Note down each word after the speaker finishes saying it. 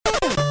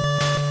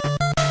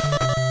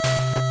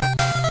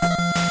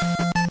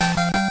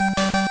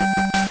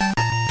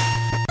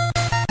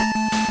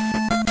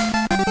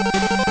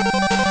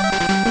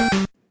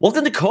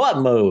Welcome to Co-op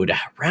Mode,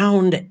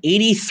 round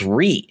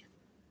 83.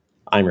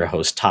 I'm your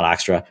host, Todd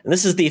Oxtra, and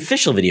this is the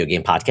official video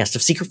game podcast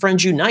of Secret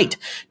Friends Unite,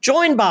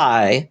 joined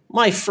by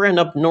my friend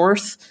up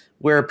north,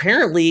 where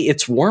apparently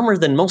it's warmer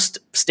than most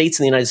states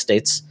in the United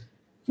States,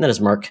 and that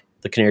is Mark,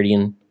 the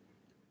Canadian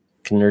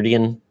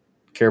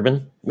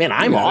Carabin. Man,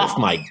 I'm off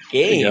my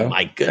game,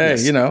 my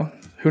goodness. Hey,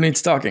 who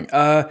needs talking?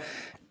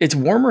 It's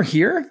warmer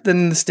here than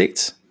in the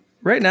States.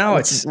 Right now,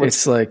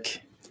 it's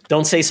like...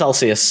 Don't say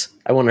Celsius.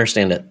 I won't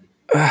understand it.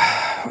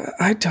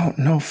 I don't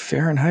know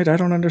Fahrenheit. I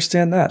don't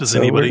understand that. Does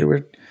anybody?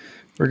 We're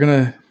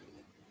going to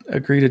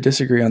agree to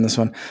disagree on this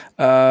one.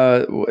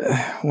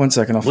 1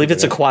 second. I believe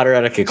it's a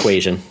quadratic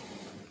equation.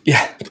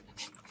 Yeah.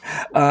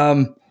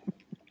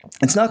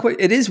 It's not quite.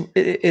 It is.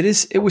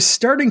 It was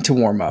starting to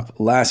warm up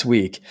last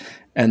week,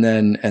 and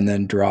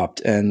then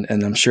dropped. And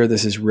I'm sure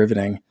this is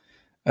riveting.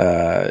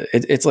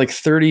 It's like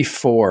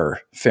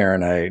 34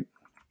 Fahrenheit.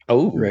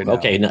 Oh, right now.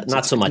 Okay.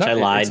 Not so much. I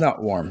lied. It's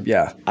not warm.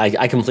 Yeah.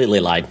 I completely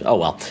lied. Oh,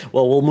 well.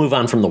 Well, we'll move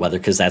on from the weather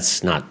because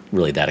that's not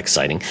really that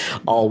exciting.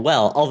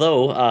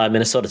 Although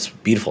Minnesota's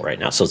beautiful right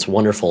now, so it's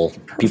wonderful.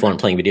 Perfect. People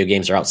aren't playing video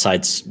games, are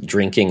outside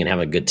drinking and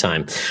having a good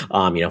time.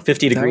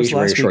 50 degrees,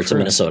 wear your shorts in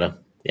Minnesota.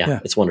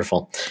 Yeah, it's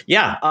wonderful.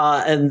 Yeah.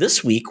 And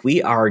this week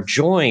we are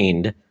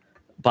joined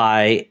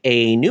by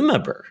a new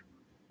member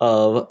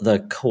of the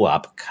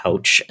Co-op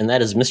Couch, and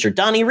that is Mr.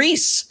 Donnie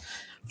Reese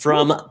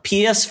from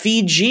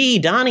PSVG.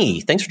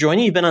 Donnie, thanks for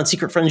joining. You've been on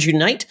Secret Friends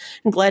Unite.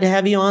 I'm glad to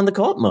have you on the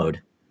Co-op Mode.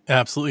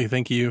 Absolutely.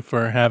 Thank you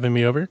for having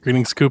me over.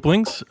 Greetings,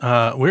 Cooplings.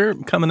 We're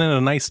coming in at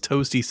a nice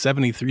toasty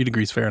 73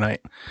 degrees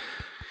Fahrenheit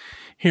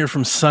here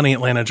from sunny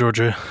Atlanta,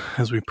 Georgia,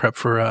 as we prep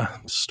for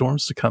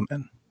storms to come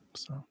in.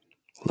 So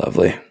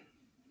lovely.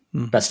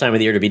 Best time of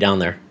the year to be down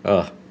there.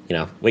 Oh,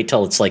 wait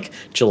till it's like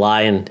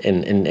July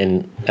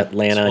in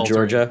Atlanta,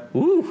 Georgia.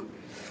 Woo.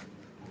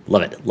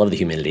 Love it. Love the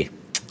humidity.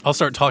 I'll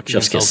start talking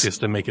in Celsius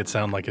to make it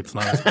sound like it's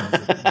not as cold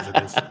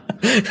as it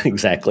is.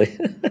 Exactly.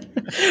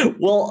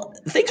 Well,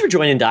 thanks for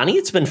joining, Donnie.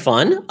 It's been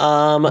fun.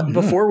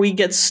 Before we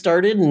get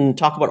started and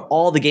talk about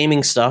all the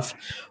gaming stuff,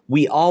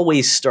 we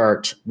always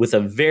start with a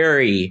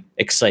very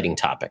exciting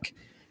topic,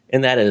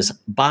 and that is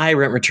buy,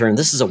 rent, return.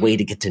 This is a way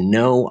to get to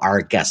know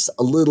our guests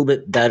a little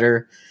bit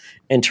better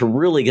and to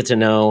really get to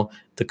know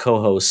the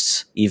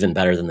co-hosts even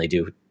better than they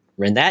do.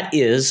 And that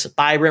is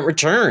buy, rent,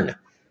 return.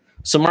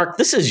 So, Mark,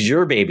 this is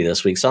your baby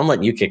this week, so I'm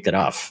letting you kick it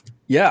off.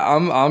 Yeah,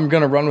 I'm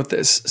going to run with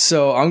this.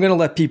 So I'm going to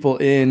let people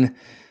in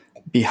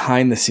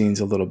behind the scenes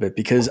a little bit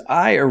because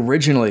I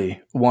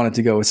originally wanted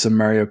to go with some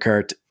Mario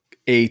Kart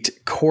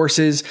 8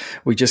 courses.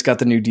 We just got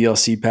the new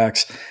DLC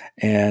packs,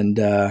 and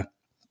I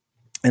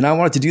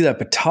wanted to do that.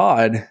 But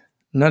Todd,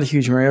 not a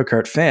huge Mario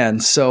Kart fan,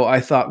 so I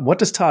thought, what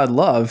does Todd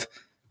love?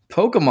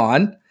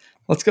 Pokemon.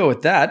 Let's go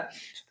with that.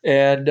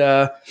 And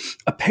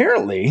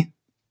apparently,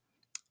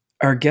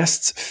 our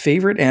guest's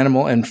favorite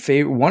animal and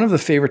one of the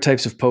favorite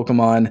types of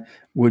Pokemon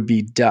would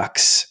be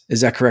ducks.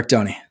 Is that correct,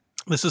 Donnie?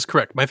 This is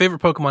correct. My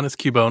favorite Pokemon is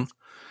Cubone,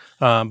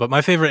 but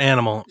my favorite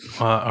animal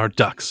are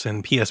ducks.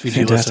 And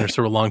PSVG listeners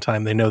for a long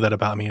time, they know that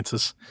about me. It's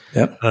this,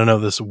 I don't know,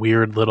 this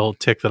weird little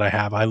tick that I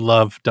have. I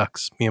love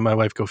ducks. Me and my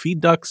wife go feed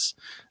ducks.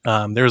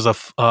 There's a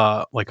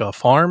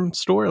farm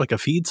store, like a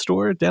feed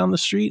store down the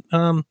street.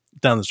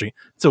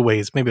 It's a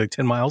ways, maybe like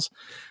 10 miles,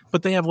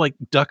 but they have like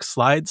duck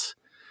slides.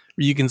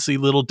 You can see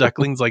little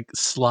ducklings like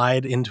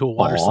slide into a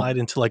water slide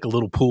into like a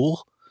little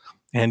pool,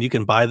 and you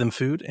can buy them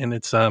food. And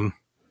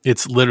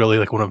it's literally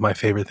like one of my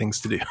favorite things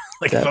to do.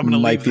 Like that if I'm gonna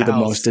might leave be the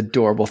house, most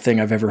adorable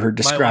thing I've ever heard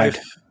described.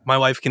 My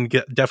wife can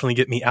definitely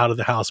get me out of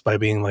the house by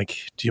being like,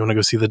 "Do you want to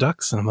go see the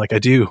ducks?" And I'm like, "I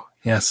do.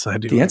 Yes, I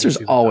do." The answer is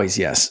always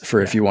yes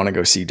if you want to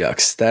go see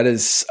ducks. That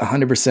is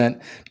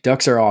 100%.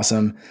 Ducks are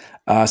awesome.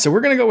 So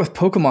we're gonna go with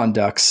Pokemon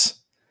ducks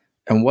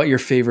and what your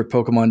favorite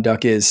Pokemon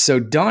duck is. So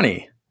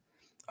Donnie,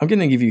 I'm going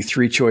to give you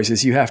three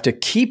choices. You have to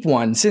keep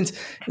one since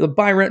the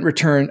buy, rent,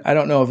 return. I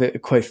don't know if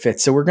it quite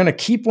fits. So we're going to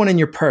keep one in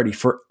your party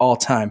for all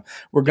time.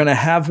 We're going to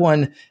have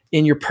one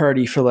in your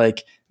party for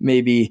like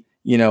maybe,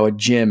 a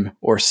gym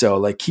or so,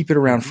 like keep it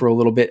around for a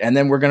little bit. And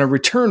then we're going to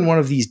return one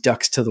of these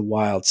ducks to the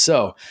wild.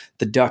 So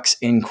the ducks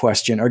in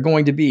question are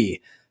going to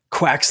be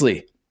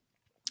Quaxly,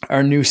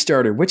 our new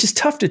starter, which is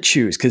tough to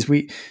choose because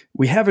we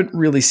haven't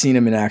really seen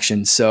him in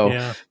action. So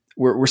yeah.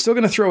 We're still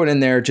going to throw it in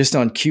there just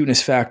on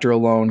cuteness factor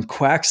alone.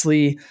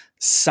 Quaxly,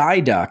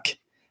 Psyduck,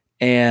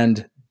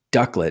 and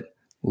Ducklet.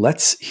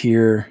 Let's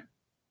hear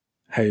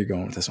how you're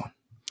going with this one.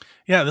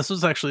 Yeah, this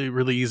was actually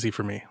really easy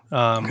for me.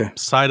 Okay.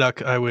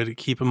 Psyduck, I would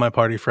keep in my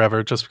party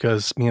forever just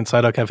because me and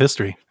Psyduck have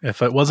history.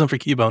 If it wasn't for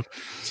Cubone,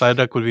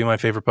 Psyduck would be my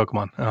favorite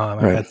Pokemon.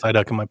 I've had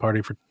Psyduck in my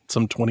party for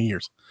some 20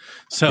 years.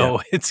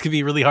 So it's going to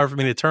be really hard for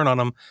me to turn on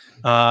him.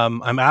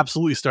 I'm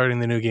absolutely starting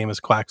the new game as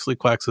Quaxly.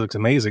 Quaxly looks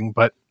amazing,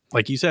 but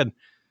like you said,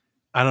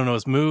 I don't know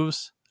his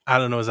moves. I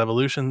don't know his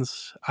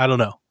evolutions. I don't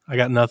know. I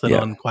got nothing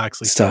on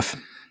Quaxly. Stuff.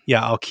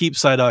 Yeah, I'll keep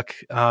Psyduck.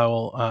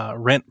 I'll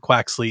rent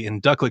Quaxly,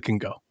 and Ducklet can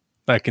go.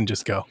 That can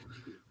just go.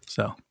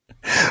 So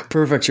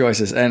perfect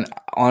choices. And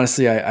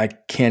honestly, I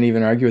can't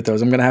even argue with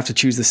those. I'm going to have to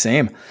choose the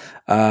same.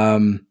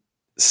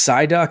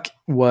 Psyduck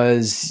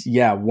was,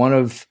 one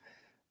of,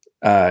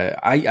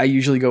 I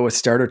usually go with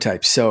starter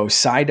types. So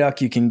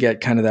Psyduck, you can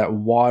get kind of that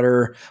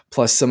water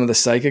plus some of the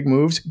psychic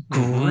moves.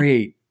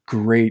 Great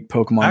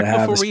Pokemon Back to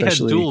have. Before we had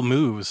especially dual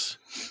moves,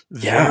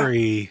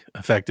 very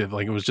effective.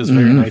 Like it was just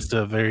very nice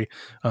to very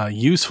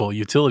useful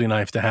utility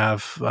knife to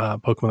have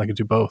Pokemon that could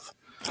do both.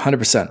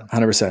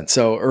 100%.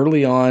 So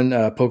early on,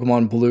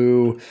 Pokemon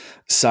Blue,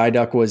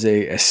 Psyduck was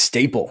a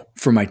staple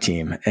for my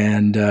team.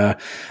 And,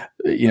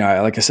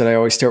 like I said, I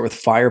always start with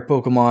fire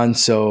Pokemon.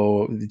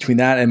 So between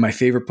that and my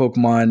favorite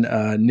Pokemon,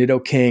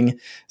 Nidoking,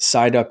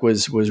 Psyduck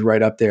was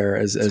right up there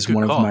as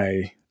one of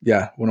my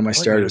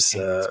starters.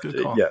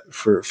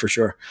 For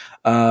sure.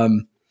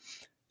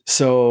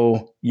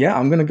 So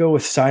I'm going to go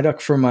with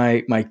Psyduck for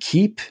my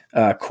keep.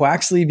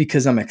 Quaxly,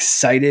 because I'm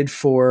excited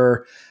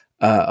for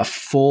a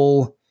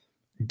full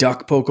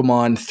Duck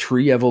Pokemon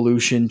 3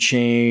 evolution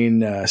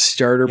chain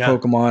starter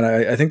Pokemon.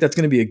 I think that's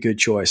going to be a good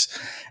choice.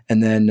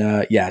 And then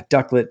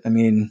Ducklet. I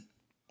mean,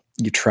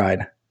 you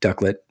tried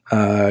Ducklet.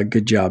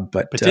 Good job,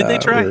 but did they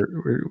try?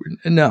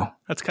 No,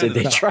 that's kind of.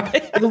 Did they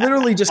try? I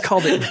literally just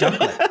called it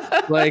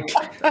Ducklet. Like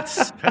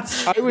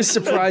I was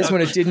surprised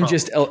when it didn't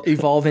just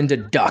evolve into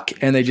Duck,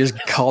 and they just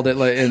called it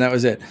and that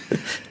was it.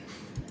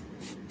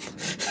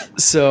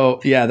 So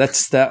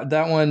that's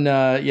that one.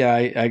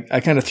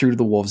 I kind of threw to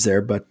the wolves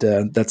there, but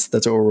that's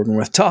what we're working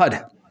with.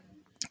 Todd,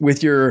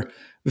 with your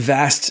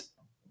vast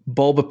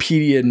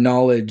Bulbapedia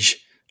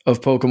knowledge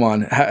of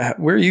Pokemon,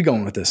 where are you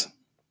going with this?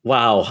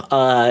 Wow.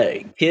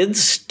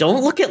 Kids,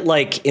 don't look at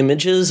like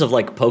images of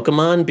like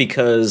Pokemon,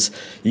 because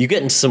you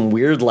get in some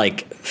weird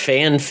like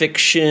fan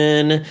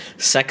fiction,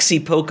 sexy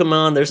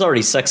Pokemon. There's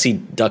already sexy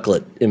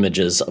Ducklet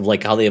images of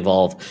like how they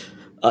evolve.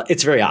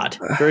 It's very odd,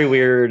 very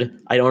weird.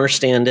 I don't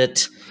understand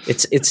it.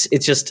 It's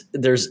just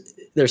there's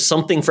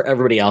something for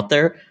everybody out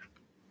there.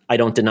 I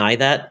don't deny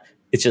that.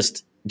 It's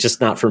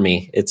just not for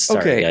me. It's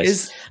sorry,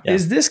 guys.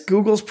 Is this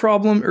Google's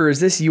problem, or is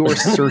this your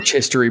search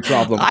history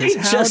problem? How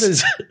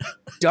does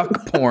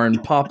duck porn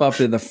pop up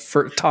in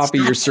the top of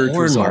your search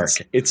results?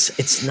 Mark.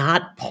 It's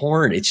not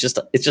porn. It's just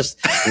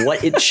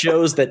what it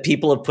shows that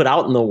people have put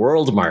out in the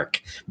world.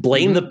 Mark,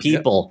 blame the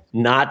people,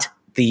 not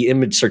the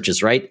image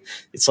searches. Right?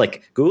 It's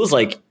like Google's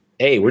like,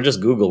 hey, we're just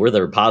Google. We're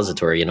the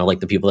repository, like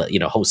the people that,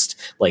 host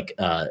like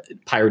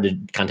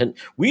pirated content.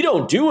 We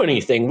don't do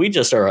anything. We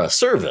just are a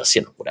service,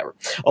 whatever.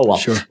 Oh, well.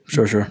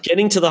 Sure.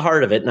 Getting to the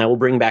heart of it, and I will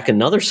bring back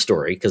another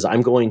story, because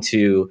I'm going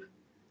to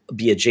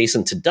be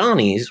adjacent to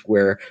Donnie's,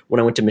 where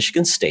when I went to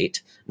Michigan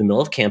State, in the middle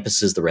of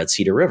campus is the Red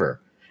Cedar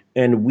River.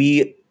 And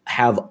we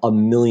have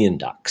 1 million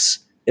ducks,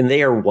 and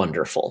they are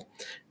wonderful.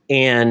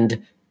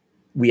 And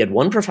we had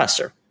one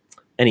professor,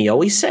 and he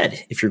always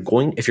said, if you're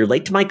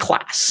late to my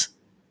class,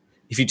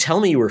 if you tell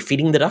me you were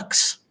feeding the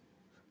ducks,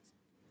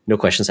 no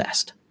questions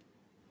asked.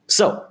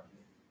 So,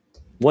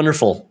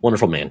 wonderful,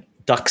 wonderful man.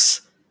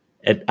 Ducks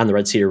on the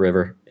Red Cedar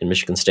River in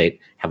Michigan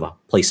State have a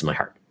place in my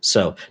heart.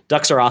 So,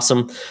 ducks are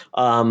awesome.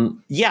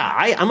 I'm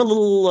a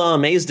little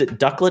amazed at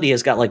Ducklet. He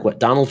has got like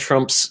Donald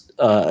Trump's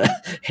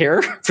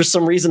hair. For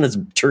some reason, it's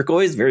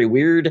turquoise, very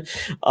weird.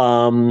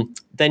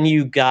 Then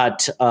you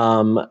got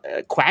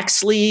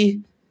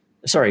Quaxly.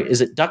 Sorry,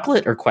 is it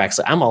Ducklet or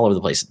Quaxly? I'm all over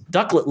the place.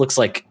 Ducklet looks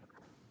like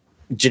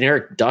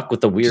generic duck with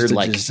the weird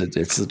it's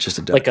just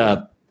a duck, like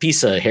a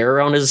piece of hair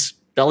around his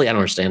belly. I don't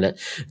understand it.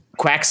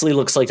 Quaxly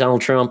looks like Donald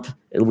Trump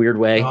in a weird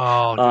way.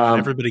 Oh, God,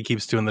 everybody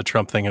keeps doing the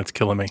Trump thing. It's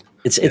killing me.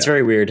 It's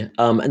very weird.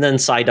 And then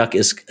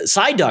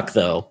Psyduck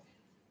though.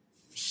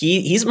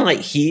 He is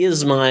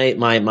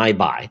my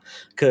buy,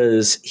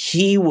 because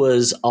he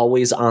was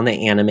always on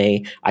the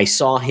anime. I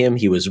saw him.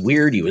 He was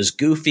weird. He was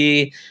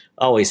goofy.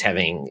 Always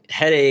having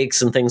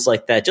headaches and things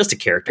like that. Just a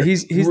character.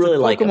 He's really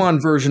the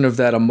Pokemon version of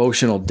that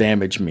emotional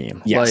damage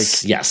meme.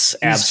 Yes,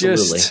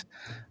 absolutely.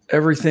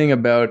 Everything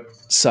about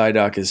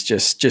Psyduck is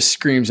just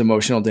screams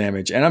emotional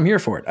damage, and I'm here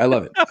for it. I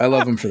love it. I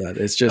love him for that.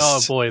 It's just oh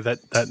boy,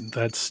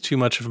 that's too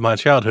much of my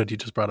childhood. You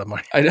just brought up,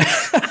 Mark.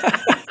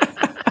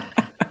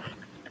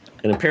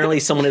 And apparently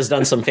someone has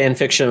done some fan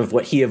fiction of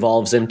what he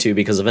evolves into,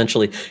 because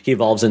eventually he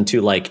evolves into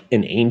like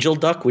an angel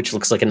duck, which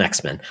looks like an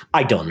X-Men.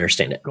 I don't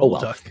understand it.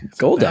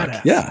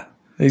 Golduck. Yeah.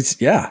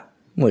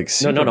 Like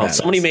no. Badass.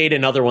 Somebody made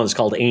another one that's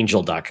called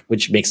Angel Duck,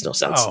 which makes no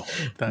sense.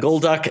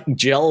 Golduck,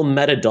 Gel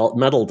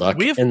Metal Duck,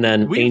 and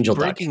then Angel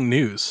Duck. Breaking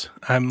news.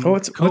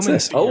 What's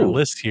this?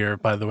 List here,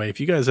 by the way.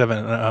 If you guys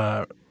haven't,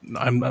 I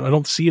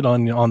don't see it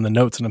on the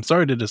notes, and I'm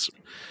sorry to just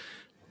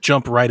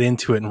jump right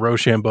into it and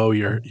Rochambeau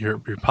your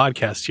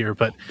podcast here,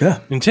 but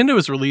Nintendo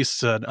has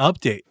released an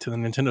update to the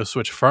Nintendo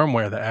Switch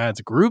firmware that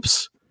adds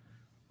groups.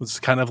 It's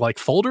kind of like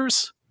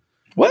folders.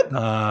 What?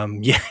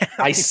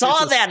 I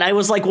saw that and I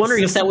was like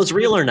wondering if that was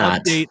real or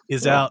not. Update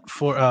is out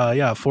for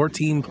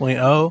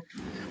 14.0.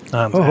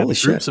 Holy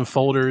shit. Groups and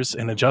folders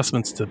and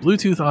adjustments to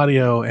Bluetooth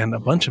audio and a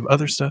bunch of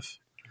other stuff.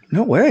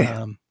 No way.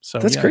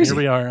 That's crazy.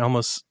 Here we are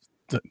almost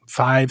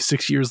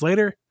 5-6 years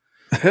later.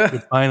 We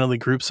finally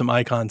group some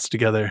icons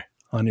together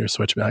on your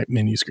Switch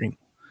menu screen.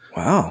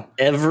 Wow.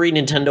 Every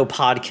Nintendo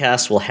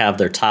podcast will have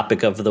their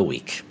topic of the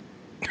week.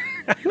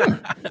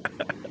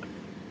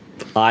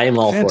 I am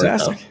all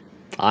Fantastic. for it,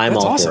 though. I'm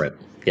all for it.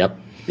 Yep.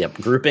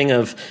 Grouping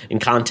of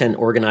and content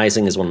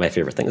organizing is one of my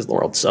favorite things in the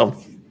world. So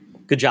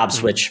good job,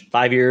 Switch.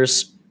 5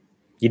 years,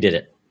 you did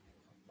it.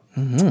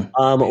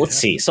 Mm-hmm. Let's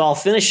see. So I'll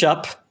finish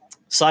up.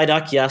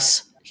 Psyduck,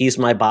 yes, he's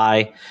my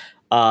buy.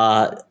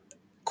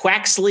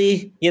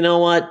 Quaxley, you know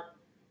what?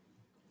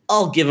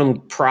 I'll give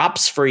him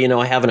props for,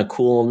 having a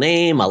cool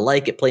name. I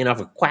like it, playing off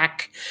of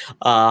Quack.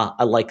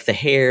 I like the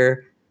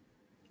hair.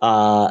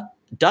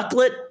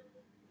 Ducklet?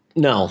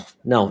 No,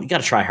 you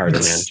got to try harder,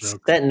 man.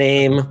 That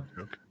name.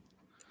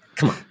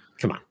 Come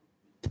on.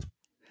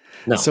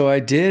 No. So I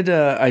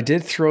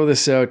did throw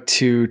this out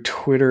to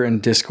Twitter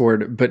and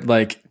Discord, but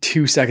like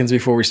 2 seconds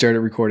before we started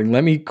recording.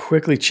 Let me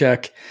quickly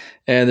check,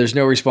 and there's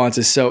no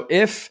responses. So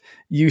if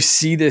you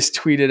see this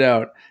tweeted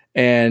out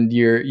and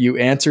you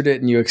answered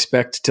it and you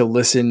expect to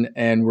listen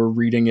and we're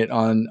reading it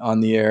on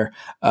the air,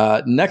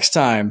 next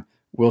time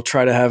we'll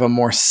try to have a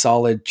more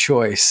solid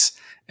choice.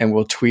 And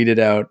we'll tweet it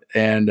out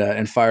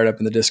and fire it up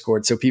in the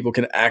Discord so people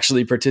can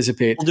actually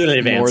participate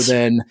more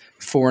than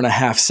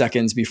 4.5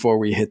 seconds before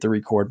we hit the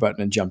record button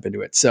and jump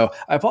into it. So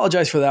I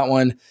apologize for that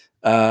one.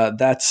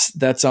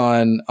 That's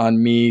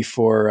on me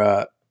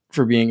for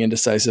being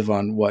indecisive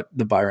on what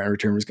the buy rent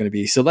return was going to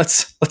be. So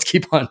let's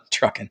keep on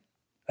trucking,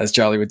 as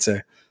Charlie would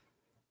say.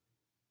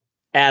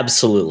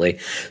 Absolutely.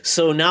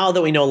 So now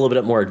that we know a little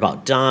bit more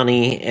about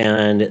Donnie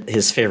and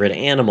his favorite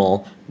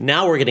animal,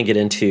 now we're going to get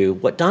into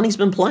what Donnie's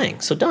been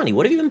playing. So Donnie,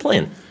 what have you been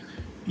playing?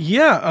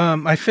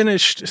 Yeah, I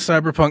finished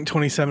Cyberpunk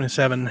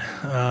 2077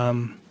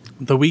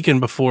 the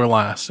weekend before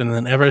last, and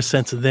then ever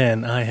since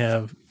then, I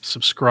have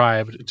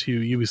subscribed to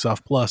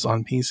Ubisoft Plus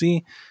on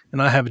PC,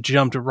 and I have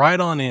jumped right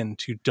on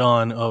into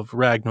Dawn of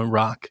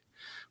Ragnarok,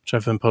 which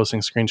I've been posting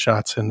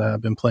screenshots, and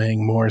I've been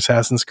playing more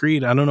Assassin's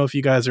Creed. I don't know if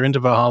you guys are into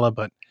Valhalla,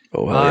 but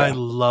I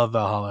love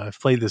Valhalla. I've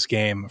played this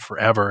game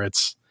forever.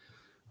 It's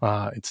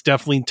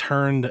definitely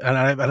turned, and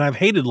I've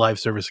hated live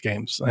service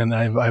games, and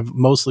I've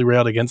mostly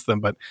railed against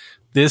them. But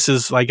this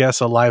is, I guess,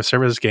 a live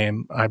service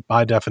game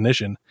by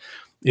definition.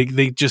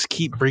 They just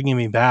keep bringing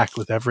me back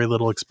with every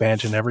little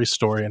expansion, every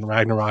story. And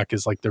Ragnarok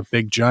is like their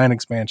big giant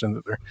expansion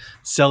that they're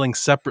selling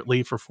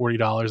separately for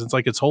 $40. It's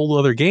like its whole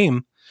other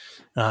game.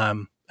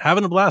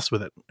 Having a blast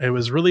with it. It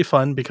was really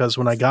fun because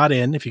when I got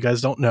in, if you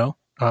guys don't know,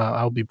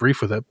 I'll be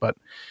brief with it, but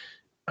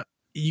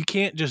you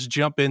can't just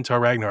jump into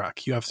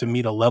Ragnarok. You have to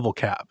meet a level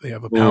cap. They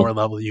have a power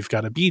level you've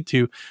got to beat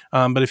to.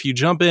 But if you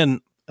jump in,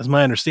 as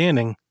my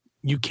understanding,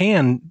 you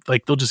can,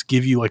 they'll just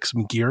give you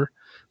some gear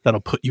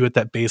that'll put you at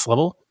that base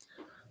level.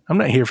 I'm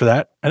not here for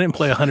that. I didn't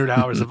play 100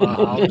 hours of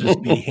Valhalla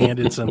just be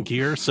handed some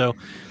gear. So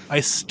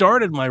I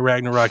started my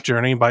Ragnarok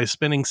journey by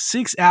spending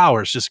 6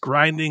 hours just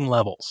grinding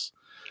levels.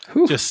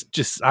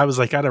 Just I was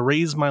like, I got to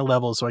raise my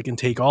level so I can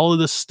take all of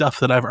this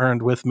stuff that I've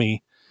earned with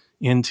me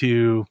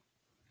into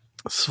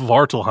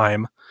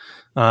Svartalheim.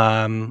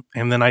 And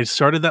then I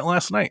started that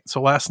last night.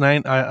 So last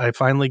night I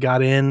finally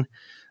got in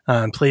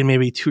and played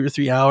maybe 2 or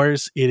 3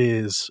 hours. It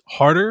is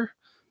harder.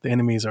 The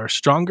enemies are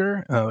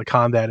stronger. The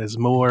combat is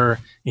more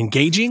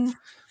engaging,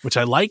 which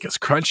I like. It's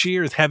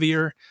crunchier, it's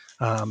heavier.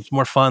 It's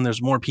more fun.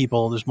 There's more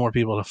people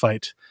to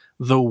fight.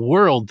 The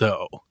world,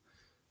 though,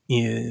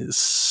 is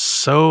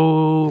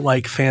so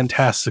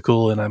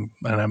fantastical, and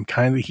I'm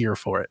kind of here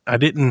for it.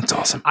 It's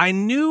awesome. I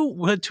knew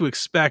what to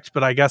expect,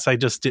 but I guess I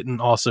just didn't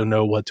also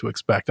know what to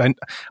expect.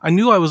 I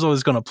knew I was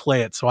always going to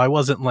play it, so I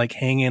wasn't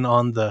hanging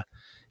on the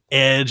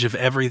edge of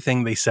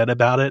everything they said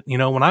about it.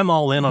 When I'm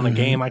all in on a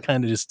game, I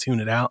kind of just tune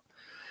it out.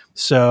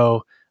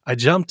 So I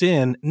jumped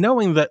in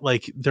knowing that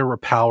there were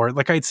power,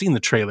 I'd seen the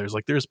trailers,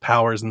 there's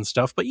powers and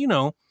stuff, but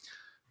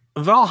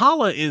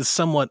Valhalla is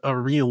somewhat a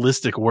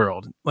realistic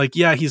world.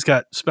 He's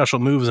got special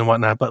moves and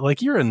whatnot,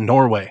 but you're in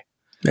Norway.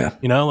 Yeah.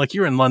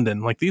 You're in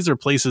London. These are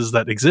places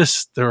that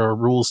exist. There are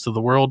rules to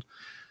the world.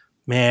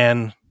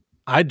 Man,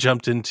 I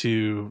jumped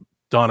into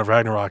Dawn of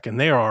Ragnarok, and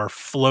there are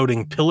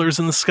floating pillars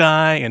in the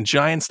sky and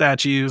giant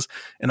statues,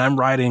 and I'm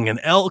riding an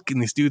elk,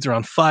 and these dudes are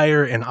on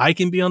fire, and I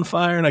can be on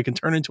fire, and I can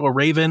turn into a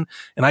raven,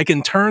 and I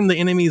can turn the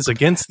enemies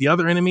against the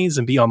other enemies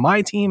and be on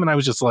my team. And I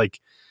was just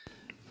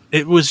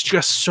it was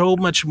just so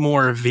much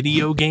more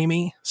video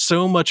gamey,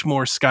 so much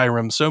more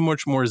Skyrim, so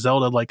much more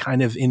Zelda,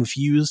 kind of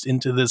infused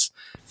into this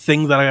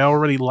thing that I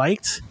already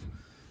liked.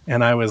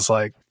 And I was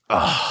like,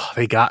 oh,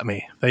 they got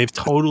me. They've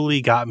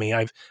totally got me.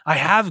 I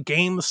have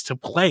games to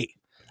play.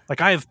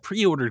 I have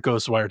pre-ordered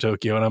Ghostwire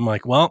Tokyo, and I'm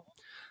like, well,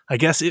 I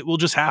guess it will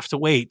just have to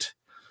wait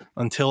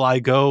until I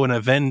go and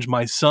avenge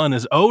my son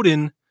as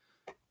Odin,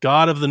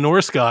 god of the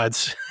Norse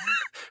gods,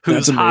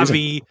 who's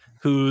Havi,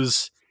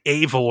 who's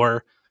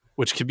Eivor,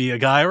 which could be a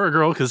guy or a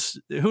girl, because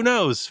who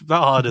knows?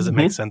 Valhalla doesn't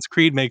make sense.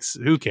 Creed makes,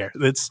 who cares?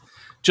 It's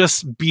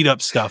just beat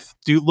up stuff.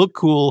 Do look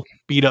cool,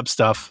 beat up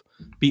stuff,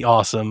 be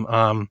awesome.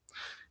 I'm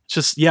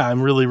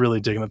really,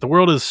 really digging it. The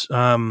world is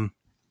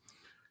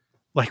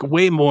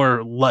way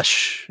more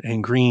lush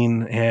and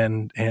green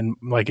and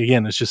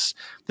again, it's just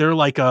they're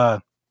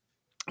so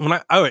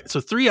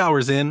 3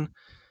 hours in,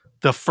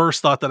 the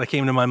first thought that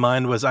came to my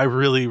mind was I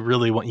really,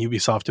 really want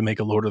Ubisoft to make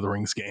a Lord of the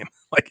Rings game.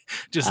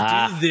 Do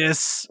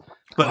this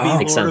but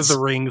be Lord of the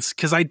Rings.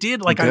 Because I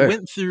did, like, I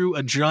went through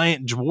a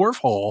giant dwarf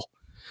hole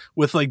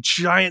with like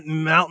giant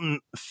mountain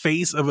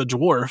face of a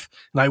dwarf,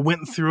 and I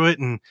went through it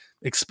and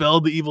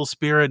expelled the evil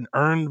spirit and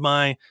earned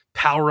my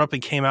power up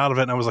and came out of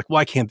it. And I was like,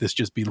 why can't this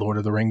just be Lord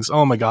of the Rings?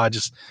 Oh my God,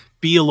 just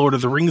be a Lord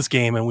of the Rings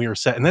game. And we were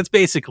set. And that's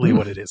basically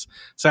what it is.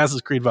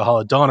 Assassin's Creed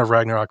Valhalla, Dawn of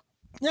Ragnarok.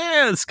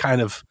 Yeah, it's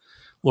kind of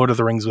Lord of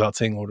the Rings without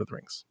saying Lord of the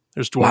Rings.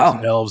 There's dwarves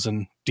and elves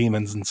and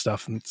demons and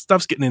stuff's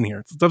getting in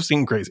here. Stuff's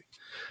getting crazy.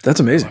 That's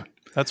amazing.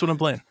 That's what I'm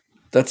playing.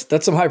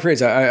 That's some high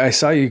praise. I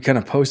saw you kind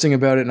of posting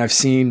about it, and I've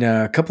seen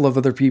a couple of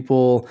other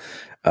people.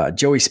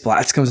 Joey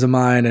Splats comes to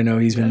mind. I know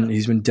he's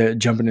been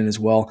jumping in as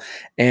well,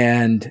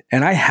 and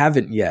I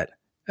haven't yet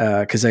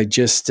because I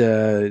just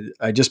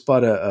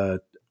bought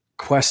a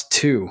Quest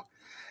 2,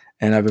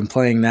 and I've been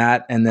playing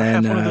that, and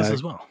then I have one of those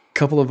as well. A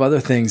couple of other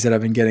things that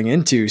I've been getting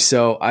into.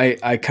 So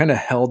I kind of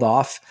held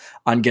off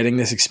on getting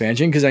this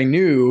expansion because I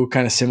knew,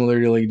 kind of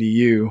similarly to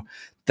you,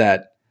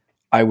 that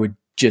I would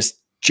just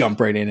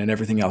jump right in and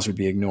everything else would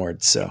be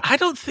ignored. So I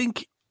don't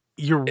think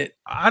you're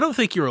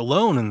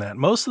alone in that.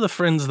 Most of the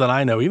friends that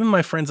I know, even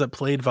my friends that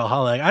played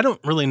Valhalla, I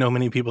don't really know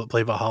many people that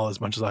play Valhalla as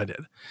much as I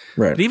did.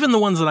 Right. But even the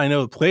ones that I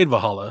know that played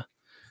Valhalla,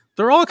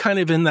 they're all kind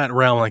of in that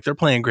realm. Like they're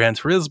playing Gran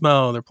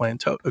Turismo, they're playing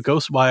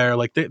Ghostwire.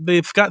 Like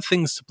they've got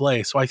things to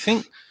play. So I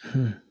think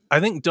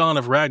Dawn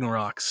of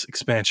Ragnarok's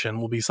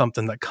expansion will be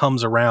something that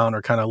comes around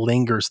or kind of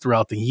lingers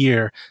throughout the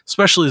year,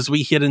 especially as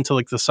we hit into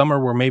like the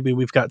summer where maybe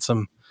we've got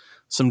some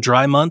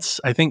dry months.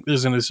 I think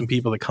there's going to be some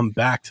people that come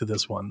back to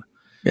this one.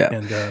 Yeah.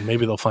 And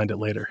maybe they'll find it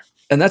later.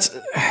 And that's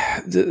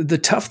the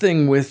tough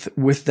thing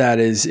with that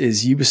is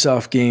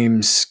Ubisoft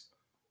games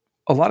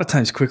a lot of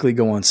times quickly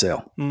go on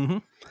sale. Mm-hmm.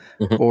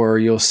 Or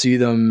you'll see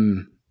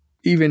them,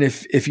 even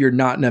if you're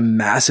not in a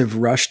massive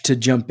rush to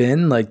jump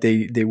in, like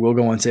they will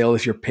go on sale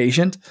if you're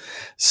patient.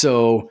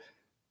 So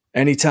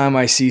anytime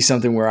I see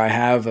something where I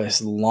have a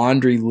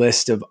laundry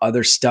list of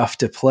other stuff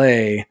to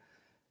play,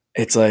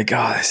 it's like,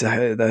 oh, is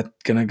that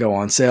going to go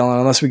on sale? And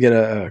unless we get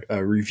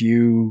a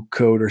review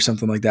code or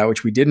something like that,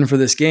 which we didn't for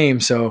this game.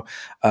 So,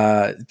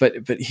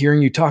 but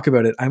hearing you talk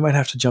about it, I might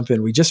have to jump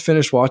in. We just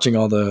finished watching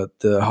all the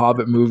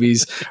Hobbit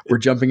movies. We're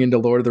jumping into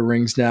Lord of the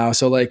Rings now.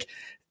 So like,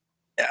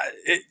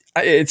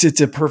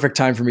 it's a perfect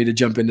time for me to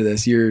jump into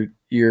this.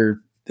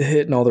 You're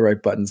hitting all the right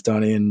buttons,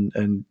 Donnie.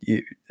 And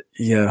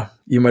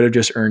you might have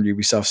just earned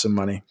Ubisoft some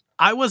money.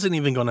 I wasn't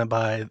even going to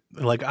buy,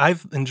 like,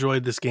 I've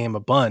enjoyed this game a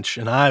bunch,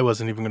 and I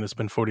wasn't even going to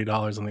spend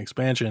 $40 on the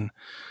expansion,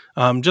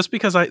 just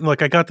because I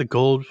got the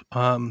gold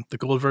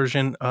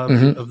version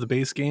of the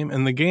base game,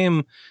 and the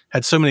game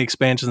had so many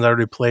expansions I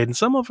already played, and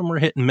some of them were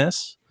hit and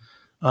miss.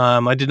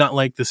 I did not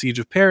like the Siege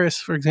of Paris,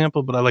 for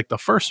example, but I liked the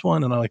first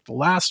one, and I liked the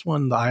last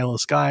one. The Isle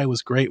of Skye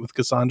was great with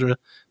Cassandra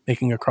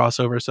making a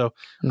crossover, so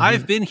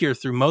I've been here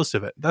through most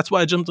of it. That's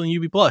why I jumped on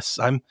UB Plus.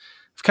 I've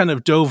kind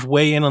of dove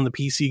way in on the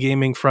PC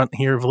gaming front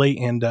here of late,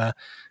 and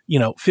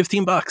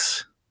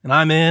 $15, and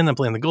I'm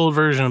playing the gold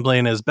version. I'm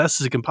playing as best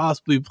as it can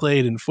possibly be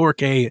played in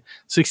 4K,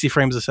 60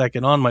 frames a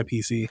second on my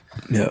PC.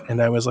 Yeah.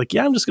 And I was like,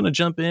 I'm just going to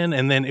jump in.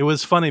 And then it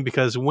was funny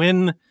because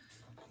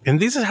and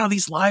this is how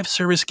these live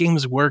service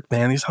games work,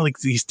 man. These how like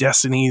these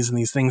Destinies and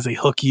these things, they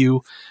hook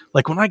you.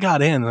 Like when I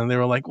got in and they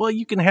were like, well,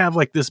 you can have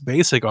like this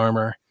basic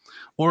armor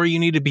or you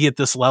need to be at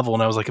this level.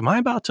 And I was like, am I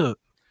about to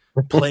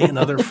play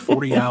another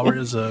 40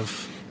 hours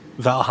of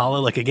Valhalla,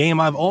 like a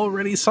game I've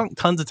already sunk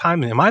tons of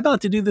time in? Am I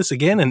about to do this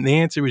again? And the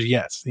answer was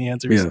yes. The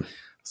answer is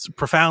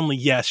profoundly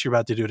yes, you're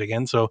about to do it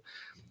again. So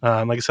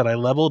like I said, I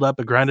leveled up,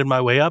 I grinded my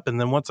way up, and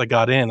then once I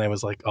got in, I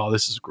was like, oh,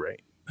 this is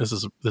great. This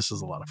is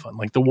a lot of fun.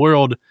 Like the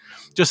world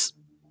just,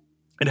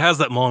 it has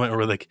that moment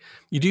where like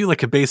you do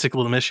like a basic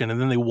little mission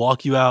and then they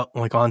walk you out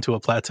like onto a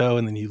plateau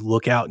and then you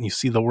look out and you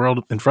see the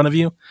world in front of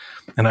you.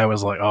 And I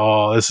was like,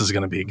 oh, this is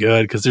going to be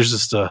good. Cause there's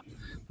just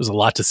there's a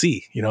lot to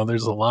see,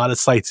 there's a lot of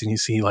sights, and you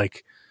see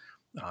like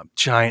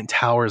giant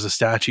towers of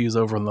statues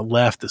over on the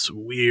left, this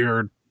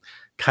weird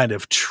kind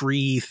of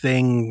tree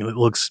thing that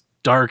looks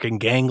dark and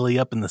gangly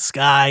up in the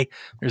sky.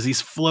 There's these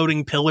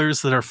floating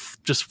pillars that are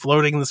just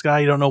floating in the sky.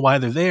 You don't know why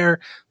they're there.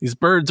 These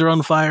birds are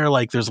on fire.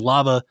 Like there's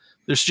lava.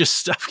 There's just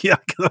stuff. Yeah.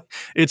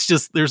 It's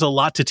just, there's a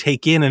lot to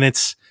take in, and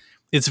it's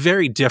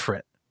very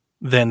different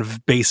than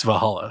base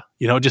Valhalla.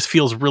 It just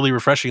feels really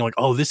refreshing. Like,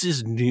 oh, this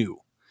is new.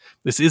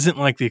 This isn't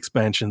like the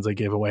expansions they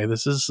gave away.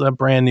 This is a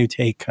brand new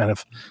take kind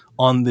of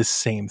on this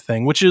same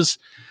thing, which is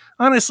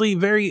honestly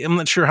I'm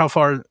not sure how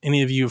far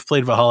any of you have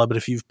played Valhalla, but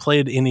if you've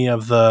played any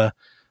of the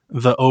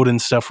Odin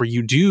stuff where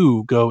you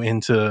do go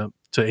into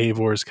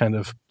Eivor's kind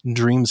of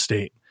dream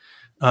state.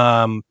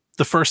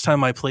 The first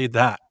time I played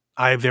that,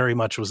 I very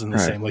much was in the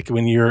same, like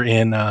when you're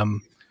in,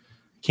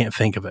 can't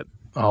think of it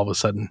all of a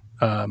sudden.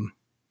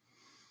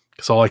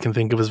 Cause all I can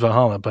think of is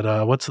Valhalla,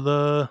 but what's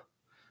the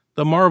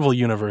Marvel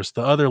universe,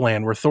 the other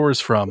land where Thor's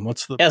from?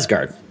 What's the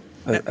Asgard?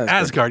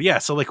 Asgard. Yeah.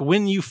 So like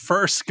when you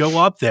first go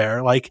up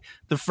there, like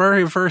the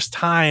very first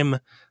time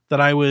that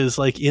I was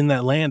like in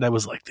that land, I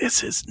was like,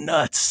 this is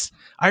nuts.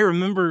 I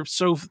remember it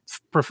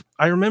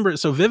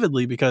so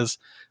vividly because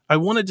I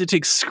wanted to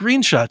take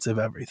screenshots of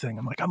everything.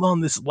 I'm like, I'm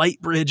on this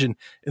light bridge, and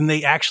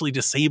they actually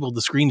disabled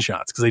the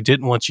screenshots because they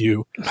didn't want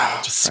you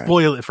to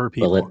spoil it for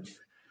people.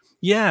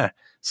 Yeah.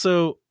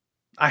 So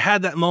I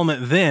had that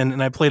moment then,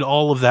 and I played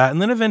all of that.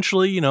 And then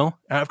eventually,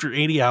 after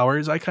 80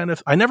 hours,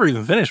 I never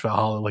even finished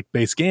Valhalla, like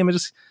base game. I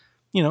just,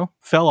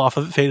 fell off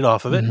of it, faded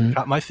off of it,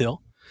 got my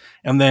fill.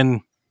 And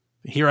then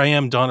here I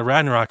am, Dawn of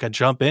Ragnarok. I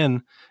jump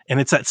in, and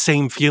it's that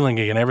same feeling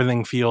again.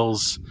 Everything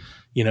feels,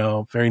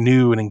 very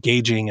new and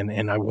engaging.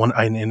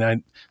 And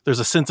there's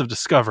a sense of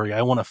discovery.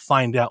 I want to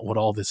find out what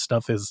all this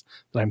stuff is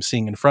that I'm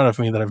seeing in front of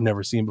me that I've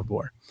never seen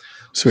before.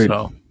 Sweet.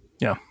 So,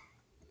 yeah.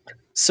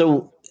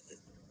 So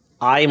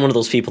I am one of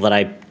those people that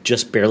I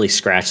just barely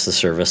scratched the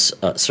surface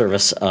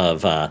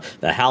of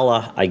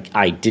Valhalla.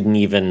 I didn't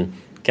even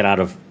get out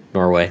of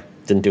Norway.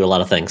 Didn't do a lot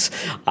of things.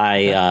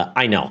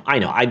 I know.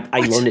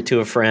 I loaned it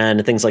to a friend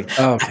and things like that.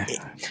 Oh, okay.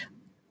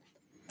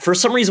 For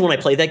some reason, when I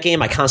played that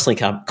game, I constantly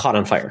got caught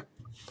on fire.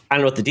 I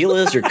don't know what the deal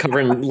is. You're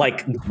covering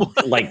like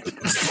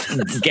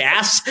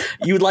gas.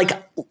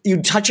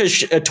 You'd touch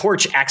a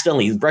torch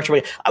accidentally. I'm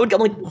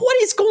like,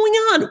 what is going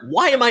on?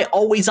 Why am I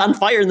always on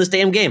fire in this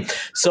damn game?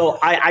 So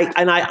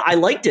I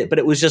liked it, but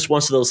it was just one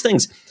of those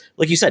things.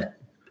 Like you said,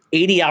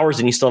 80 hours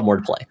and you still have more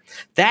to play.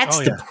 That's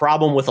the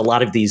problem with a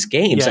lot of these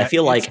games. I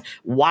feel like,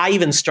 why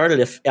even start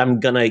it if I'm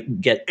gonna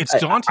get? It's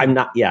daunting. I'm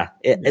not.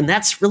 And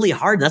that's really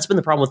hard. And that's been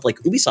the problem with like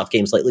Ubisoft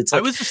games lately. It's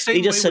like I was the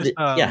same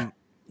way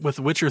with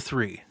Witcher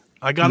 3.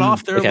 I got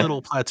off their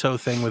little plateau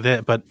thing with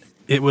it, but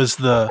it was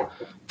the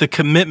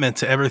commitment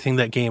to everything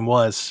that game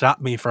was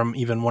stopped me from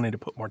even wanting to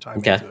put more time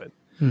into it.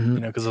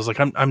 Because I was like,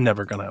 I'm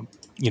never gonna,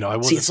 I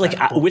wasn't. See, it's like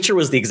Witcher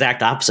was the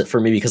exact opposite for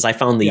me because I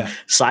found the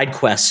side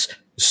quests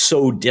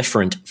so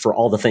different for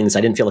all the things.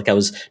 I didn't feel like I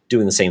was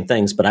doing the same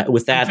things, but I'm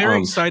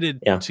very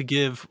excited to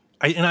give.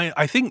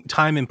 I think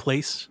time and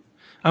place.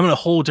 I'm in a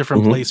whole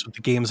different place with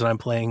the games that I'm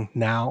playing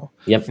now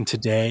and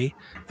today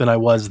than I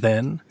was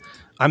then.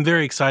 I'm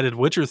very excited.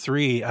 Witcher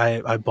 3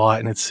 I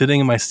bought, and it's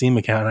sitting in my Steam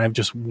account, and I'm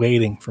just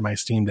waiting for my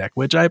Steam Deck,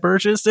 which I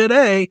purchased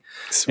today.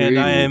 Sweet. And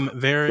I am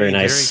very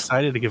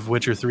excited to give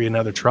Witcher 3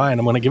 another try, and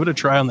I'm going to give it a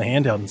try on the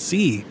handheld and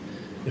see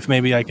if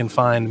maybe I can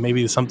find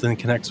something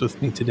connects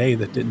with me today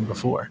that didn't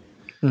before.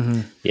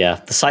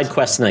 Yeah, the side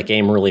quests in that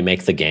game really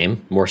make the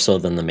game more so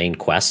than the main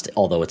quest,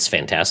 although it's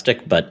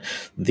fantastic. But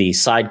the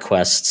side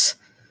quests,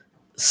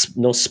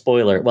 no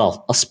spoiler.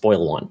 Well, I'll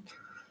spoil one.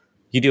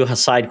 You do a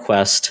side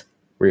quest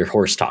where your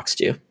horse talks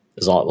to you,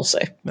 is all I will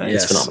say. Nice.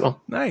 It's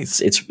phenomenal. Nice.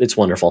 It's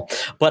wonderful.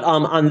 But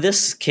on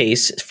this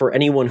case, for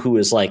anyone who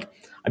is like,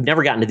 I've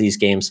never gotten to these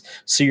games.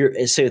 So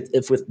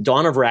if with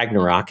Dawn of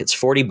Ragnarok, it's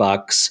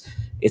 $40.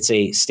 It's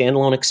a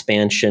standalone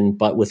expansion,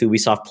 but with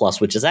Ubisoft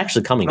Plus, which is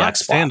actually coming to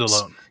Xbox.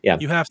 Standalone. Yeah.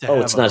 You have to have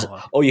it. It's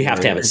not. You have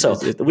to have it. So,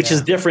 which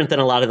is different than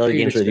a lot of the other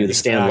games that do the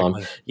standalone.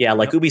 Exactly. Yeah,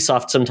 like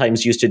Ubisoft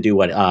sometimes used to do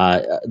what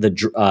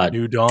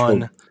New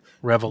Dawn,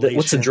 Revelation.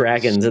 What's the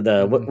dragon?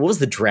 What was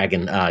the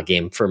dragon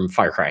game from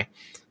Far Cry?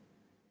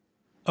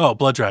 Oh,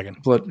 Blood Dragon.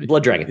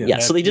 Blood Dragon. Yeah.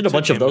 So they did a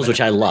bunch of those,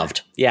 which I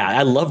loved. Yeah,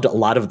 I loved a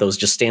lot of those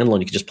just standalone.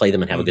 You could just play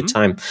them and have a good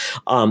time.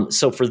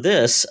 So for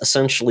this,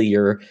 essentially,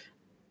 you're,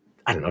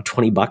 I don't know,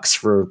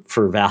 $20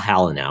 for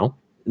Valhalla now.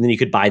 And then you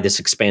could buy this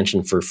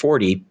expansion for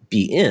 $40,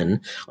 be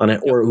in on it,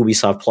 or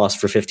Ubisoft Plus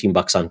for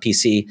 $15 on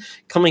PC,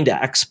 coming to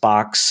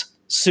Xbox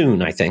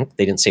soon, I think.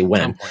 They didn't say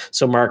when.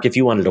 So, Mark, if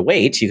you wanted to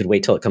wait, you could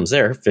wait till it comes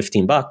there.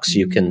 $15,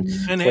 you can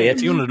play it.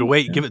 If you wanted to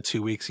wait, give it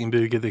 2 weeks. You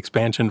can get the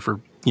expansion for,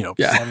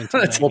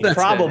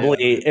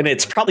 probably, and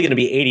it's probably going to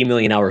be 80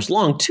 million hours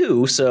long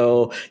too.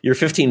 So your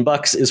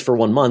 $15 is for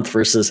 1 month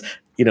versus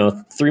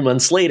 3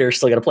 months later,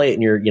 still got to play it,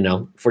 and you're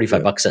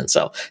 $45 in.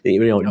 So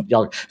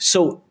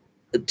so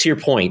to your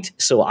point,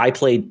 so I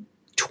played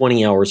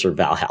 20 hours of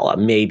Valhalla,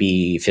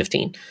 maybe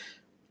 15.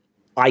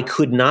 I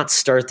could not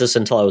start this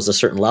until I was a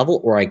certain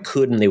level, or I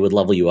could, and they would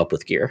level you up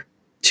with gear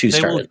to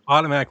start it. They will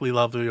automatically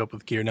level you up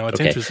with gear. Now it's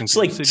interesting. So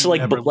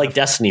like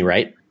Destiny,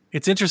 right?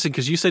 It's interesting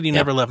because you said you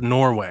never left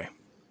Norway.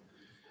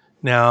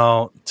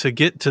 Now, to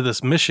get to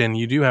this mission,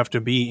 you do have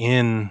to be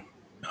in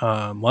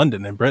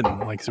London and Britain,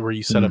 like where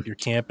you set up your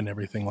camp and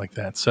everything like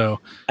that.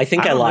 So I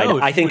think I lied.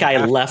 I think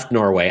I left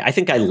Norway. I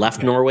think I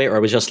left Norway, or I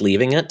was just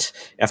leaving it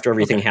after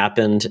everything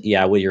happened.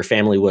 Yeah, where your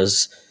family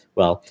was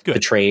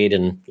betrayed,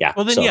 and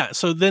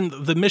So then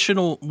the mission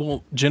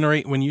will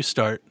generate when you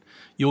start.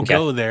 You'll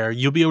go there.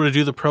 You'll be able to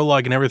do the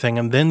prologue and everything,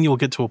 and then you'll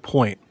get to a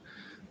point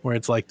where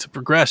it's like, to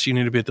progress, you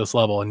need to be at this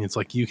level, and it's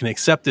like you can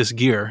accept this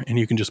gear and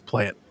you can just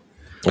play it.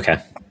 Okay.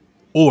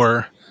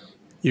 Or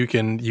you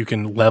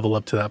can level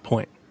up to that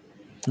point.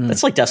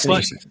 It's like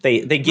Destiny.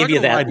 They give you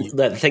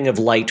that thing of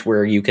light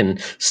where you can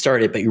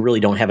start it, but you really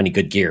don't have any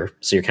good gear.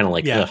 So you're kind of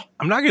like, ugh.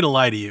 I'm not going to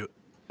lie to you.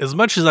 As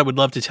much as I would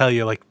love to tell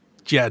you, like,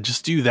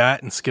 just do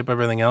that and skip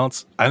everything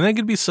else, I think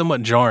it'd be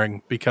somewhat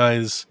jarring,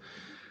 because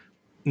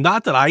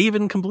not that I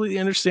even completely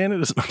understand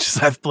it as much as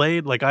I've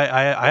played. Like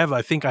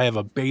I think I have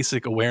a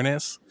basic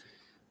awareness,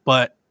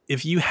 but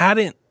if you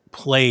hadn't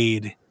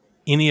played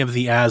any of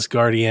the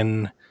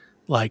Asgardian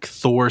like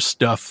Thor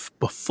stuff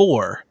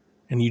before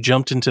and you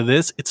jumped into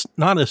this, it's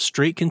not a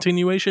straight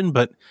continuation,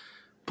 but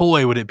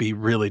boy, would it be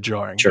really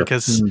jarring. Sure.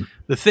 Because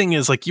the thing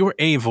is, like, you're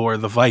Eivor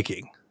the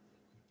Viking.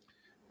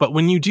 But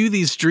when you do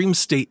these dream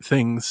state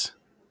things,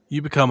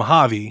 you become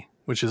Havi,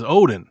 which is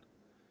Odin.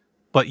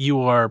 But you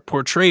are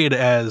portrayed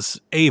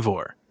as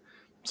Eivor.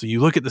 So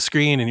you look at the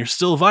screen and you're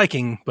still a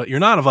Viking, but you're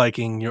not a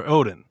Viking, you're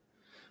Odin.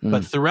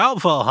 But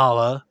throughout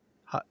Valhalla,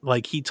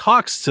 like, he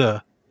talks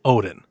to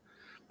Odin.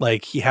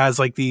 Like, he has,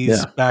 like,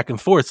 these back and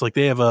forths. Like,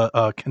 they have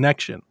a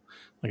connection,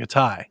 like a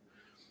tie.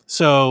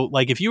 So,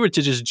 like, if you were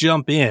to just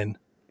jump in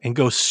and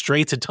go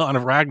straight to Dawn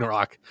of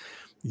Ragnarok,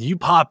 you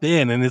pop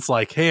in and it's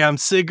like, hey, I'm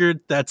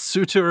Sigurd, that's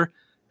Sutur,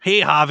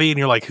 hey, Havi, and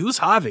you're like, who's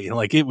Havi? And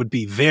like, it would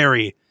be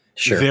very,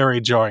 very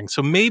jarring.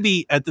 So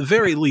maybe at the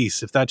very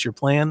least, if that's your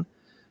plan,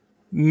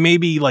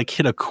 maybe like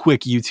hit a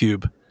quick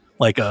YouTube,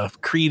 like a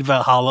Creed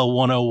Valhalla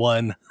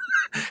 101.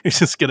 You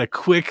just get a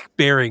quick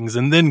bearings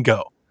and then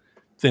go.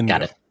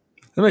 Got it.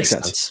 That makes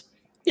sense.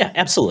 Yeah,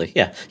 absolutely.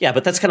 Yeah.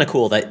 But that's kind of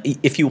cool that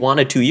if you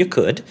wanted to, you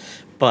could,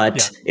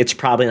 but it's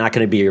probably not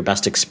going to be your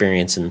best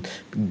experience and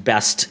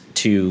best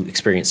to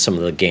experience some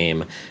of the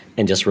game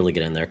and just really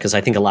get in there. Cause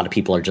I think a lot of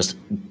people are just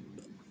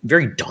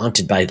very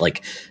daunted by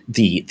like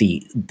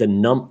the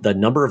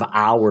number of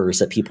hours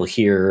that people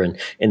hear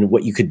and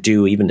what you could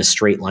do even to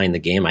straight line the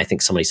game. I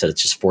think somebody said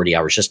it's just 40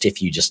 hours just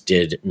if you just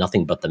did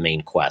nothing but the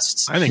main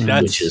quests. I think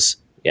that's which is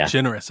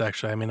generous,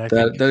 actually. I mean, I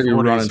think that you're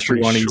running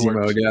through on easy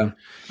mode. Yeah.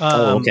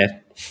 Okay.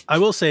 I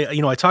will say,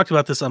 I talked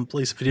about this on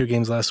Place Video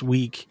Games last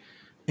week,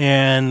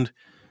 and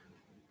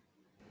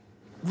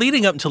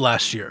leading up to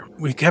last year,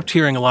 we kept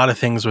hearing a lot of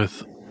things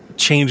with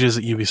changes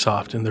at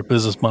Ubisoft and their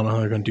business model, how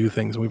they're going to do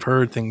things. We've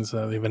heard things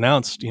they've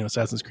announced,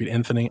 Assassin's Creed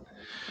Infinite,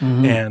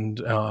 and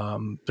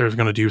they're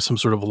going to do some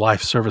sort of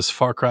live service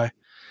Far Cry.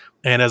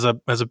 And as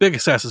a big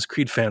Assassin's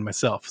Creed fan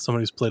myself,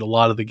 somebody who's played a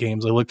lot of the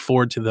games, I look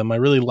forward to them. I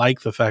really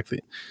like the fact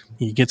that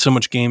you get so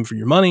much game for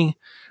your money,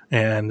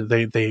 and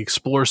they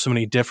explore so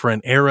many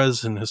different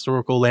eras and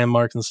historical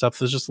landmarks and stuff.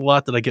 There's just a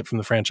lot that I get from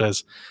the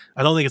franchise.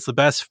 I don't think it's the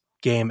best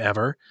game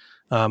ever.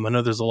 I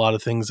know there's a lot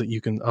of things that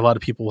a lot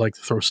of people like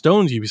to throw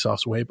stones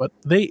Ubisoft's way, but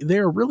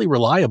they're really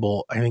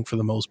reliable, I think, for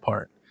the most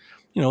part.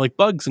 Like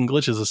bugs and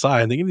glitches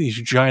aside, they give these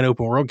giant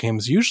open world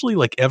games usually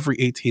like every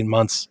 18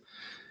 months,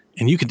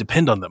 and you can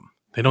depend on them.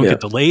 They don't get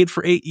delayed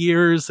for 8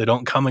 years. They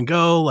don't come and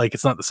go. Like,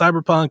 it's not the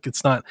Cyberpunk.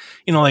 It's not,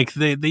 like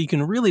they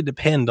can really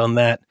depend on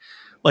that.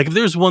 Like, if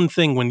there's one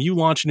thing when you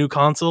launch a new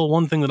console,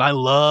 one thing that I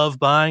love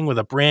buying with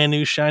a brand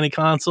new shiny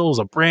console is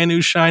a brand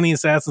new shiny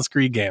Assassin's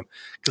Creed game.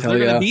 Because they're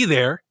going to be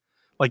there.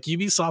 Like,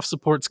 Ubisoft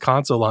supports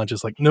console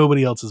launches like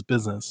nobody else's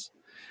business.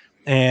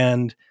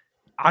 And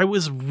I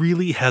was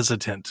really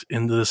hesitant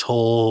in this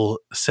whole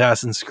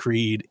Assassin's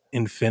Creed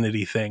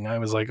Infinity thing. I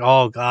was like,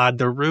 oh God,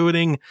 they're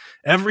ruining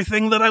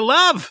everything that I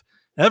love.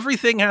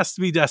 Everything has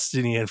to be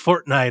Destiny and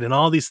Fortnite and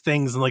all these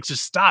things. And like,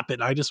 just stop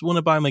it. I just want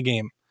to buy my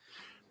game.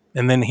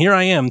 And then here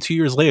I am 2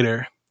 years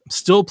later,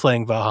 still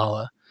playing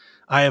Valhalla.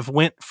 I have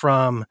went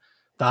from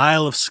the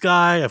Isle of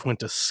Skye. I've went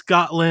to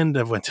Scotland.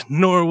 I've went to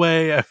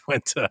Norway. I've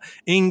went to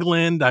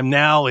England. I'm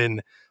now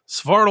in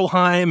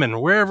Svartalheim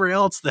and wherever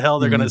else the hell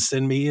they're going to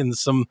send me in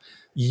some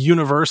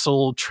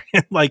universal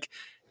like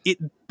it.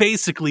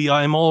 Basically,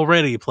 I'm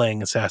already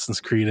playing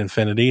Assassin's Creed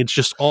Infinity. It's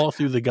just all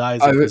through the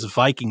guise of his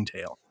Viking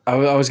tale. I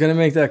was going to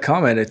make that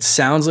comment. It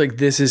sounds like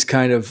this is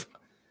kind of,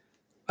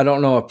 I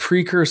don't know, a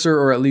precursor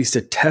or at least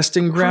a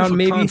testing ground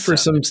maybe for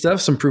some stuff,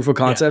 some proof of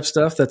concept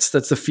stuff. That's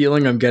the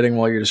feeling I'm getting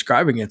while you're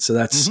describing it. So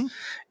that's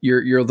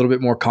you're a little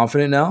bit more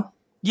confident now.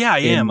 Yeah, I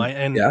am.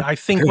 I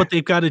think what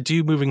they've got to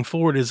do moving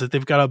forward is that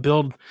they've got to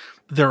build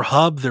their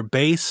hub, their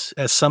base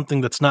as something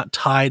that's not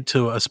tied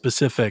to a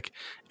specific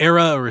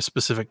era or a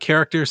specific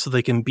character, so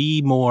they can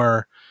be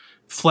more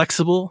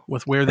flexible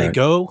with where they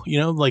go,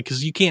 like,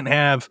 because you can't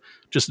have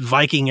just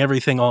Viking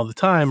everything all the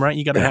time, right?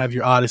 You got to have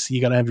your Odyssey,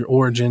 you got to have your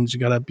Origins, you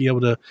got to be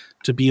able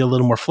to be a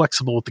little more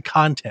flexible with the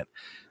content.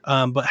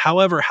 But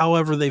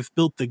however they've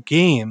built the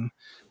game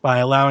by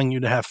allowing you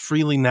to have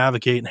freely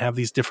navigate and have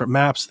these different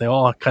maps, they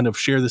all kind of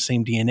share the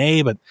same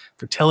DNA, but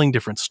they're telling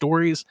different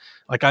stories.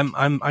 Like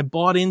I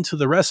bought into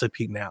the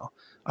recipe now.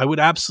 I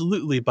would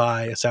absolutely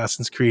buy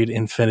Assassin's Creed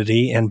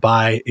Infinity and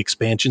buy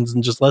expansions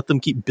and just let them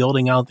keep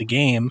building out the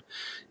game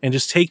and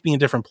just take me in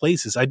different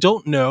places. I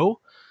don't know.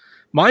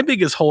 My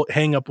biggest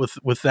hang up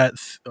with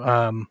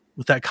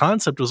that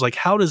concept was like,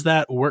 how does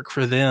that work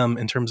for them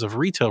in terms of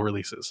retail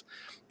releases?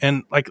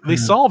 And like they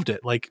solved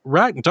it. Like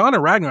Dawn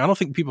of Ragnarok, I don't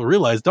think people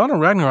realize Dawn of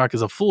Ragnarok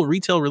is a full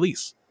retail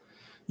release.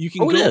 You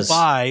can go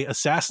buy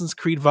Assassin's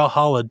Creed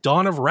Valhalla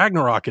Dawn of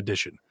Ragnarok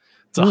edition.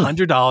 It's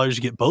 $100.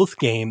 You get both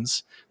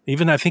games.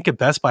 Even I think at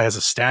Best Buy has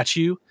a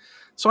statue.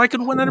 So I could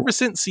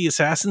 100% see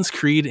Assassin's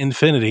Creed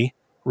Infinity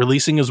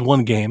releasing as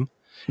one game.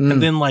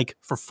 And then like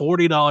for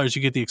 $40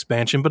 you get the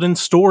expansion, but in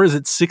stores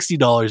it's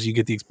 $60 you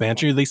get the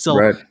expansion. They sell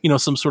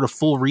some sort of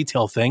full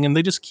retail thing, and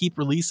they just keep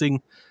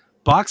releasing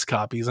box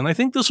copies. And I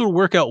think this will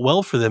work out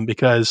well for them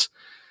because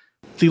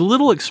the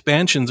little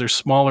expansions are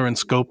smaller in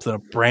scope than a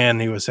brand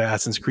new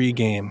Assassin's Creed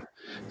game.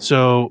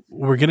 So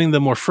we're getting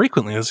them more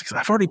frequently.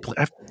 I've already played.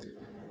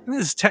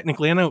 This is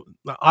technically, I know,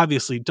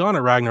 obviously, Dawn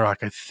of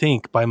Ragnarok, I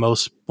think, by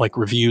most like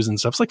reviews and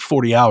stuff, it's like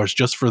 40 hours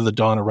just for the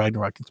Dawn of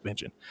Ragnarok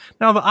expansion.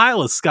 Now, the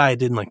Isle of Skye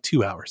did in like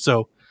 2 hours.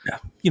 So,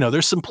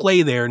 there's some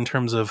play there in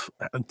terms of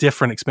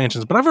different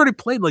expansions. But I've already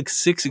played like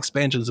 6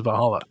 expansions of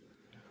Valhalla.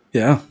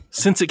 Yeah.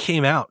 Since it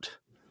came out.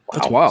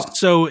 That's wild.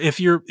 So if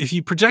you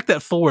project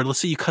that forward, let's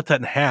say you cut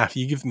that in half,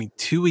 you give me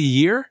 2 a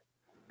year?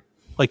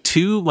 Like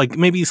 2, like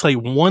maybe it's like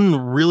one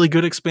really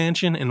good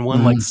expansion and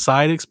one like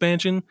side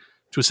expansion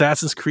to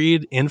Assassin's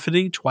Creed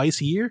Infinity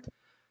twice a year.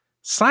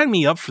 Sign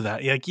me up for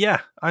that. Like,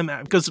 I'm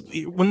because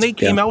when they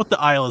came out with the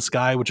Isle of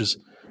Skye, which is,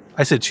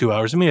 I said 2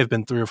 hours, it may have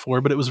been 3 or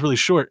 4, but it was really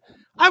short.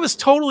 I was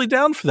totally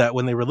down for that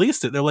when they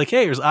released it. They're like,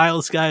 hey, here's Isle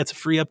of Skye. It's a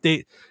free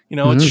update.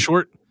 It's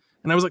short.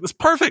 And I was like, that's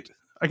perfect.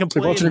 I can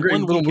play watching a great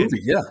little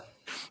movie. Yeah.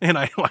 And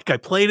I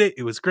played it.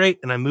 It was great.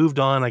 And I moved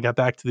on. I got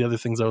back to the other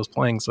things I was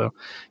playing. So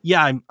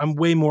I'm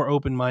way more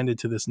open-minded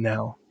to this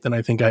now than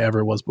I think I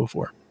ever was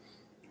before.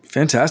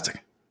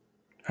 Fantastic.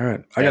 All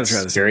right, I got to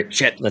try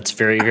this. That's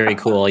very, very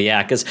cool.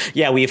 Yeah, because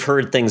we've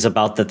heard things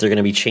about that they're going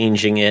to be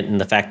changing it, and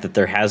the fact that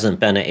there hasn't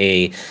been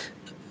a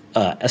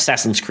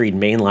Assassin's Creed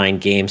mainline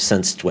game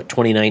since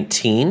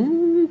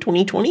 2019,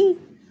 2020. I'm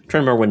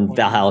trying to remember when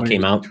Valhalla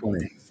came out.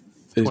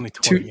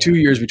 2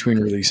 years between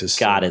releases.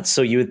 Got it.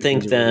 So you would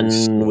think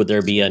then, would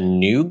there be a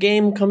new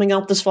game coming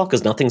out this fall?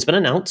 Because nothing's been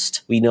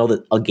announced. We know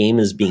that a game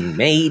is being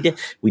made.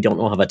 We don't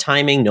know how a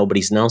timing.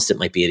 Nobody's announced it.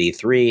 Might be at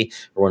E3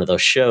 or one of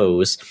those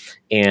shows.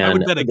 And I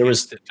would bet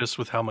against it just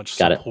with how much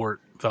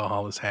support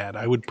Valhalla's had.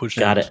 I would push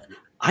it. Got it.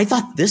 I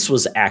thought this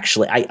was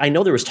actually, I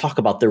know there was talk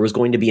about there was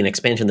going to be an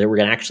expansion. They were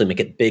going to actually make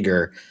it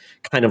bigger,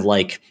 kind of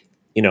like,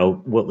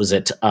 what was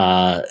it?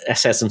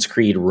 Assassin's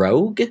Creed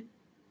Rogue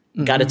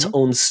got its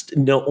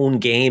own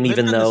game,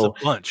 even though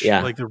a bunch.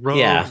 Like the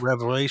Rogue,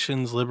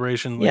 Revelations,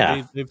 Liberation,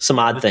 like some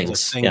odd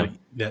things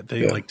that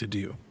they like to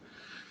do.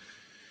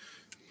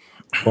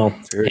 Well,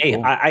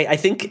 cool. I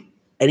think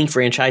any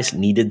franchise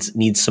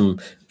needs some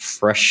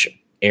fresh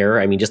air.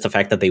 I mean, just the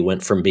fact that they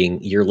went from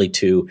being yearly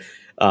to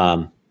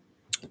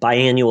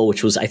biannual,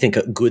 which was, I think,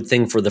 a good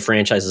thing for the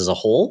franchise as a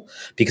whole,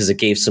 because it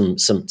gave some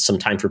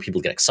time for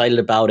people to get excited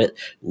about it,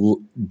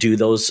 do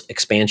those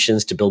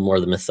expansions to build more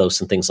of the mythos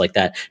and things like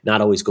that,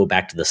 not always go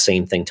back to the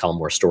same thing, tell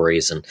more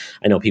stories. And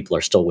I know people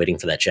are still waiting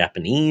for that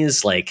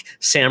Japanese, like,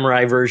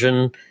 samurai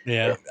version.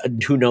 Yeah.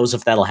 Who knows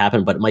if that'll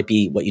happen, but it might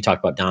be what you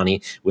talked about,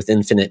 Donnie, with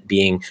Infinite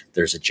being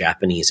there's a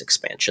Japanese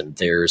expansion,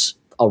 there's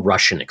a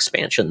Russian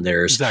expansion,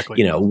 there's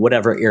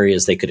whatever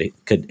areas they could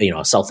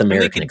a South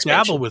American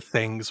expansion. Dabble with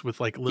things with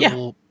like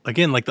little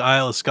again, like the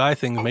Isle of Skye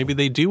thing. Maybe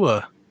they do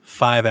a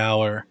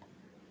 5-hour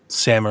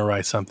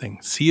samurai something.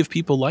 See if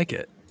people like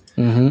it.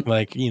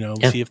 Like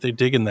see if they're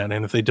digging that,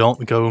 and if they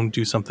don't, go and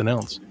do something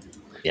else.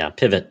 Yeah,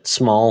 pivot,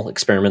 small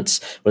experiments.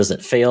 What is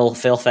it? Fail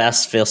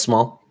fast, fail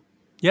small.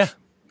 Yeah,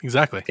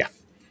 exactly. Yeah,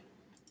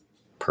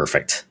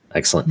 perfect.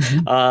 Excellent.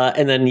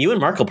 And then you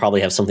and Mark will probably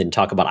have something to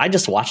talk about. I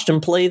just watched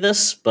him play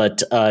this,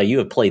 but you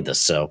have played this,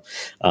 so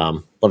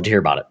love to hear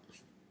about it.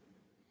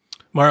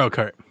 Mario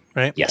Kart,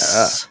 right?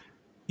 Yes.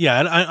 Yeah,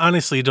 I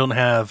honestly don't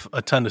have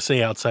a ton to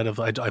say outside of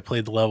I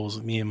played the levels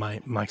with me and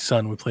my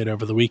son. We played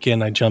over the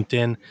weekend. I jumped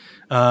in.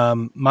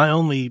 My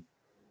only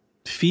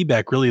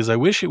feedback really is I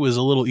wish it was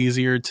a little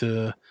easier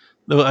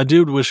I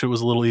do wish it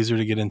was a little easier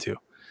to get into.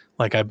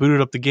 Like, I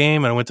booted up the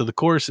game and I went to the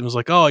course. And it was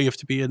like, oh, you have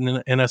to be an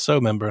NSO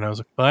member. And I was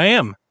like, well, I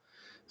am.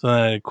 So then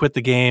I quit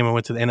the game. I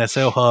went to the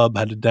NSO hub,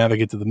 had to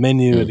navigate to the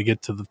menu, had to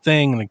get to the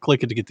thing, and then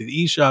click it to get to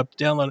the eShop,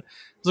 download it.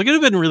 I was like, it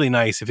would have been really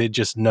nice if it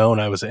just known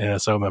I was an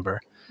NSO member.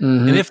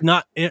 And if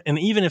not, and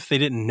even if they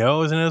didn't know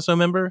I was an NSO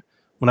member,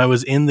 when I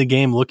was in the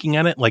game looking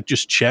at it, like,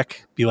 just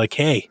check, be like,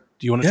 hey,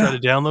 do you want to try to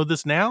download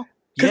this now?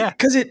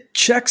 Because it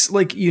checks,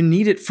 like, you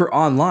need it for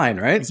online,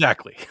 right?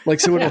 Exactly. Like,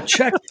 so it'll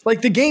check,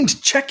 like, the game's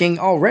checking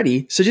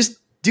already. So just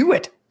do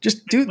it.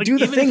 Just do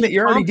the thing that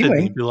you're already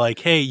doing. Be like,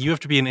 hey, you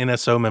have to be an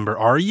NSO member.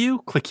 Are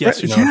you? Click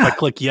yes or no. If I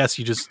click yes,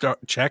 you just start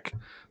check.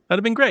 That'd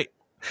have been great.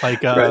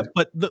 Like,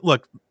 but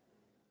look,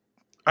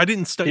 I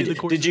didn't study the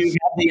course. Did you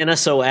have the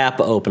NSO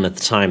app open at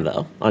the time,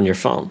 though, on your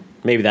phone?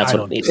 Maybe that's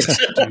what it needs.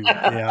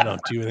 I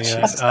don't do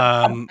anything like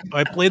that.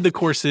 I played the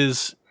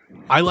courses.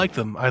 I liked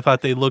them. I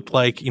thought they looked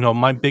like,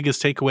 my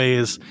biggest takeaway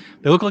is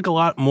they look like a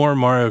lot more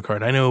Mario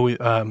Kart. I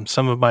know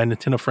some of my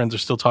Nintendo friends are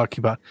still talking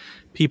about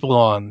people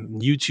on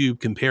YouTube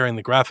comparing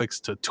the graphics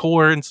to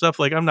Tour and stuff.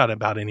 Like, I'm not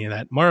about any of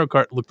that. Mario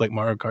Kart looked like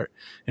Mario Kart,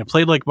 and it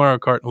played like Mario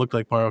Kart and looked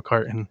like Mario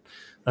Kart. And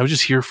I was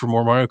just here for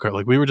more Mario Kart.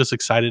 Like, we were just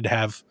excited to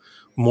have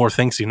more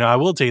things. I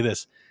will tell you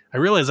this. I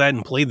realized I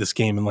hadn't played this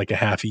game in like a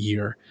half a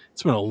year.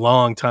 It's been a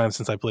long time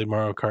since I played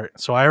Mario Kart.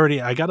 So I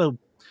got to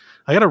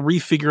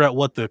refigure out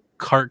what the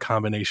kart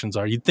combinations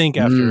are. You'd think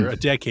after a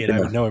decade I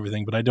would know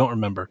everything, but I don't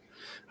remember.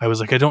 I was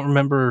like, I don't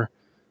remember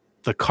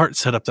the kart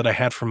setup that I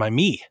had for my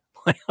Mii.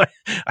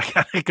 I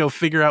gotta go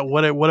figure out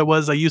what it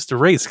was I used to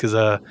race, because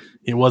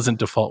it wasn't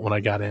default when I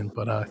got in.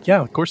 But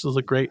the courses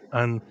look great.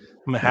 I'm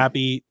a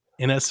happy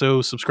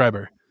NSO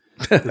subscriber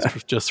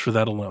just for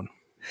that alone.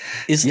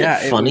 Isn't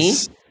it funny?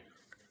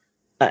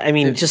 I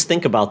mean, just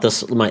think about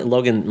this.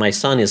 My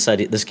son has said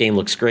this game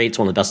looks great. It's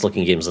one of the best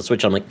looking games on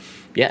Switch. I'm like,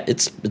 yeah,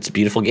 it's a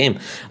beautiful game.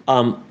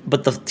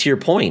 But to your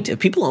point, if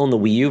people own the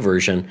Wii U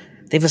version,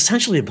 they've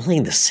essentially been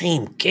playing the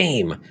same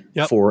game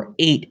for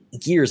 8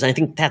 years. And I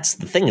think that's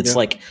the thing. It's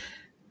like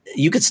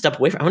you could step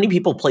away from how many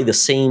people play the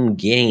same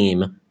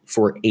game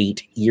for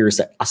 8 years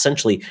that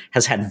essentially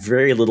has had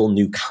very little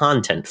new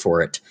content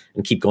for it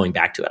and keep going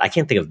back to it. I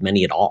can't think of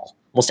many at all.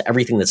 Most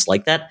everything that's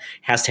like that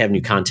has to have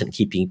new content,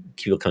 keep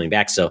people coming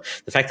back. So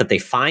the fact that they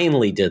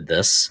finally did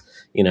this,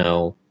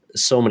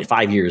 so many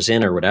 5 years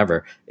in or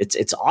whatever,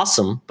 it's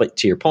awesome. But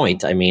to your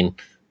point, I mean,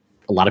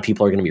 a lot of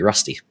people are going to be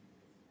rusty.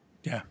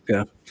 Yeah,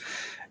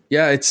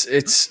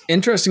 it's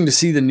interesting to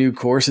see the new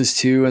courses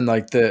too, and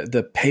like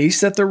the pace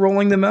that they're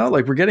rolling them out.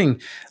 Like we're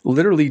getting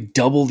literally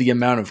double the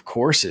amount of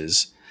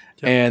courses,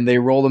 and they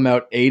roll them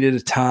out 8 at a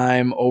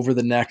time over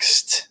the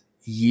next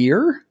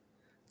year.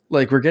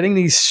 Like we're getting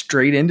these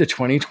straight into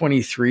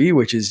 2023,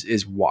 which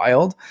is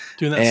wild.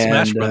 Doing that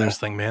Smash Brothers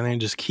thing, man. They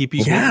just keep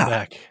you going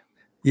back.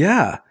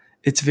 Yeah,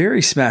 it's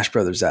very Smash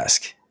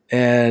Brothers-esque.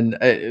 And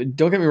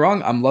don't get me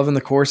wrong, I'm loving the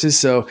courses.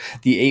 So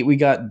the 8 we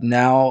got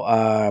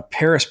now,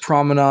 Paris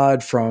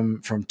Promenade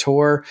from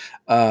Tor,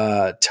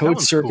 Toad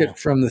Circuit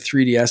from the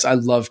 3DS. I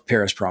love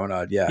Paris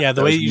Promenade. Yeah,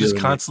 the way you just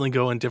constantly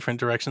go in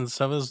different directions and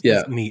stuff is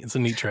neat. It's a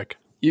neat trick.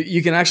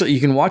 You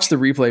can watch the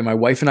replay. My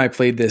wife and I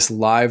played this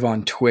live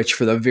on Twitch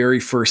for the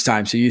very first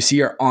time. So you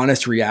see our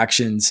honest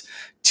reactions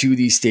to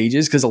these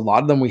stages, because a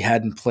lot of them we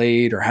hadn't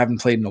played or haven't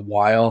played in a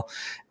while.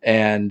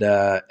 And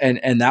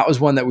that was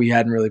one that we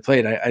hadn't really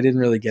played. I didn't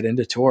really get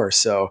into Tor.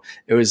 So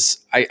it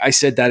was, I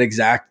said that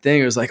exact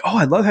thing. It was like, oh,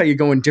 I love how you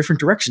go in different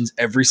directions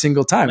every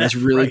single time. That's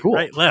really cool.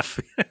 Right, left.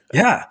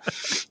 Yeah.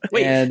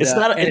 Wait, it's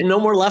not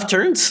no more left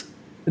turns?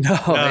 No,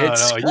 it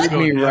screwed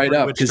me right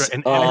up.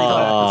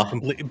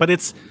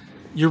 But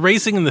you're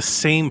racing in the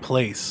same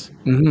place,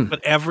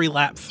 but every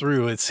lap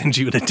through it sends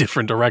you in a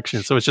different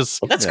direction. So it's just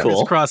that's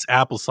cool. It's cross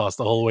applesauce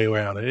the whole way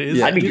around.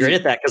 I'd be great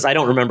at that because I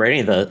don't remember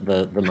any of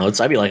the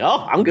modes. I'd be like,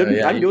 oh, I'm good.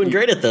 I'm doing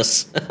great at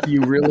this. I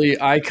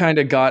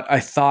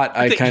thought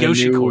I kind of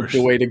knew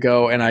the way to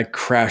go, and I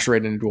crashed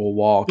right into a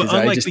wall because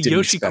I just didn't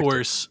Yoshi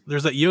course.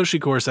 There's that Yoshi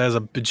course that has a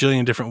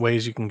bajillion different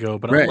ways you can go,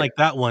 but unlike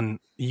that one,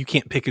 you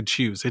can't pick and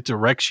choose. It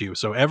directs you.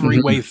 So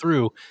every way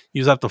through, you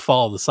just have to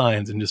follow the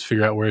signs and just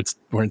figure out where it's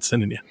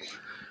sending you.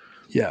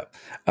 Yeah.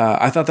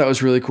 I thought that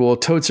was really cool.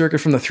 Toad Circuit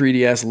from the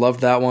 3DS.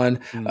 Loved that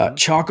one.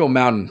 Choco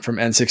Mountain from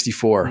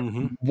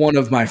N64. One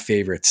of my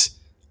favorites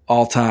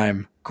all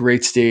time.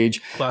 Great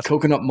stage. Classic.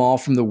 Coconut Mall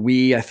from the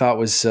Wii I thought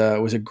was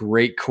a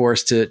great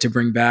course to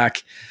bring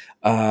back.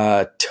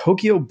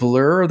 Tokyo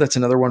Blur. That's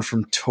another one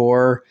from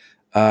Tor.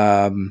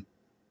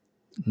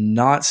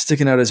 Not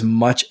sticking out as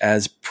much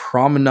as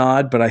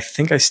Promenade, but I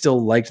think I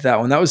still liked that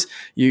one. That was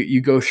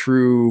you go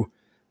through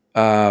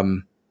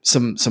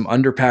some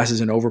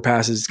underpasses and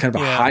overpasses. It's kind of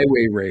a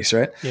highway race,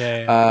 right?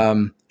 Yeah.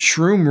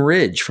 Shroom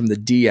Ridge from the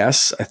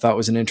DS I thought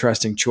was an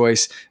interesting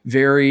choice.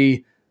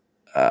 Very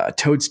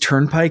Toad's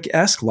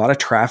Turnpike-esque. A lot of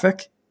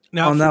traffic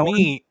on that one. For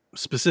me,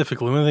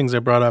 specifically, one of the things I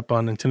brought up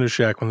on Nintendo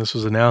Shack when this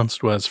was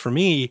announced was, for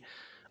me,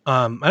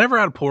 I never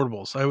had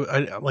portables.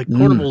 I like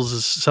portables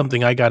is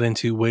something I got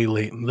into way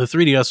late. The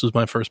 3DS was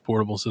my first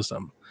portable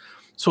system.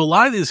 So a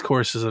lot of these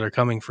courses that are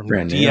coming from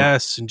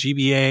DS and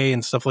GBA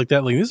and stuff like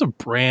that, like these are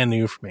brand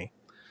new for me.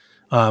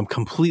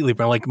 Completely,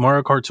 but like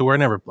Mario Kart Tour,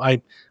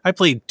 I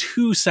played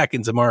 2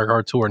 seconds of Mario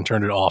Kart Tour and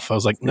turned it off. I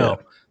was like, no,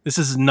 this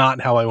is not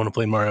how I want to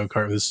play Mario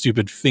Kart with a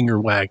stupid finger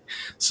wag.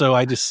 So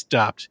I just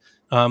stopped.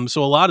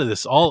 So a lot of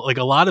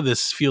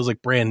this feels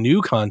like brand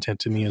new content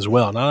to me as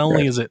well. Not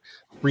only is it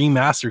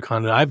remastered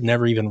content, I've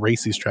never even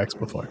raced these tracks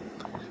before.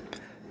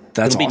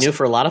 That's It'll be new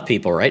for a lot of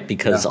people, right?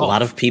 Because a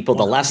lot of people, 100%.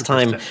 The last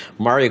time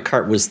Mario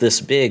Kart was this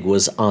big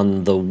was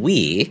on the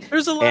Wii.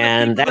 There's a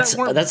lot of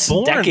people that's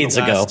decades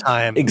ago.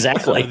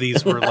 Exactly.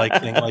 These were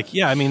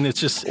it's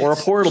just or a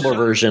portable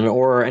version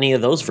or any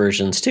of those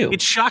versions too.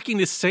 It's shocking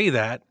to say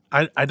that.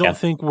 I don't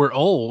think we're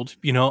old.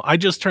 I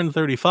just turned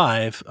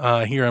 35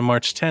 here on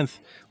March 10th.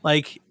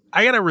 Like,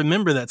 I got to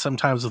remember that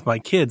sometimes with my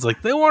kids.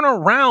 Like, they weren't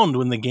around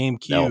when the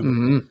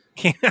GameCube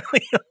came out.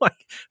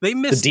 Like, they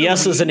missed the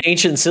DS is an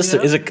ancient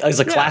system, is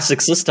a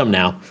classic system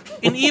now.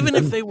 And even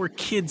if they were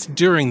kids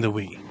during the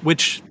Wii,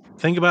 which,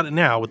 think about it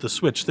now with the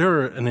Switch,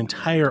 there are an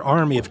entire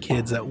army of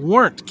kids that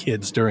weren't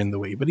kids during the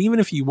Wii. But even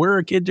if you were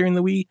a kid during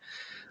the Wii,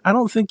 I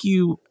don't think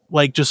you,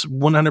 like, just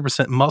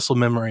 100% muscle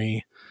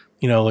memory,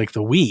 like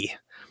the Wii.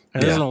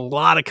 And there's a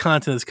lot of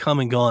content that's come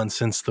and gone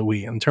since the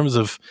Wii. In terms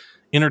of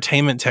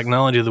entertainment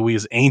technology, the Wii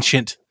is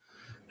ancient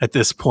at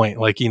this point.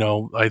 Like,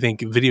 I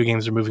think video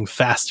games are moving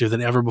faster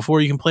than ever before.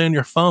 You can play on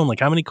your phone.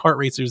 Like, how many kart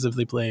racers have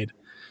they played,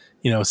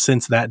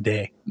 since that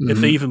day? If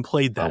they even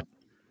played that.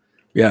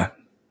 Yeah.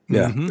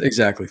 Yeah,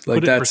 exactly. Like,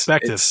 put it in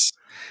perspective.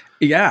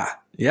 Yeah,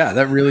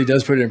 that really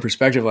does put it in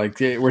perspective. Like,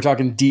 we're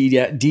talking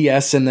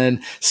DS, and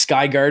then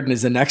Sky Garden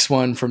is the next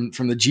one from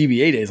the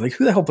GBA days. Like,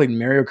 who the hell played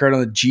Mario Kart on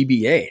the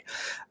GBA?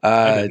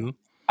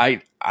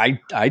 I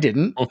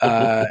didn't,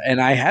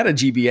 and I had a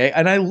GBA,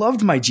 and I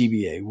loved my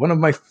GBA, one of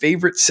my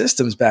favorite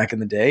systems back in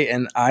the day,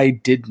 and I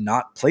did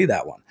not play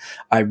that one.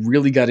 I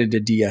really got into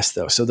DS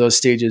though, so those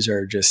stages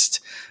are just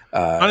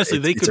honestly,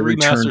 they could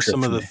remaster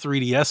some of the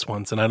 3DS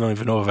ones, and I don't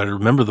even know if I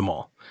remember them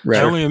all.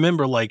 Right. I only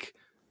remember like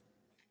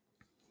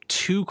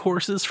 2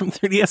 courses from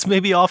 3DS,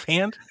 maybe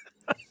offhand.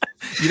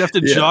 You'd have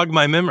to jog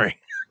my memory.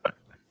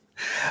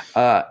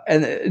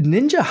 And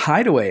Ninja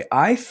Hideaway,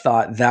 I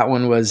thought that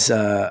one was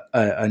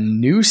a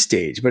new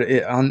stage,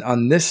 but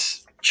on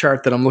this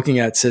chart that I'm looking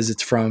at, it says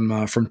it's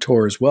from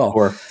Tor as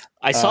well.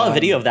 I saw a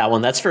video of that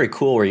one. That's very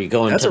cool. Where you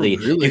go into you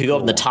can go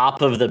up on the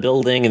top of the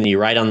building and you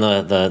ride on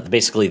the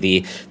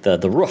basically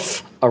the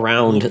roof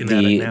around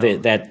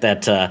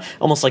that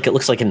almost like it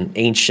looks like an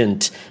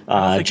ancient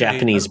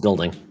Japanese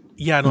building.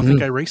 Yeah, I don't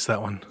think I raced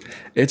that one.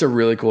 It's a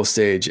really cool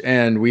stage,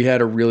 and we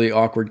had a really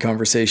awkward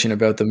conversation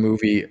about the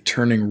movie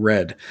Turning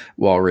Red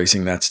while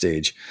racing that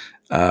stage.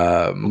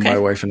 My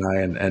wife and I,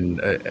 and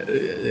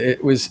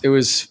it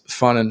was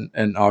fun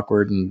and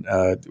awkward, and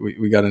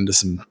we got into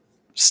some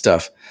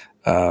stuff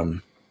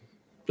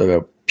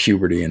about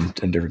puberty and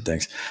different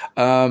things.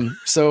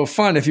 So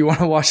fun. If you want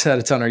to watch that,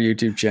 it's on our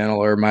YouTube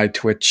channel or my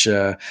Twitch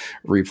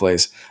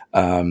replays.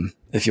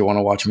 If you want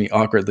to watch me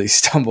awkwardly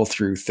stumble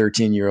through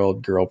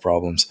 13-year-old girl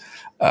problems,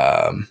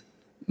 go.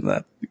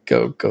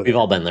 We've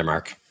all been there,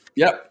 Mark.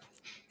 Yep.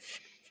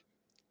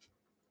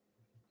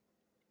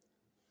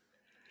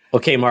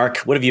 Okay, Mark,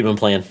 what have you been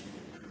playing?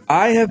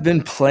 I have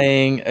been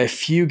playing a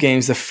few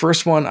games. The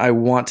first one I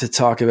want to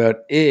talk about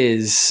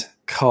is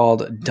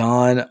called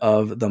Dawn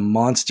of the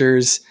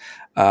Monsters.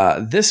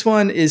 This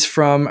one is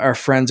from our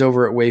friends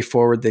over at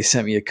WayForward. They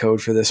sent me a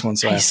code for this one,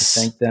 so nice. I have to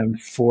thank them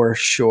for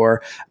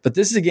sure. But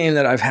this is a game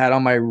that I've had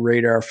on my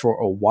radar for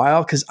a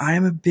while because I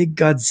am a big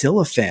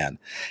Godzilla fan.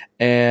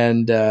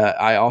 And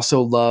I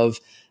also love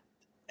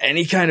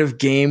any kind of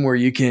game where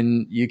you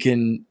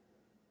can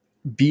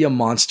be a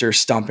monster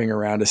stomping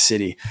around a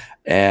city.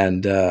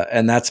 And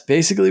that's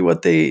basically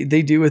what they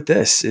do with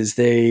this is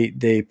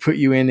they put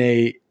you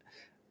in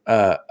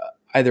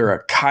either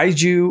a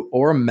kaiju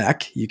or a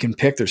mech. You can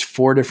pick. There's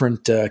 4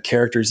 different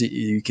characters that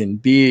you can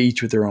be,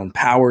 each with their own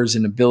powers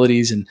and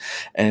abilities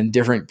and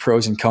different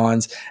pros and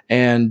cons.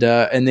 And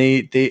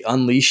they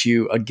unleash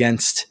you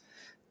against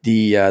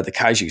the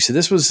kaiju. So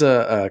this was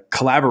a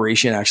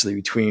collaboration actually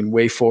between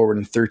WayForward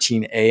and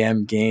 13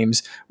 AM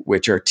Games,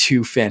 which are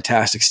 2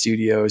 fantastic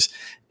studios.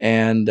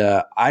 And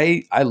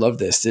I love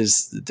this.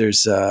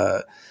 There's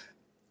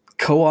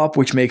co-op,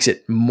 which makes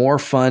it more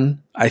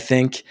fun, I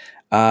think.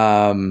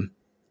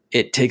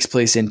 It takes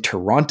place in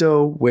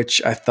Toronto,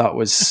 which I thought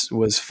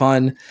was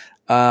fun.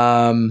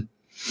 And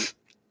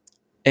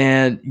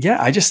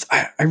yeah, I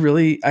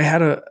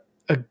had a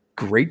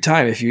great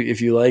time. If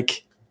you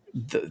like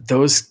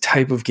those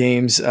type of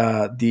games,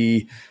 what's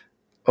the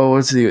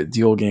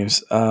old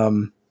games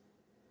that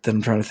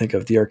I'm trying to think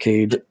of, the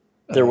arcade.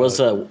 There was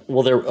a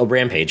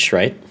Rampage,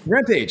 right?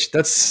 Rampage.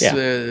 That's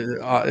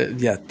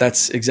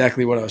that's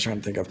exactly what I was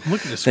trying to think of.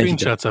 Look at the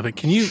screenshots of it.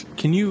 Can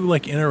you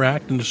like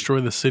interact and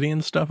destroy the city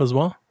and stuff as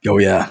well? Oh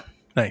yeah,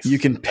 nice. You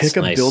can pick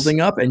a building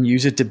up and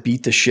use it to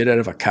beat the shit out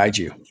of a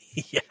kaiju.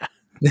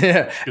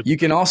 Yeah. You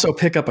can also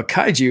pick up a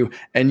kaiju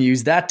and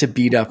use that to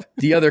beat up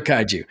the other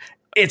kaiju.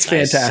 It's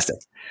fantastic.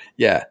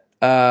 Yeah.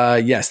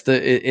 Yes.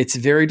 It's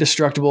very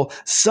destructible.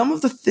 Some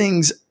of the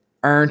things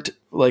aren't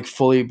like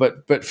fully,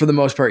 but for the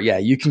most part, yeah,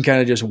 you can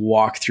kind of just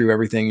walk through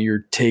everything.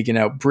 You're taking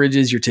out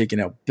bridges, you're taking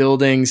out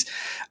buildings.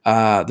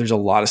 There's a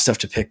lot of stuff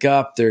to pick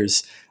up.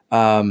 There's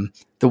the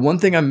one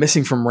thing I'm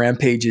missing from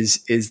Rampage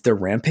is the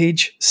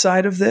Rampage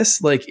side of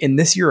this. Like in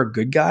this, you're a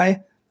good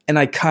guy. And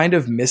I kind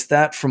of missed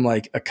that from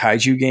like a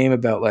kaiju game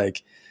about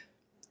like,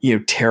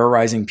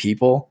 terrorizing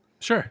people.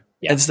 Sure.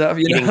 And stuff,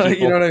 you know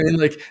what I mean?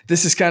 Like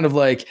this is kind of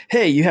like,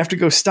 hey, you have to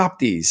go stop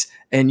these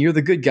and you're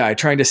the good guy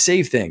trying to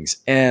save things.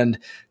 And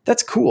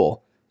that's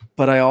cool.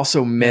 But I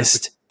also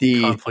missed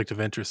the conflict of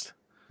interest.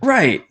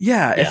 Right.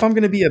 Yeah. If I'm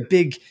going to be a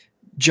big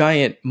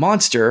giant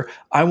monster,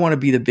 I want to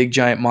be the big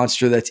giant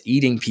monster that's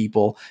eating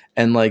people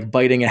and like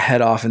biting a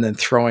head off and then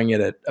throwing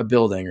it at a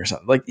building or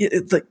something. Like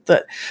it's like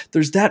that.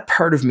 There's that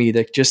part of me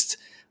that just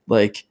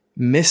like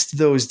missed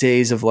those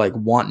days of like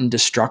wanton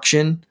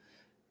destruction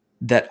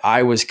that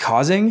I was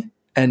causing,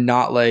 and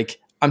not like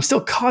I'm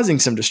still causing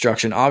some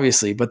destruction,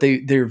 obviously, but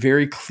they're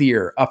very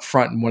clear up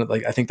front in one of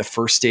like I think the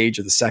first stage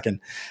or the second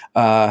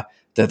that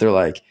they're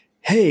like,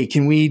 hey,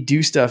 can we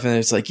do stuff? And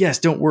it's like, yes,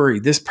 don't worry,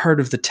 this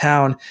part of the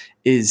town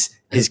has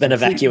been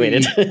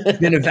evacuated.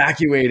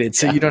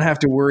 So you don't have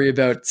to worry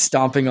about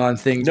stomping on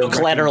things. No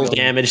collateral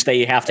damage that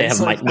you have to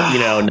have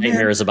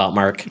nightmares about,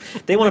 Mark.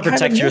 They want to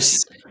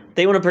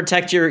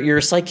protect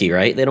your psyche,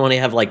 right? They don't want to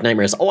have like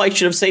nightmares. Oh, I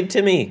should have saved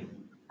Timmy.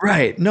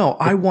 Right. No,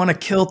 I want to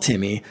kill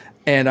Timmy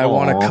and I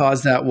want to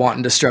cause that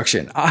wanton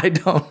destruction. I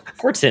don't.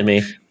 Poor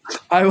Timmy.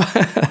 I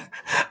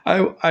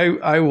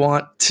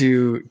want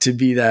to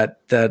be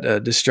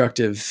that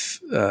destructive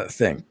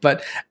thing.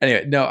 But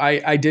anyway, no,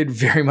 I did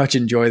very much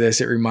enjoy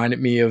this. It reminded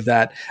me of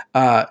that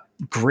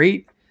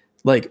great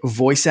like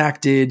voice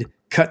acted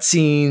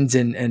cutscenes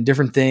and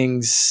different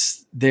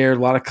things there. A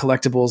lot of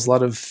collectibles, a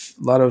lot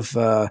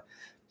of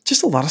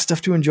just a lot of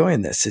stuff to enjoy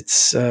in this.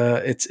 It's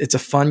a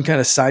fun kind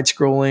of side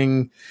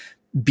scrolling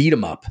beat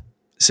 'em up.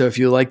 So if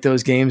you like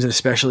those games, and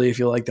especially if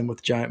you like them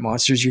with giant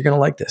monsters, you're going to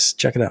like this.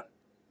 Check it out.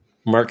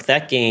 Mark,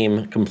 that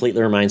game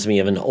completely reminds me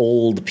of an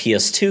old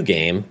PS2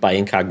 game by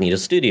Incognito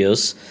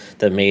Studios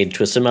that made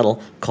Twisted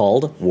Metal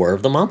called War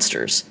of the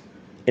Monsters.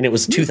 And it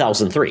was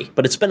 2003,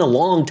 but it's been a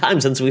long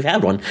time since we've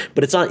had one.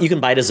 But it's not. You can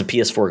buy it as a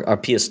PS4 or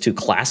PS2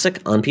 classic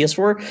on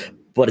PS4,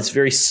 but it's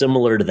very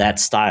similar to that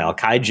style.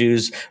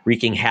 Kaiju's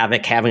wreaking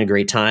havoc, having a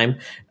great time,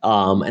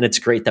 and it's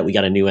great that we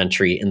got a new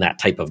entry in that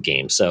type of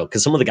game. So,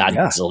 because some of the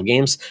Godzilla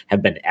games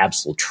have been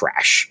absolute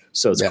trash,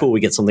 so it's cool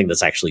we get something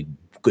that's actually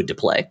good to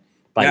play.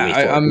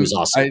 It was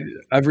awesome.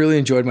 I've really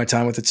enjoyed my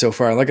time with it so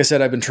far. Like I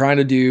said, I've been trying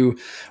to do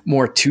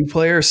more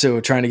 2-player,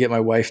 so trying to get my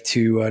wife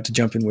to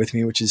jump in with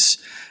me, which is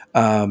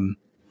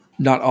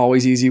not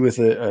always easy with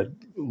a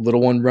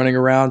little one running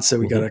around. So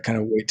we got to kind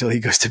of wait till he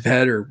goes to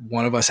bed, or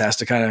one of us has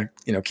to kind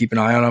of keep an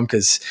eye on him,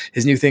 because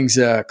his new thing's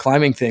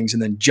climbing things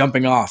and then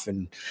jumping off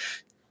and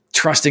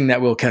trusting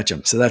that we'll catch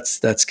him. So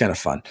that's kind of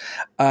fun.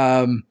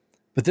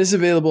 But this is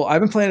available.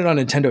 I've been playing it on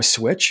Nintendo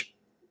Switch,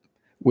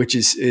 which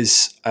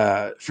is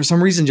for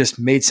some reason just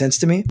made sense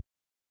to me.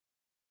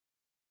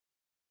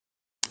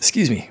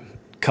 Excuse me.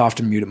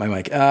 Coughed and muted my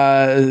mic.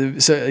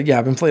 So yeah,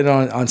 I've been playing it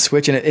on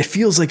Switch, and it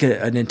feels like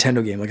a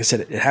Nintendo game. Like I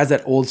said, it has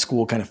that old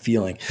school kind of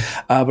feeling,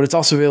 but it's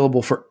also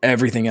available for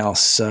everything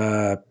else.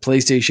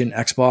 PlayStation,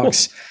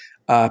 Xbox,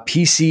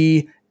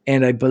 PC,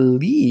 and I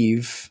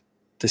believe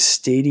the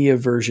Stadia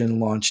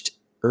version launched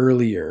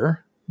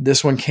earlier.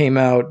 This one came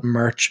out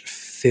March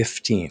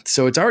 15th.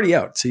 So it's already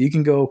out. So you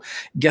can go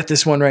get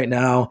this one right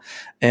now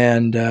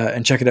and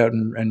check it out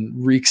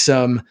and wreak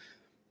some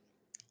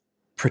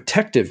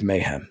protective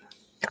mayhem.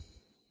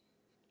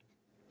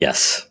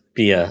 Yes.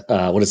 Be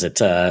what is it?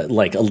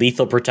 Like a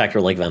lethal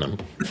protector like Venom.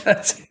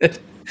 That's it.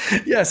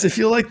 Yes, if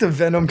you like the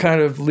Venom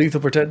kind of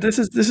lethal protect, this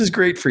is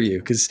great for you,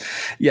 because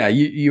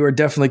you are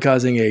definitely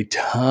causing a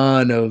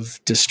ton of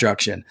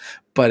destruction,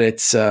 but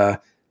it's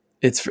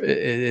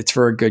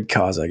for a good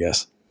cause, I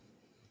guess.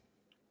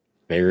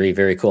 Very,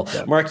 very cool.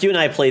 Yep. Mark, you and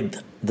I played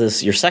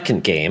your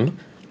second game.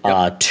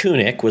 Yep.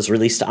 Tunic was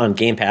released on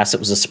Game Pass.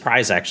 It was a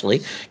surprise,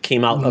 actually.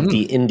 Came out of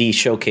the indie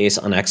showcase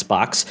on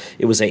Xbox.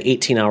 It was a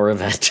 18-hour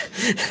event,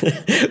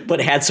 but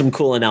it had some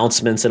cool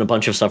announcements and a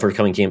bunch of stuff for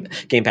coming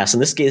Game Pass.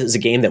 And this is a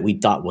game that we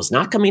thought was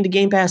not coming to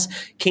Game Pass,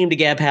 came to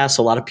Game Pass.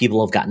 So a lot of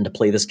people have gotten to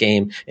play this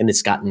game, and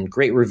it's gotten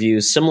great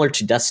reviews, similar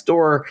to Death's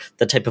Door,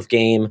 the type of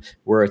game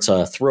where it's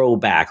a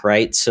throwback,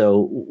 right?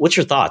 So what's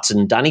your thoughts?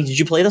 And Donnie, did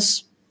you play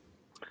this?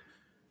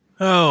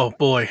 Oh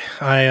boy,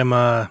 I am.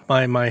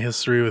 My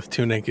history with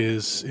Tunic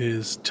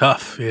is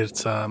tough.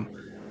 It's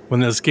when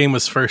this game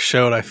was first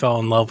showed, I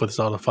fell in love with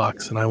Zelda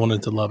Fox, and I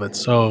wanted to love it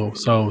so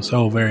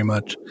very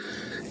much,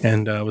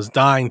 and I was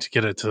dying to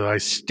get it. So I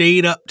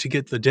stayed up to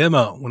get the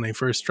demo when they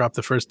first dropped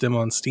the first demo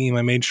on Steam.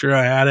 I made sure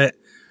I had it,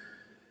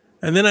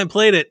 and then I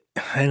played it,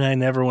 and I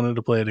never wanted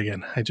to play it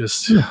again. I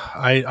just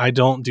I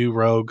don't do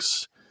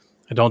rogues,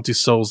 I don't do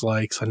Souls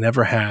likes. I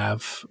never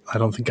have. I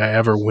don't think I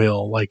ever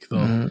will. Like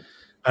the.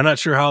 I'm not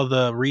sure how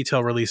the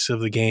retail release of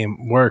the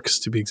game works,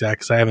 to be exact,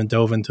 because I haven't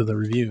dove into the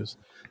reviews.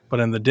 But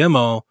in the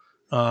demo,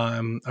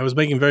 I was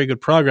making very good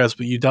progress,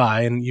 but you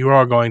die, and you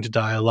are going to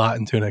die a lot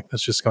in Tunic.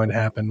 That's just going to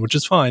happen, which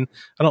is fine.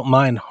 I don't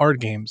mind hard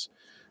games.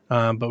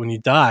 But when you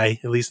die,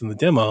 at least in the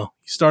demo,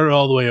 you started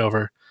all the way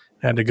over,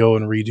 had to go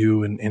and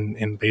redo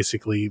and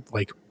basically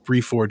like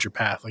reforge your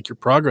path. Like your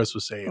progress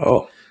was saved.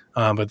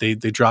 But they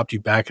dropped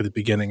you back at the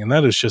beginning, and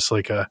that is just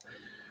like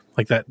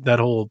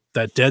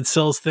that Dead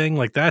Cells thing.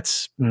 Like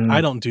that's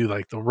I don't do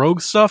like the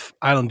rogue stuff.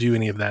 I don't do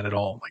any of that at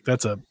all. Like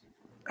that's a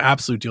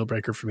absolute deal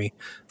breaker for me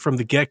from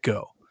the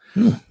get-go.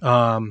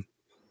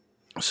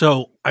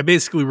 So I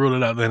basically ruled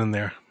it out then and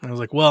there. I was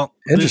like, well,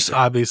 this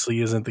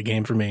obviously isn't the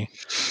game for me.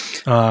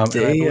 Go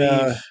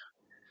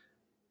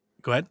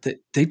ahead.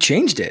 They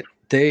changed it.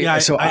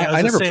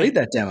 I never played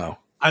that demo.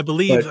 I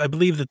believe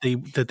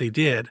that they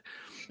did.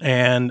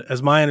 And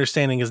as my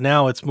understanding is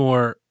now, it's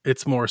more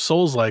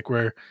Souls-like,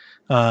 where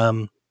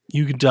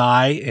you could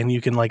die and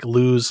you can like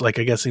lose, like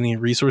I guess any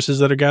resources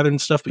that are gathered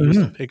and stuff, but you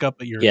have to pick up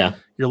at your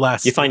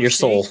last. You find your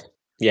soul.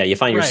 Yeah, you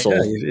find your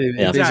soul.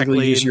 You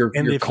basically use your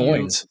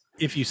coins.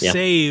 If you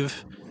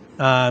save,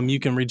 you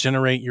can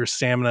regenerate your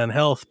stamina and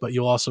health, but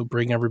you'll also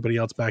bring everybody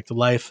else back to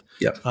life.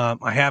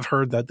 I have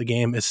heard that the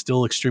game is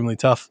still extremely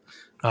tough.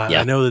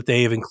 I know that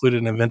they have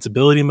included an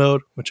invincibility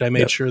mode, which I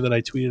made sure that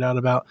I tweeted out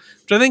about,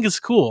 which I think is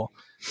cool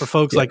for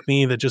folks like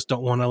me that just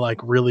don't want to like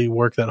really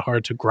work that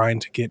hard to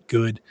grind to get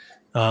good.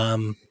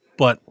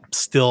 But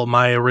still,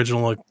 my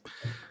original,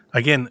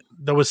 again,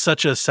 there was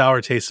such a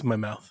sour taste in my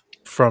mouth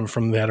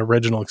from that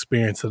original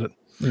experience that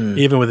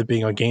even with it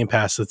being on Game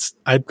Pass,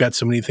 I've got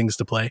so many things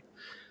to play.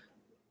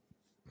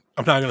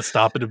 I'm not going to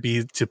stop it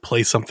to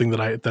play something that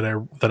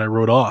I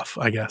wrote off,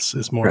 I guess,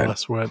 is more or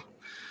less where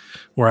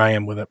I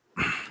am with it.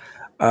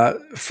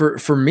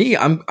 For me,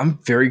 I'm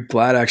very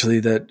glad actually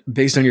that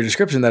based on your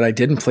description that I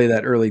didn't play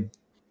that early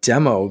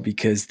demo,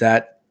 because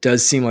that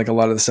does seem like a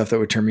lot of the stuff that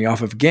would turn me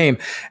off of a game.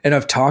 And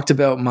I've talked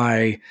about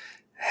my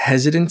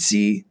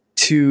hesitancy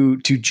to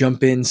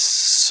jump in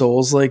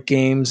Souls-like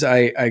games.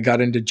 I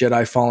got into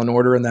Jedi Fallen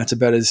Order, and that's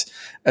about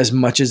as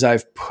much as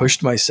I've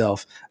pushed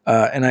myself.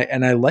 And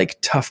I like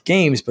tough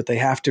games, but they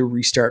have to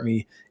restart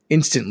me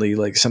instantly,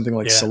 like something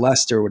like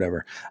Celeste or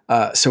whatever.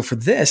 So for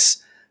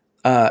this,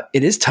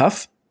 it is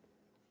tough.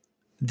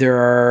 There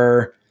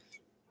are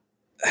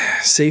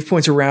save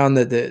points around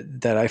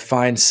that I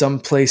find. Some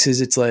places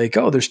it's like,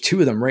 oh, there's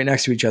two of them right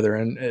next to each other,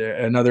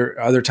 and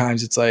other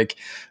times it's like,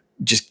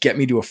 just get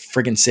me to a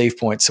friggin' save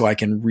point so I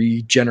can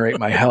regenerate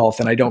my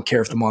health, and I don't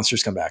care if the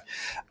monsters come back.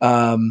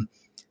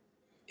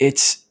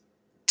 It's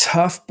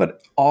tough,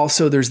 but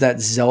also there's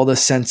that Zelda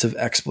sense of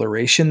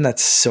exploration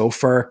that's so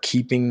far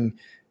keeping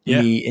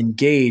me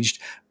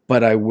engaged.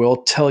 But I will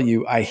tell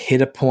you, I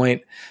hit a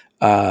point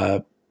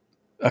a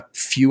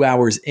few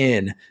hours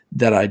in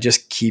that I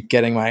just keep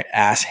getting my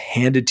ass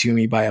handed to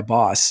me by a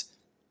boss.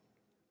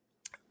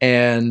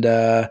 And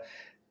I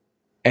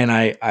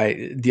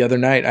the other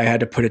night I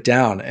had to put it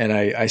down, and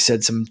I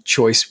said some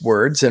choice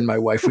words, and my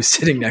wife was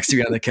sitting next to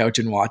me on the couch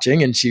and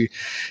watching, and she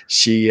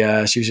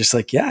was just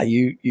like, yeah,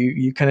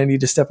 you kind of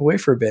need to step away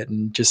for a bit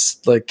and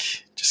just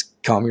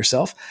calm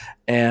yourself.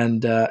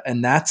 And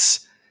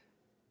that's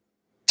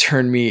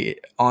turned me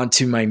on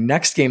to my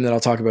next game that I'll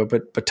talk about.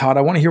 But Todd,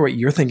 I want to hear what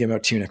you're thinking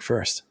about Tunic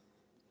first.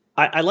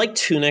 I like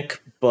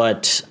Tunic,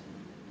 but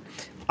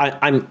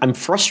I'm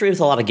frustrated with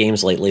a lot of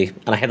games lately,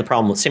 and I had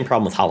the same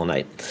problem with Hollow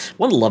Knight.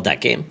 I love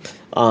that game,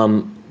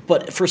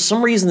 but for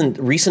some reason,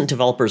 recent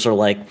developers are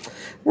like,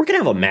 we're gonna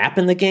have a map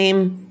in the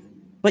game,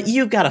 but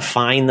you got to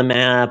find the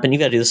map and you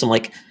got to do this. I'm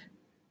like,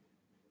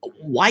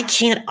 why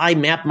can't I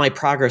map my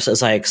progress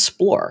as I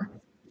explore?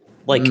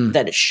 Like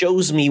that it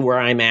shows me where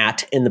I'm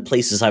at in the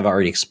places I've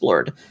already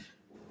explored.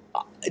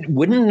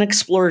 Wouldn't an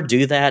explorer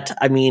do that?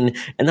 I mean,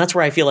 and that's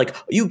where I feel like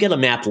you get a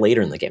map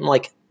later in the game.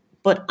 Like,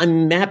 but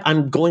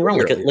I'm going around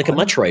like a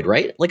Metroid,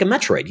 right? Like a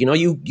Metroid. You know,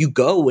 you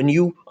go and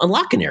you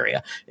unlock an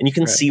area and you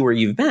can see where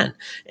you've been.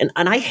 And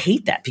I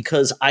hate that,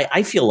 because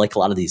I feel like a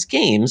lot of these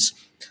games,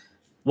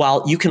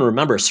 while you can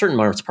remember a certain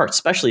amount of parts,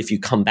 especially if you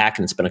come back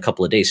and it's been a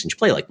couple of days since you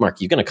play, like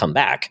Mark, you're going to come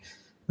back.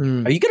 Are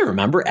you going to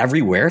remember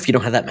everywhere if you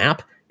don't have that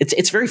map?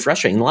 It's very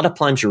frustrating. A lot of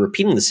times you're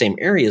repeating the same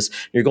areas.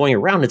 You're going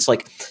around. It's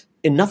like,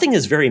 and nothing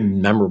is very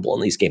memorable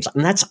in these games.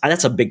 And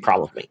that's a big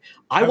problem with me.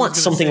 I want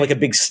something like a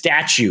big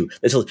statue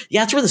that says,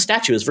 yeah, that's where the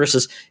statue is,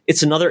 versus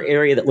it's another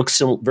area that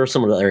looks very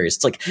similar to other areas.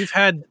 It's like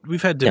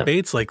we've had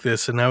debates like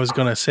this, and I was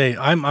going to say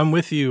I'm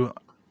with you.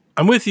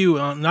 I'm with you,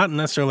 not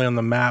necessarily on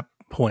the map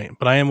point,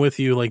 but I am with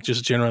you, like,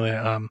 just generally.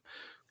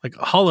 Like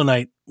Hollow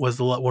Knight was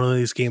one of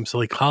these games. So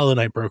like Hollow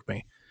Knight broke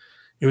me.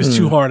 It was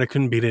too hard. I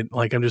couldn't beat it.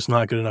 Like, I'm just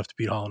not good enough to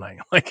beat Hollow Knight.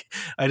 Like,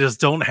 I just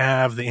don't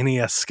have the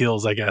NES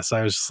skills, I guess.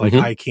 I was just like,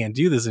 I can't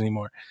do this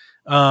anymore.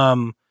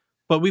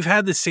 But we've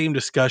had the same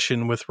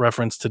discussion with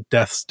reference to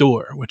Death's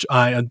Door, which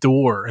I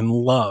adore and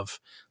love.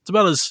 It's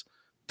about as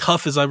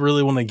tough as I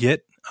really want to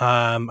get.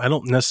 I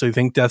don't necessarily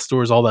think Death's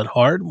Door is all that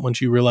hard once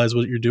you realize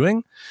what you're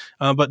doing.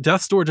 But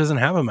Death's Door doesn't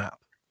have a map.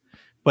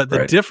 But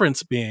the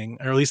difference being,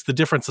 or at least the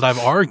difference that I've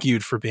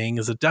argued for being,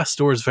 is that Death's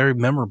Door is very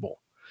memorable.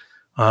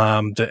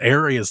 The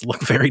areas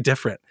look very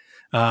different.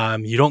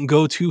 You don't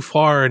go too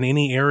far in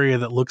any area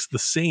that looks the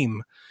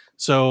same.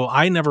 So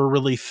I never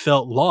really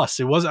felt lost.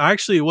 It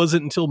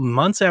wasn't until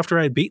months after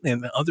I'd beaten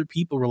it that other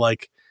people were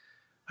like,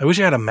 I wish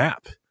I had a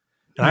map.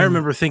 And I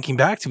remember thinking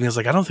back to me, I was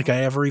like, I don't think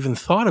I ever even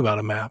thought about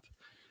a map,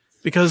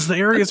 because the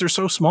areas are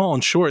so small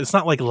and short. It's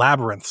not like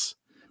labyrinths.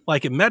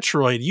 Like in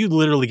Metroid, you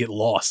literally get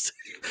lost.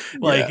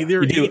 Like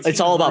there, it's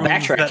all about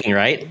backtracking,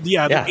 right?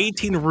 Yeah, there are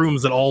 18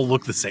 rooms that all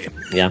look the same.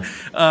 Yeah.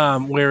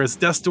 Whereas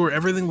Death's Door,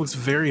 everything looks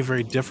very,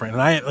 very different.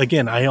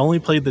 And I only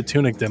played the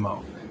Tunic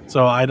demo,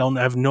 so I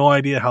have no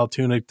idea how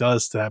Tunic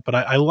does that. But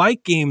I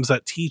like games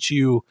that teach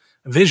you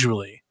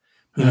visually.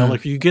 You know,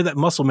 like you get that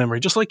muscle memory,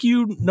 just like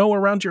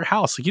around your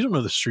house. Like you don't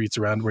know the streets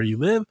around where you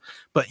live,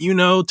 but you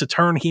know to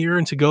turn here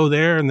and to go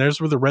there, and there's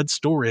where the red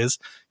store is,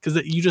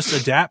 because you just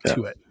adapt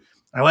to it.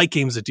 I like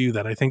games that do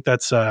that. I think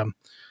that's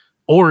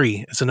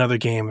Ori is another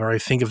game where I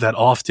think of that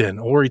often.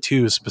 Ori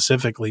 2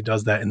 specifically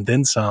does that, and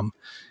then some.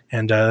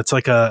 And it's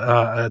like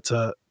it's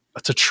a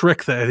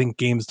trick that I think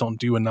games don't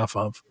do enough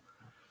of.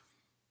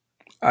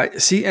 I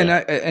see, and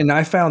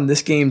I found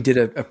this game did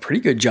a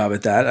pretty good job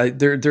at that.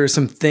 There are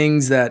some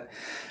things that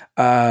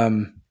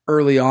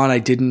early on I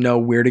didn't know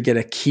where to get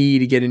a key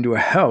to get into a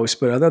house,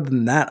 but other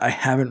than that, I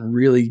haven't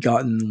really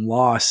gotten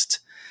lost.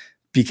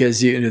 Because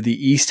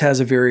the East has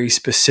a very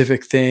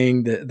specific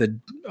thing.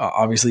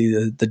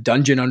 Obviously the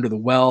dungeon under the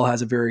well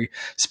has a very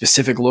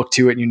specific look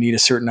to it, and you need a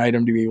certain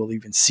item to be able to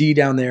even see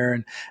down there.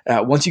 And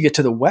once you get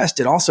to the West,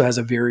 it also has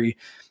a very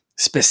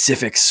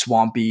specific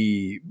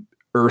swampy,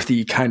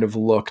 earthy kind of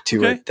look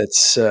to it.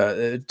 That's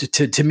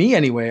to me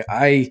anyway.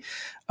 I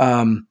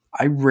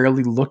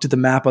rarely looked at the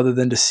map other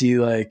than to see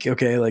like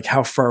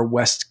how far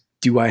west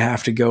do I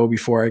have to go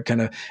before I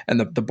and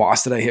the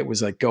boss that I hit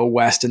was like, go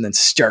west and then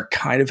start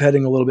kind of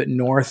heading a little bit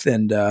north.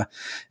 And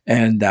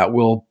that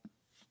will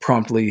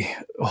promptly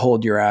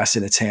hold your ass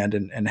in its hand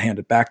and hand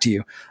it back to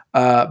you.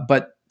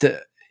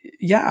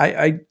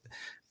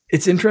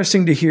 It's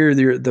interesting to hear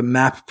the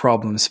map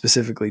problem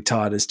specifically,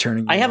 Todd, is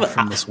turning you off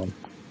from this one.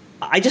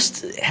 I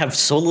just have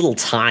so little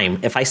time.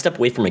 If I step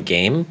away from a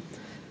game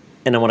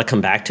and I want to come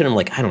back to it, I'm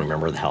like, I don't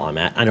remember where the hell I'm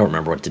at. I don't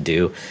remember what to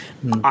do.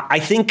 I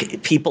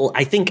think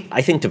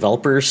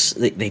developers,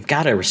 they've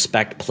got to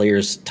respect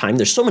players' time.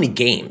 There's so many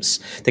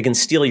games that can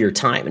steal your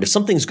time. And if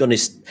something's going to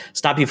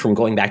stop you from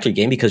going back to a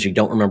game because you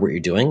don't remember what you're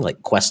doing,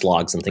 like quest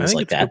logs and things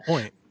like that. That's a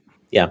good point.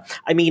 Yeah.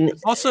 I mean,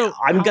 also,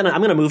 I'm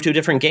gonna move to a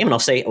different game and I'll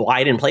say, well,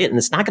 I didn't play it. And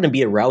it's not going to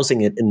be a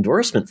rousing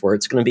endorsement for it.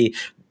 It's going to be,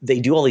 they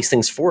do all these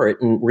things for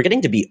it. And we're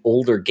getting to be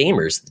older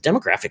gamers. The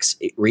demographics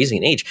raising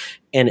in age.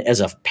 And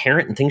as a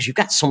parent and things, you've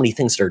got so many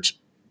things that are,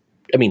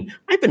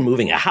 I've been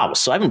moving a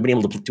house, so I haven't been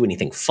able to do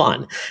anything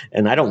fun.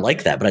 And I don't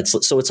like that. But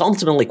it's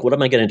ultimately like, what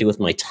am I going to do with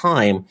my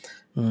time?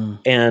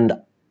 And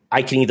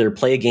I can either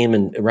play a game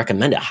and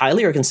recommend it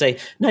highly, or I can say,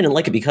 no, I didn't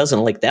like it because,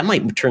 and like that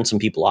might turn some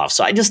people off.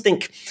 So I just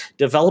think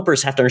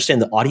developers have to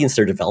understand the audience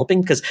they're developing,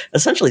 because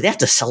essentially they have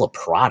to sell a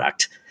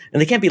product. And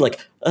they can't be like,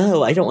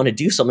 oh, I don't want to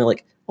do something.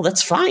 Like, well,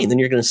 that's fine. Then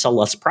you're going to sell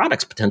less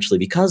products potentially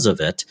because of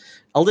it.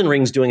 Elden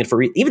Ring's doing it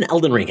for even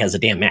Elden Ring has a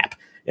damn map.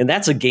 And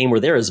that's a game where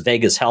they're as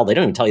vague as hell. They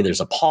don't even tell you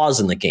there's a pause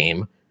in the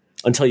game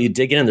until you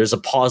dig in. There's a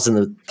pause in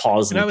the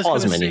pause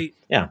menu.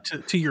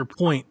 To your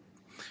point,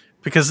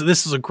 because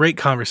this is a great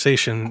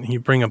conversation.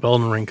 You bring up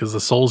Elden Ring because the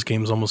Souls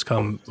games almost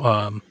come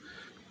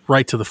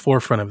right to the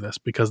forefront of this,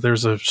 because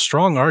there's a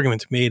strong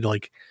argument made.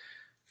 Like,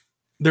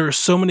 there are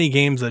so many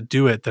games that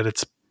do it that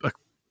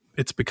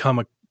it's become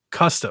a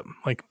custom.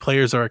 Like,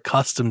 players are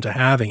accustomed to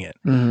having it.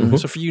 Mm-hmm.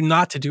 So for you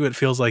not to do it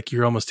feels like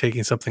you're almost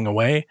taking something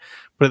away.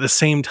 But at the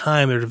same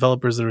time, there are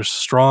developers that are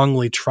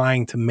strongly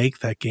trying to make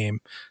that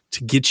game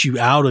to get you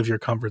out of your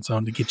comfort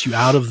zone, to get you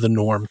out of the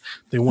norm.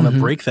 They want to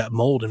break that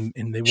mold, and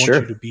they want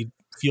you to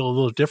feel a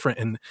little different.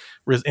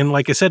 And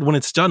like I said, when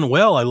it's done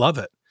well, I love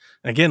it.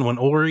 Again, when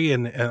Ori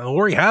and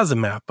Ori has a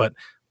map, but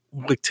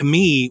like, to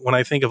me, when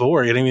I think of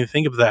Ori, I don't even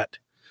think of that.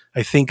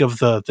 I think of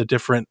the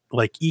different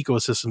like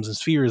ecosystems and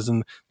spheres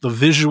and the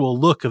visual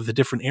look of the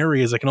different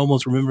areas. I can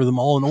almost remember them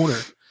all in order.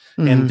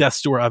 Mm-hmm. And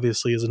Death's Door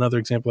obviously is another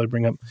example I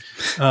bring up.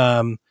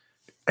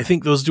 I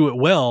think those do it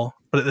well,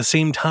 but at the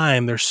same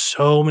time, there's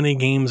so many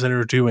games that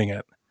are doing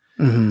it.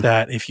 Mm-hmm.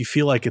 That if you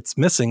feel like it's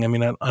missing,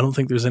 I don't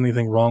think there's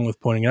anything wrong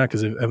with pointing out,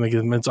 because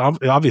it's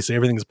obviously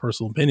everything's a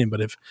personal opinion. But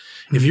if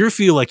you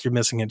feel like you're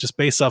missing it just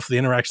based off the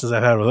interactions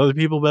I've had with other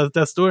people about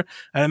Death's Door,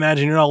 I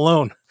imagine you're not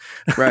alone.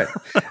 Right.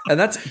 And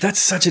that's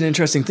such an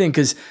interesting thing,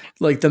 because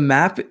like the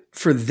map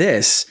for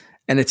this,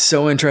 and it's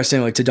so interesting,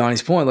 like to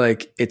Donnie's point,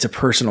 like it's a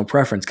personal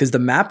preference, because the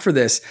map for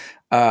this,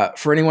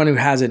 for anyone who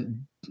hasn't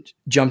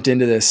jumped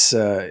into this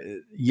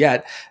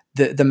yet,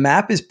 the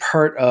map is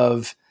part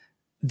of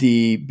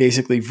the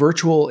basically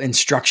virtual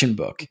instruction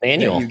book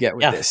manual that you get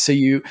with this. So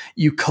you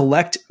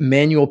collect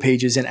manual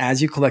pages, and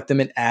as you collect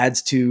them, it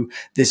adds to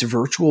this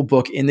virtual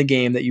book in the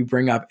game that you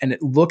bring up, and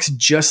it looks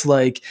just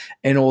like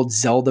an old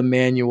Zelda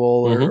manual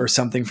or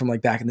something from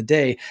like back in the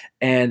day.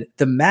 And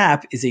the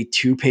map is a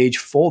 2-page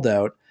fold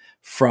out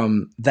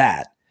from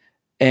that.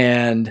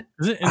 And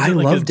is it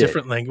like a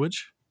different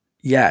language?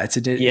 Yeah, it's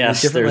a different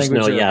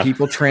language. There are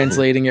people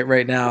translating it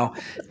right now.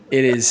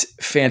 It is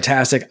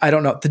fantastic. I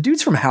don't know. The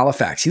dude's from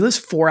Halifax. He lives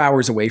 4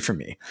 hours away from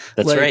me.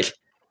 That's right.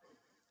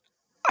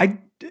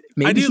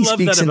 Maybe he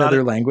speaks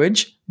another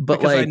language, but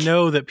because I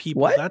know that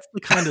people, that's the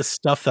kind of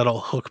stuff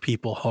that'll hook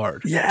people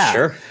hard. Yeah.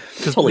 Sure.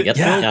 Because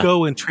they'll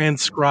go and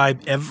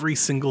transcribe every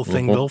single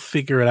thing. They'll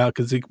figure it out,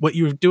 because what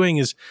you're doing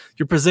is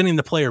you're presenting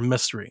the player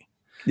mystery.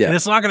 Yeah. And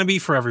it's not going to be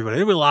for everybody.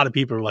 There'll be a lot of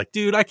people who are like,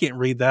 dude, I can't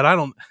read that.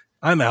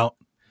 I'm out.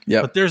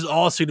 Yeah, but there's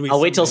also to be.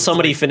 I'll wait till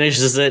somebody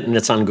finishes it and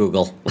it's on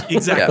Google.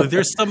 Exactly.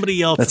 There's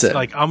somebody else that's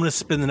like, I'm going to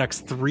spend the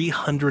next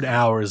 300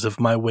 hours of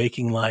my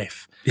waking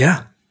life.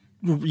 Yeah.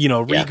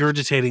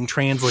 Regurgitating,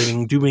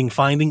 translating,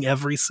 finding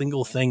every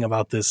single thing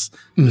about this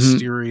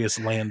mysterious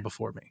land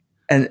before me.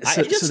 And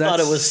I just thought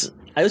it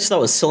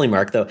was silly,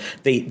 Mark. Though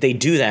they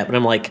do that, but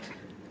I'm like,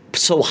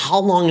 so how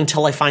long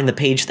until I find the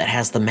page that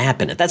has the map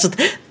in it? That's the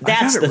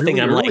thing.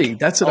 I'm early. Like,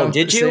 that's what I'm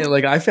saying.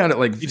 Like, I found it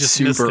like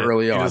super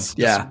early on.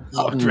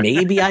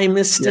 Maybe I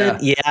missed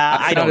it. Yeah,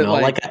 I don't know.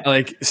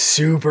 Like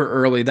super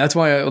early. That's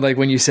why,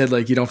 when you said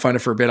like you don't find it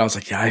for a bit, I was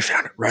like, yeah, I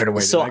found it right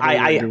away. So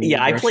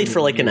I played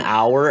for like an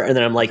hour, and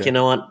then I'm like, you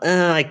know what?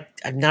 I'm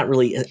not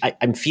really.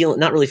 I'm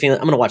not really feeling.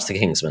 I'm going to watch The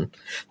Kingsman.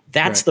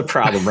 That's the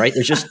problem, right?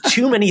 There's just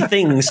too many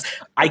things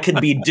I could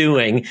be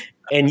doing,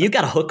 and you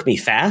got to hook me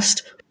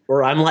fast,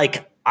 or I'm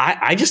like,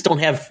 I just don't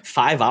have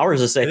 5 hours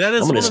to say, I'm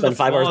going to spend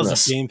 5 hours on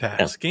this. Game Pass.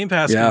 Yeah. Game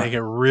Pass can make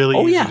it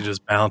really easy to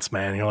just bounce,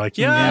 man. You're like,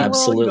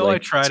 absolutely. I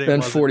tried it.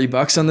 Spend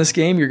 $40 on this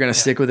game, you're going to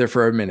stick with it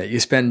for a minute. You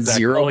spend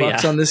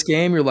 $0 on this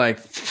game, you're like,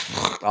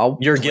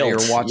 your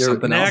guilt. Or watch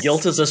something else.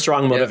 Guilt is a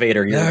strong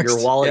motivator.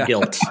 Your wall of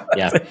guilt.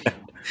 Yeah.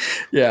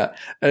 Yeah.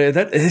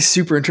 That is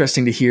super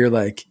interesting to hear.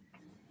 Like,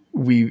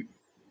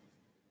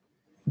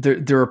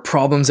 there are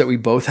problems that we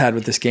both had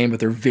with this game, but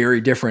they're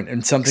very different.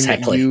 And something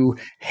that you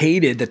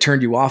hated that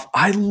turned you off,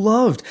 I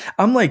loved.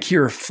 I'm like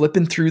here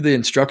flipping through the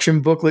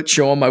instruction booklet,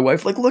 showing my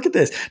wife, like, look at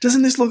this.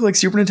 Doesn't this look like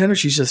Super Nintendo?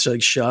 She's just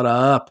like, shut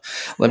up.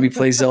 Let me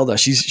play Zelda.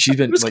 She's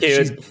been like,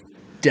 she's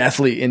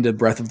deathly into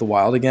Breath of the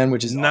Wild again,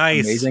 which is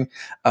nice. Amazing.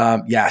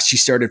 She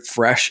started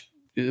fresh,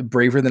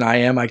 braver than I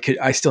am.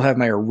 I still have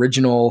my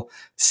original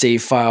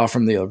save file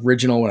from the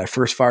original when I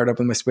first fired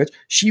up on my Switch.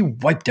 She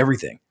wiped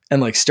everything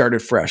and like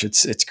started fresh.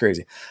 It's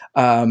crazy.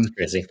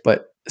 Crazy.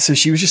 But so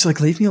she was just like,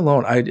 leave me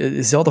alone.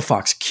 Zelda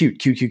Fox,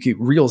 cute,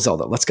 real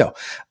Zelda. Let's go.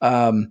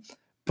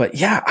 But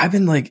yeah, I've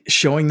been like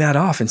showing that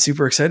off and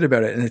super excited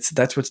about it. And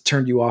that's what's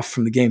turned you off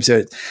from the game. So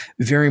it's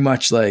very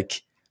much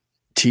like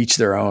teach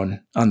their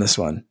own on this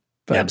one.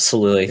 But,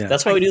 absolutely. Yeah.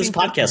 That's why we do this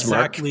podcast,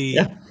 Mark.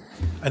 Yeah.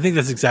 I think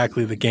that's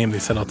exactly the game they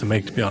set out to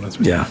make, to be honest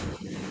with you.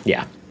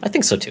 Yeah, I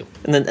think so too.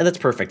 And that's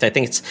perfect. I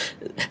think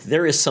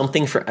there is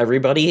something for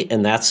everybody,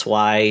 and that's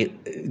why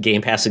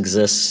Game Pass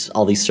exists,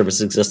 all these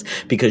services exist,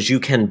 because you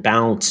can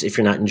bounce if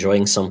you're not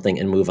enjoying something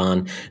and move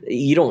on.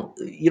 You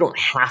don't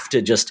have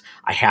to just,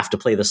 I have to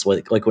play this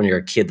like when you're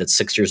a kid that's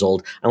 6 years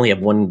old. I only have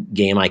one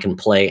game I can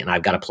play, and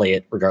I've got to play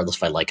it regardless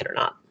if I like it or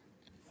not.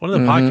 One of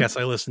the podcasts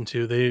I listened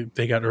to,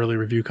 they got early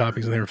review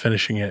copies and they were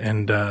finishing it,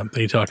 and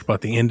they talked about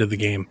the end of the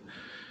game.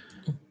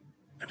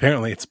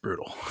 Apparently, it's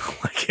brutal.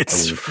 Like,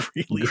 it's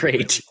really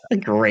great.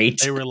 Really great.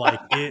 They were like,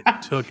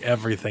 it took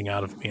everything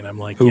out of me, and I'm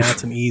like, yeah,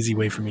 it's an easy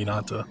way for me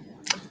not to.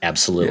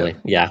 Absolutely,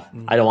 yeah.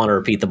 I don't want to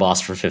repeat the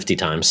boss for 50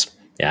 times.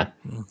 Yeah,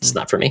 it's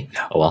not for me.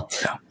 No. Oh well.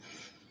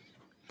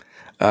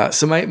 No.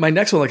 So my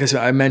next one, like I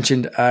said, I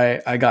mentioned,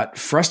 I got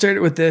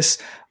frustrated with this.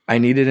 I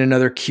needed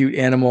another cute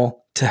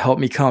animal to help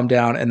me calm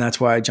down, and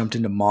that's why I jumped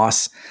into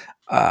Moss.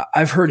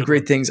 I've heard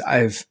great things.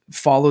 I've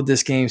followed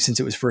this game since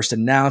it was first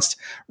announced,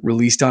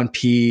 released on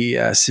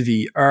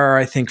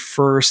PSVR, I think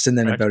first, and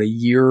then about a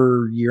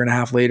year and a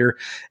half later,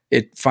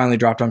 it finally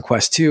dropped on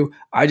Quest 2.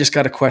 I just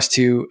got a Quest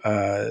 2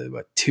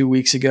 2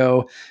 weeks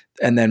ago,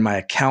 and then my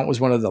account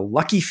was one of the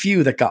lucky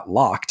few that got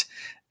locked,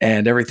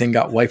 and everything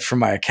got wiped from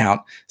my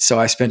account. So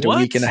I spent a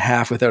week and a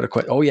half without a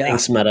Quest. Oh yeah,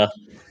 thanks, Meta.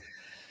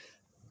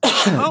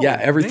 Yeah,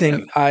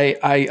 everything.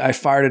 I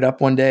fired it up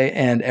one day,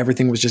 and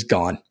everything was just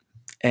gone.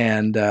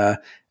 And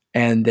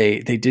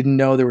they didn't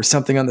know there was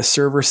something on the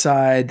server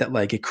side that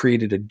like it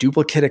created a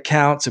duplicate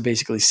account. So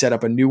basically set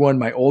up a new one.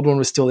 My old one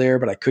was still there,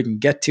 but I couldn't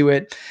get to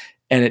it.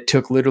 And it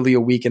took literally a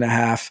week and a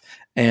half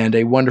and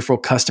a wonderful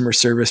customer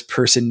service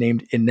person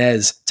named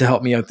Inez to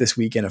help me out this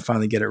weekend and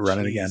finally get it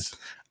running again.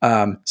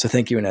 So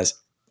thank you, Inez.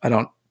 I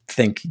don't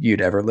think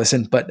you'd ever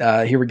listen,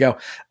 but here we go.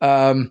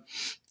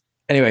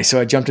 Anyway, so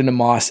I jumped into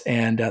Moss,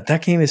 and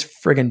that game is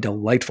friggin'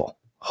 delightful.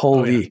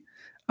 Holy.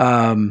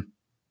 Oh, yeah.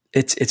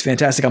 It's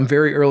fantastic. I'm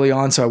very early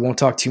on, so I won't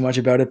talk too much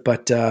about it,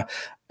 but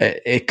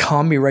it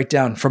calmed me right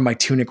down from my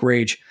Tunic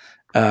rage,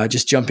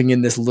 just jumping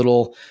in this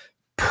little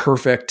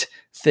perfect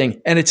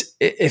thing. And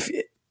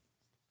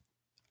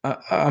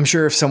I'm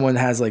sure if someone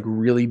has like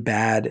really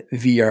bad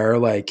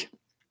VR, like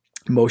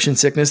motion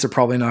sickness, they're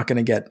probably not going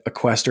to get a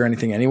Quest or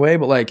anything anyway.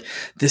 But like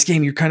this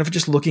game, you're kind of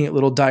just looking at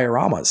little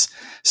dioramas.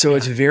 So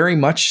it's very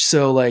much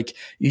so like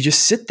you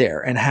just sit there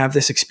and have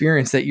this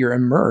experience that you're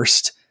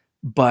immersed,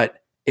 but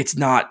it's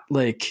not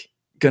like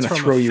going to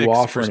throw you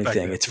off or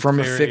anything. It's from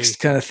a fixed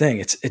kind of thing.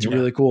 It's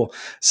really cool.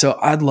 So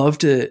I'd love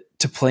to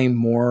play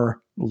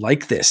more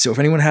like this. So if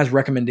anyone has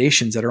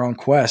recommendations that are on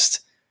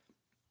Quest,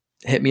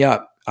 hit me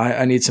up.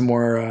 I need some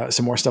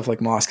more stuff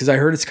like Moss, because I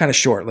heard it's kind of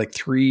short, like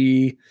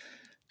 3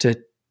 to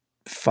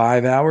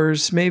 5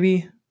 hours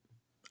maybe.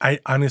 I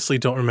honestly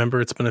don't remember.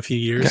 It's been a few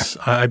years.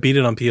 Okay. I beat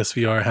it on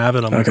PSVR. I have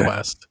it on my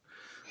Quest.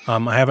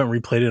 I haven't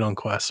replayed it on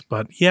Quest,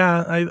 but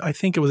yeah, I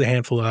think it was a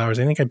handful of hours.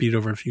 I think I beat it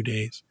over a few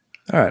days.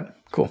 All right,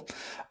 cool.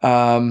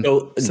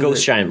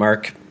 Ghost Giant,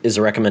 Mark, is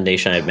a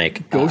recommendation I'd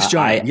make. Ghost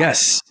Giant,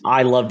 yes.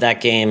 I love that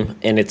game,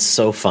 and it's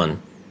so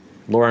fun.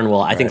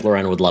 I think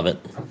Lauren would love it.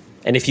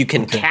 And if you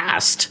can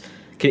cast,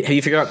 have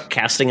you figured out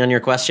casting on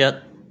your Quest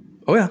yet?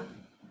 Oh, yeah.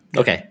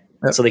 Okay,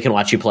 so they can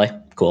watch you play?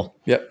 Cool.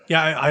 Yep.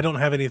 Yeah, I don't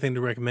have anything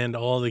to recommend.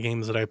 All the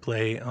games that I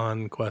play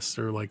on Quest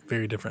are like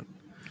very different.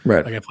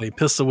 Right. Like I play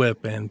Pistol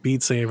Whip and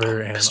Beat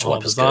Saber and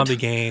all the zombie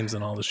games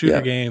and all the shooter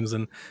games,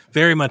 and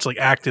very much like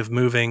active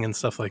moving and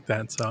stuff like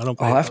that. So I don't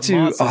play.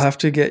 I'll have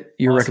to get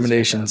your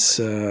recommendations.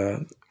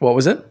 What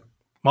was it?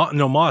 Moss.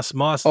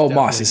 Oh,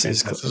 Moss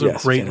is a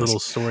great little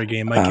story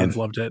game. My kids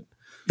loved it.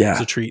 Yeah.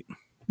 It's a treat.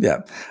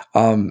 Yeah.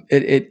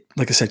 It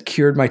like I said,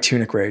 cured my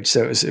Tunic rage.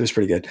 So it was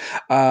pretty good.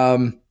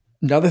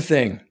 Another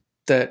thing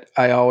that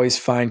I always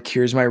find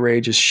cures my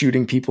rage is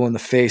shooting people in the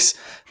face.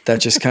 That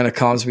just kind of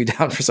calms me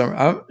down for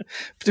some.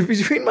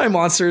 Between my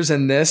monsters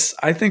and this,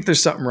 I think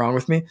there's something wrong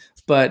with me.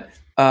 But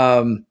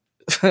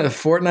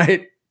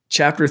Fortnite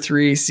Chapter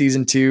 3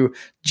 Season 2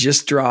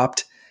 just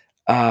dropped,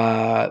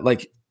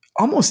 like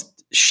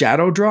almost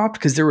shadow dropped,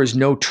 because there was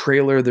no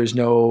trailer. There's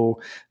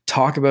no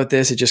talk about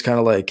this. It just kind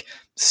of like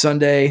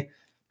Sunday,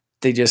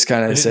 they just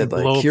kind of said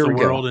like, here we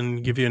go. World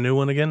and give you a new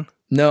one again?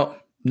 No,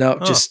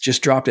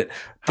 just dropped it.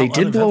 They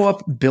did blow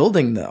up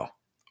building though.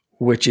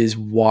 which is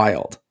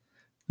wild.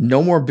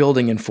 No more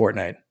building in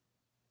Fortnite.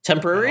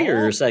 Temporary,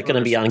 or is that going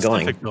to be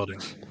ongoing?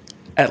 Building?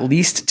 At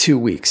least 2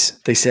 weeks.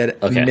 They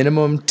said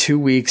minimum 2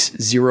 weeks,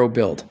 0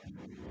 build.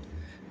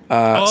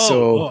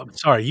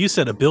 Sorry, you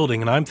said a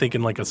building, and I'm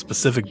thinking like a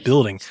specific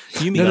building.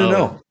 You mean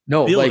no,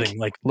 building,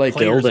 like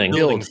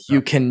building.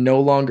 You can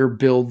no longer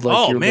build like.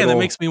 Oh man, that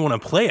makes me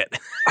want to play it.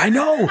 I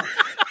know.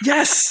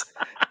 Yes,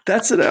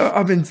 that's it.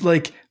 I've been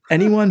like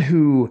anyone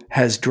who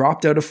has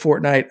dropped out of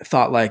Fortnite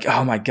thought like,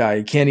 oh my god,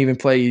 you can't even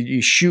play.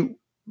 You shoot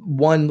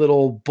one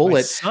little bullet,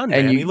 my son,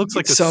 and he looks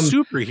like a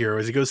superhero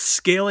as he goes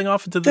scaling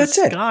off into the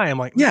sky. I'm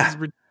like, yeah.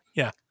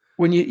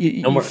 When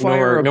you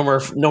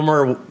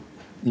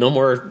no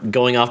more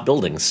going off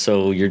buildings.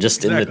 So you're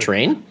just in the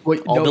train?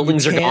 All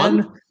buildings are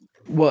gone?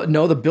 Well,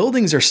 no, the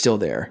buildings are still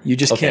there. You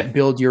just can't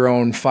build your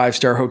own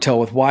 5-star hotel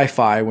with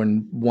Wi-Fi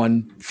when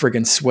one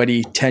friggin'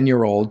 sweaty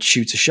 10-year-old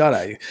shoots a shot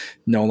at you.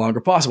 No longer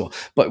possible.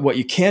 But what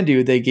you can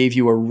do, they gave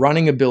you a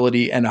running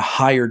ability and a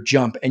higher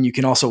jump, and you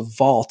can also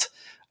vault,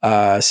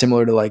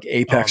 similar to like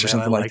Apex or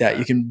something like that.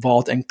 You can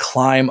vault and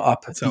climb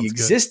up the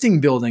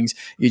existing buildings.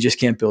 You just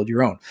can't build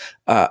your own.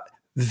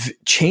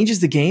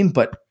 Changes the game,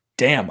 but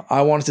damn,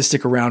 I want it to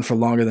stick around for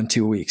longer than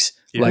 2 weeks.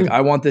 Yeah. Like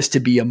I want this to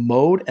be a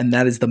mode, and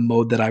that is the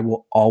mode that I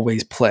will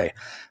always play.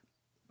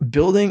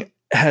 Building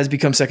has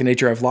become second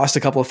nature. I've lost a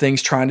couple of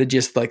things trying to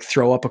just like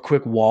throw up a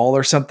quick wall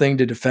or something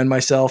to defend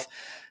myself.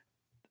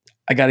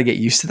 I got to get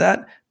used to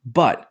that,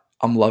 but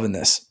I'm loving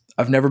this.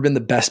 I've never been the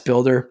best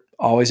builder.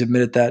 Always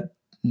admitted that.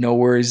 No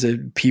worries.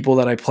 The people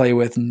that I play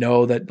with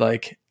know that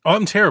like, oh,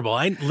 I'm terrible.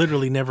 I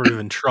literally never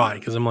even try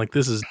because I'm like,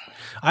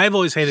 I've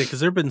always hated it because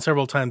there have been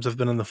several times I've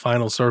been in the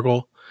final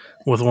circle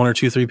with 1 or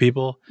 2, 3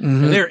 people.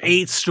 Mm-hmm. And they're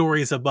 8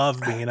 stories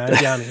above me, and I'm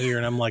down here,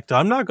 and I'm like,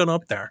 I'm not going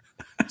up there.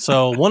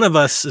 So one of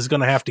us is going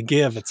to have to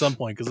give at some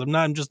point because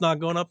I'm just not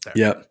going up there.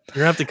 Yeah, you're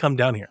going to have to come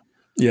down here.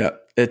 Yeah,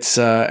 it's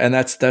and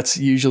that's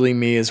usually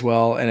me as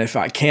well. And if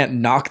I can't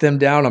knock them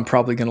down, I'm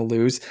probably going to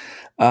lose.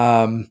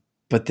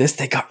 But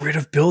they got rid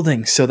of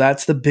building, so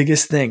that's the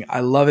biggest thing. I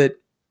love it.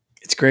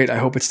 It's great. I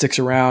hope it sticks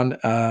around.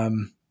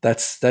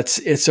 That's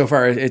it so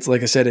far. It's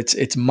like I said,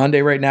 it's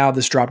Monday right now.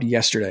 This dropped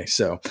yesterday.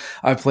 So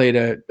I've played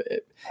a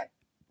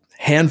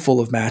handful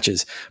of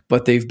matches,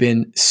 but they've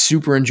been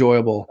super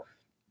enjoyable.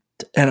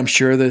 And I'm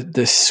sure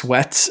the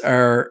sweats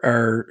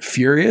are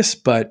furious,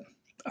 but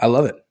I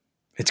love it.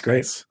 It's great.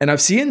 Nice. And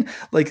I've seen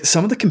like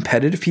some of the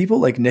competitive people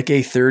like Nick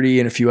A30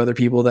 and a few other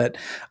people that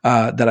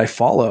I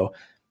follow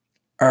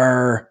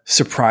are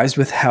surprised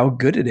with how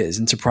good it is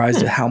and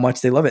surprised at how much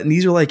they love it. And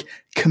these are like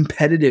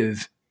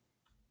competitive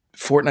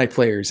Fortnite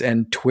players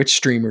and Twitch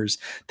streamers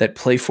that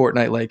play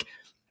Fortnite like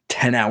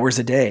 10 hours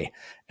a day.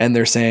 And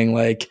they're saying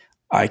like,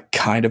 I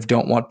kind of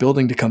don't want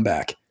building to come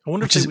back,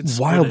 which is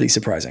wildly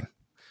surprising.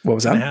 What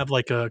was that? They have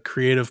like a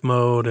creative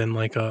mode and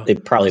like a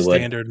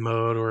standard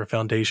mode or a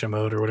foundation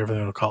mode or whatever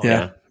they want to call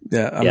it.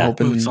 Yeah.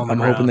 I'm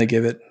hoping they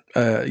give it,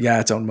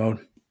 its own mode.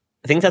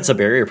 I think that's a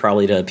barrier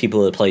probably to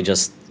people that play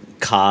just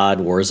COD,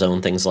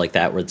 Warzone, things like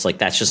that, where it's like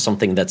that's just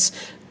something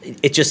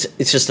it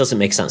just doesn't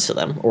make sense to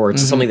them, or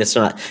it's something that's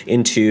not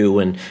into.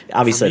 And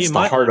obviously, it's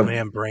the heart of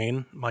man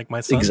brain. Like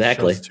my son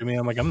shows it to me,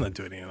 I'm like, I'm not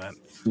doing any of that.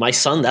 My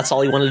son, that's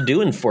all he wanted to do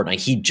in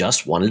Fortnite. He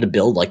just wanted to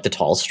build like the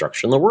tallest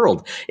structure in the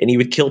world, and he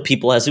would kill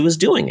people as he was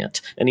doing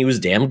it, and he was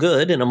damn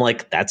good. And I'm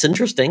like, that's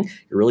interesting.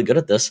 You're really good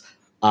at this.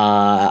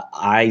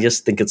 I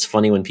just think it's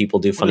funny when people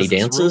do funny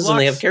dances and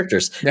they have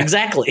characters. Yeah.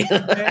 Exactly.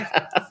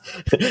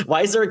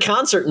 Why is there a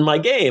concert in my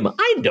game?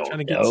 I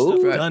don't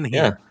know. Done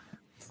here.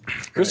 Yeah.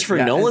 Christopher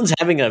Nolan's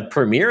having a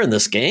premiere in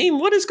this game.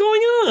 What is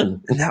going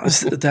on? And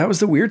that was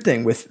the weird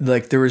thing with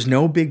like, there was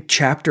no big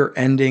chapter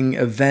ending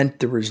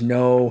event. There was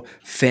no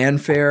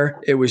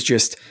fanfare. It was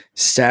just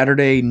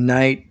Saturday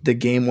night. The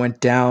game went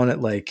down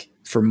at like,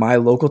 for my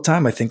local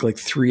time, I think like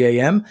 3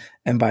 a.m.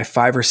 And by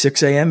 5 or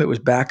 6 a.m. it was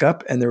back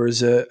up and there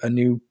was a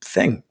new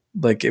thing.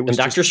 Like it was.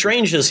 And Doctor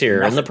Strange is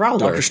here and the Prowler.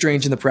 Doctor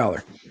Strange and the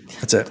Prowler.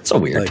 That's it. So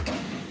weird. Like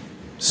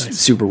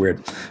super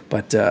weird.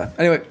 But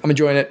anyway, I'm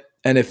enjoying it.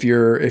 And if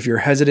you're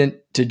hesitant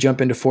to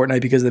jump into Fortnite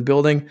because of the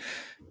building,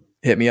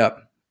 hit me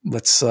up.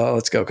 Let's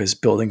go because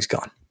building's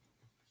gone.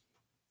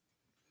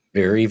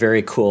 Very,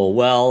 very cool.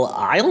 Well,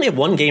 I only have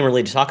one game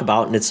really to talk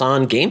about, and it's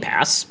on Game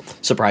Pass.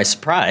 Surprise,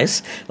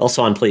 surprise.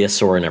 Also on Play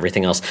Store and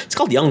everything else. It's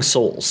called Young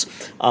Souls.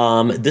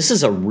 This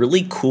is a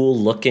really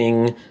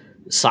cool-looking,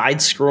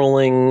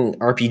 side-scrolling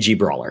RPG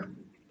brawler.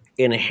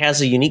 And it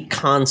has a unique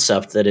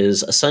concept that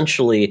is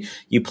essentially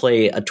you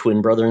play a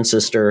twin brother and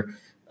sister.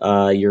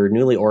 You're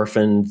newly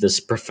orphaned. This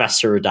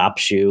professor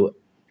adopts you.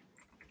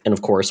 And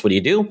of course, what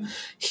do?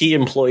 He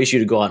employs you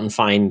to go out and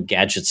find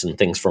gadgets and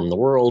things from the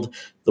world.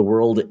 The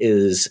world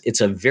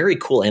it's a very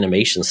cool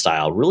animation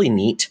style, really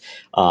neat.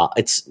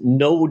 It's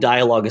no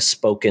dialogue is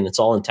spoken. It's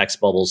all in text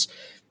bubbles.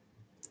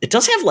 It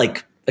does have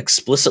like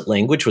explicit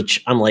language,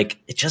 which I'm like,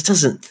 it just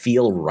doesn't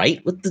feel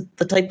right with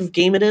the type of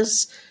game it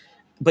is.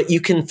 But you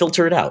can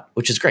filter it out,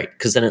 which is great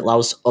because then it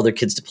allows other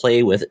kids to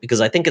play with it.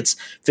 Because I think it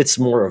fits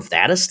more of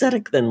that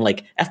aesthetic than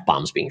like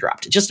F-bombs being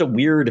dropped. It's just a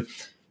weird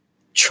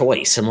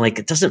choice. I'm like,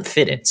 it doesn't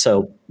fit it.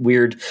 So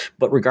weird,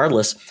 but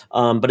regardless,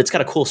 but it's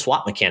got a cool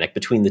swap mechanic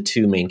between the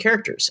two main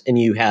characters, and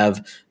you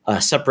have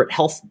separate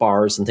health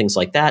bars and things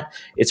like that.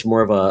 It's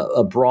more of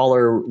a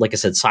brawler, like I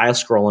said, side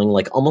scrolling,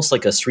 like almost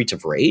like a Streets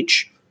of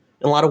Rage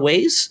in a lot of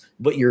ways,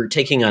 but you're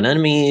taking on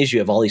enemies. You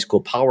have all these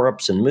cool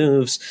power-ups and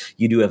moves.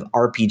 You do have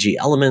RPG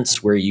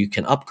elements where you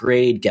can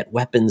upgrade, get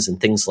weapons and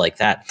things like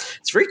that.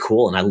 It's very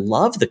cool. And I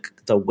love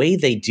the way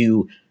they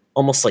do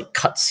almost like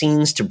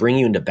cutscenes to bring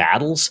you into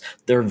battles.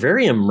 They're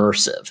very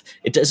immersive.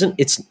 It's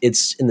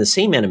in the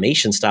same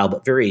animation style,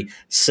 but very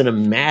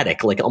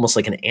cinematic, like almost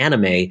like an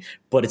anime,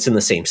 but it's in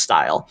the same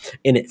style,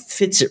 and it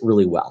fits it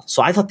really well.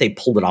 So I thought they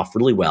pulled it off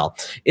really well.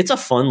 It's a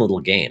fun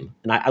little game,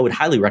 and I would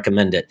highly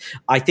recommend it.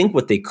 I think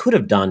what they could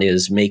have done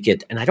is make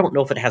it, and I don't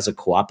know if it has a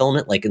co-op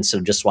element, like instead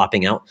of just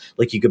swapping out,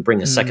 like you could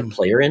bring a second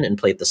player in and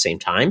play at the same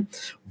time.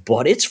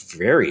 But it's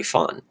very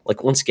fun.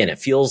 Like, once again, it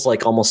feels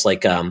like almost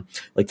like the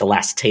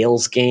last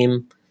Tales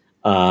game,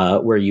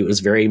 where it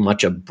was very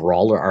much a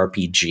brawler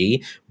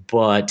RPG,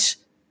 but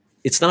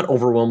it's not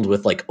overwhelmed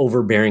with like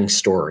overbearing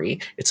story.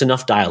 It's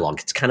enough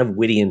dialogue. It's kind of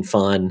witty and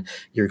fun.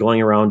 You're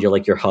going around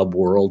your hub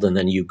world, and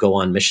then you go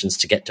on missions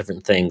to get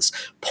different things,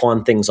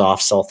 pawn things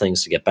off, sell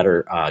things to get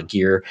better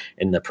gear.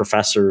 And the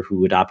professor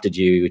who adopted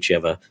you, which you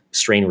have a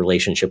strained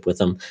relationship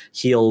with him,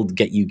 he'll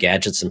get you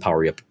gadgets and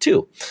power you up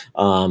too.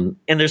 And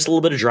there's a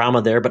little bit of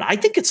drama there, but I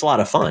think it's a lot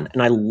of fun.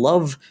 And I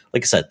love,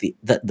 like I said,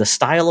 the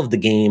style of the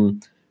game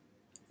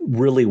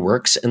really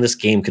works, and this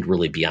game could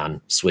really be on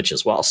Switch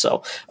as well.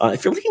 So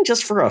if you're looking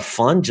just for a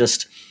fun,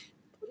 just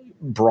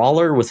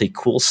brawler with a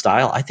cool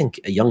style, I think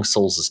Young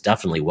Souls is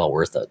definitely well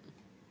worth it.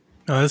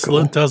 This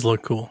does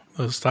look cool.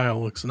 The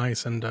style looks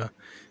nice, and I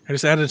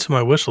just added it to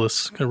my wish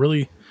list. Got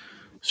really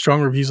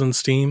strong reviews on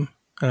Steam.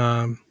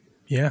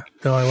 Yeah,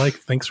 no, I like.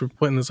 Thanks for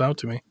putting this out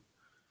to me.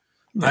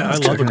 Yeah, I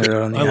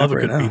love a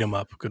good beat 'em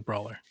up, good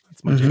brawler.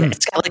 That's my jam.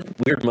 It's got like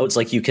weird modes,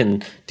 like you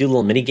can do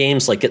little mini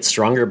games, like get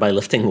stronger by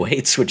lifting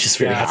weights, which is a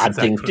very odd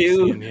thing to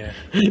do.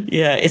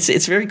 Yeah,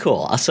 it's very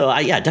cool. So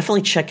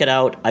definitely check it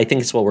out. I think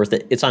it's well worth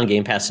it. It's on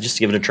Game Pass, so just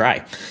give it a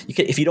try. You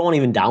can, if you don't want to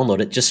even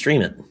download it, just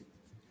stream it.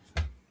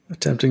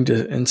 Attempting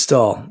to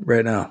install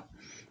right now.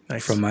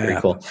 Nice. From my very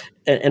app. cool.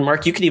 And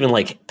Mark, you could even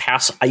like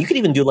pass. You could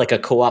even do like a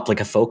co-op, like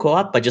a faux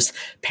co-op, by just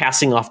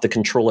passing off the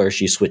controller as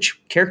you switch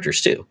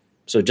characters too.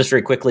 So just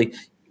very quickly,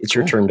 it's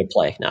your turn to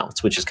play now,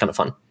 which is kind of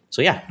fun.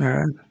 So yeah, all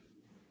right.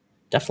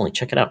 Definitely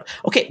check it out.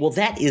 Okay, well,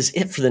 that is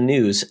it for the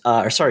news.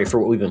 For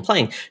what we've been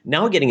playing.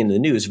 Now getting into the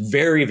news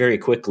very, very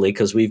quickly,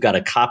 because we've got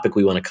a topic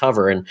we want to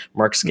cover, and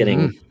Mark's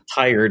getting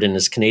tired in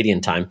his Canadian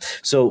time.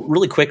 So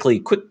really quickly,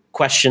 quick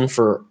question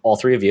for all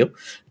three of you.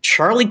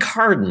 Charlie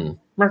Carden.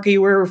 Mark, are you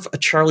aware of a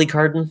Charlie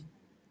Carden?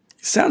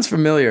 Sounds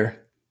familiar.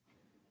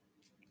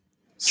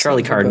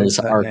 Charlie Carden is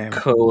our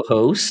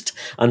co-host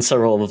on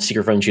several of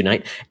Secret Friends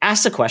Unite.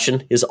 Asked the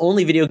question, his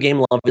only video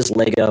game love is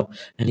Lego,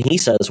 and he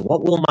says,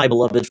 what will my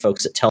beloved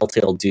folks at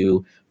Telltale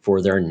do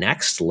for their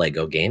next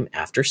Lego game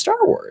after Star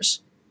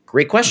Wars?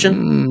 Great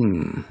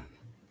question.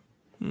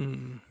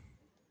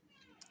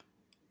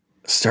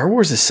 Star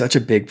Wars is such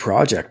a big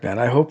project, man.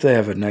 I hope they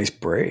have a nice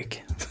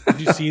break. Did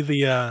you see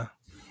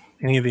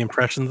any of the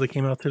impressions that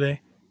came out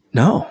today?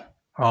 No.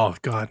 Oh,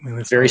 God. Man,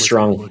 this very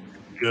strong.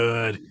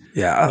 Good.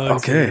 Yeah.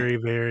 Okay. Very,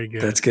 very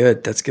good. That's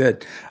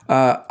good.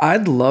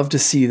 I'd love to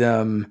see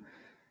them.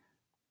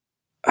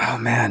 Oh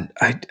man,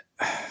 I'd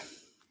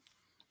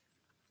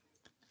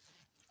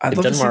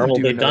love to see Marvel.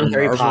 them do They've done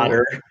Harry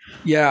Potter.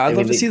 Yeah, I'd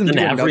love to see them do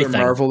another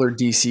Marvel or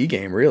DC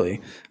game.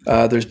 Really,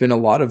 there's been a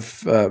lot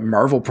of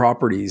Marvel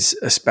properties,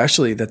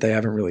 especially that they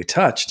haven't really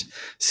touched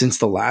since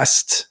the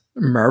last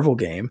Marvel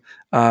game.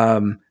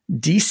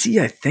 DC,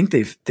 I think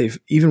they've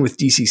even with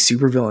DC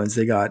supervillains,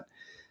 they got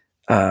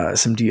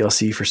some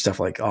DLC for stuff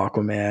like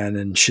Aquaman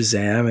and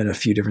Shazam and a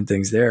few different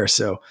things there.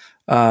 So,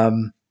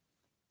 but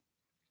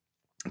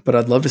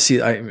I'd love to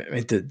see. I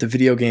mean, the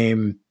video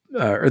game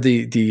or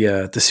the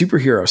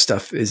superhero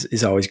stuff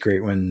is always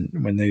great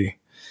when they,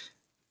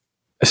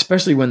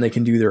 especially when they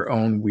can do their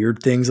own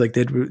weird things like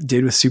they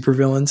did with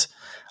supervillains.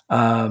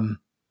 I'd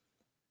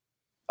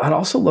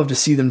also love to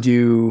see them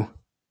do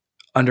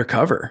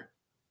Undercover,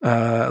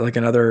 like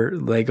another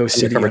Lego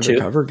City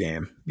Undercover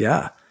game.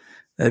 Yeah,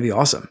 that'd be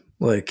awesome.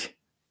 Like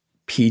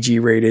PG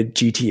rated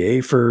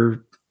GTA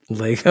for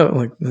Lego.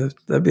 Like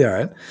that'd be all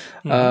right.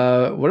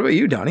 What about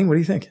you, Donnie? What do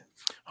you think?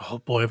 Oh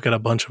boy, I've got a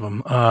bunch of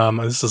them.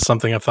 This is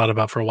something I've thought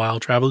about for a while.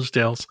 Traveler's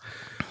Tales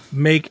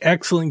make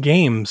excellent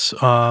games.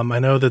 I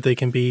know that they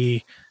can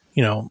be,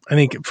 I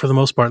think for the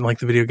most part, like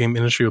the video game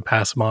industry will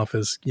pass them off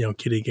as,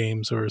 kiddie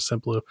games or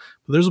simpler.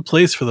 But there's a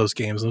place for those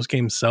games. Those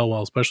games sell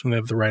well, especially when they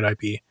have the right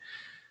IP.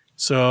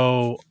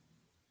 So,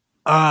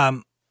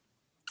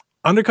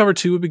 Undercover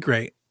 2 would be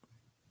great.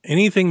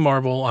 Anything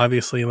Marvel,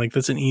 obviously, like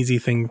that's an easy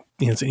thing.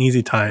 It's an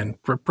easy tie-in.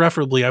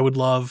 Preferably, I would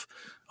love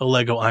a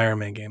Lego Iron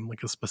Man game,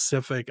 like a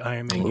specific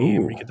Iron Man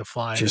game where you get to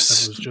fly.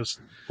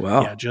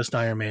 Just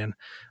Iron Man.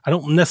 I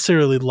don't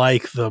necessarily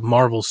like the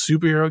Marvel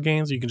superhero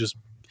games. You can just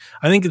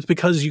I think it's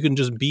because you can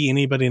just be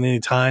anybody at any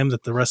time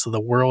that the rest of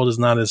the world is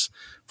not as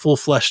full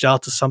fleshed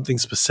out to something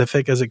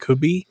specific as it could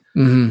be.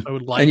 Mm-hmm. I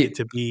would like it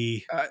to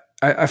be.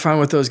 I find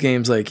with those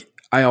games, like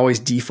I always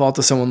default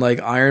to someone like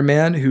Iron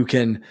Man who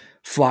can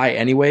fly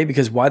anyway,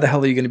 because why the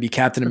hell are you going to be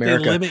Captain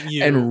America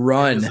and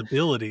run? His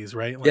abilities,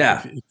 right? Like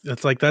yeah.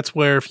 That's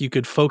where if you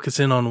could focus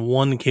in on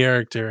one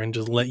character and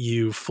just let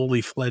you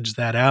fully fledge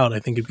that out, I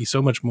think it'd be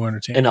so much more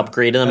entertaining. And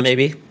upgrade them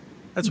maybe.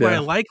 That's why I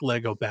like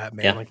Lego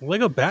Batman. Yeah. Like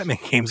Lego Batman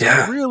games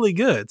are really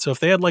good. So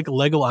if they had like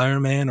Lego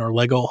Iron Man or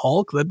Lego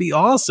Hulk, that'd be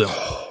awesome.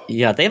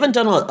 Yeah, they haven't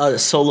done a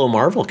solo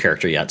Marvel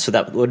character yet, so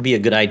that would be a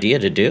good idea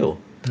to do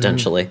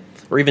potentially,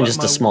 or even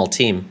just a small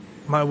team.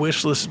 My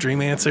wish list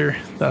dream answer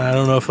that I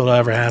don't know if it'll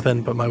ever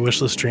happen, but my wish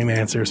list dream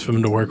answer is for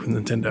them to work with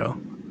Nintendo.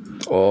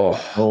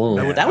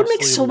 That would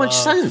make so much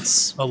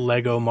sense. A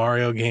Lego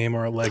Mario game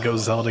or a Lego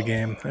Zelda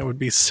game. That would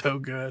be so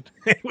good.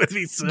 It would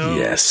be so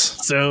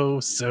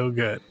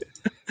good.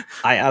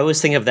 I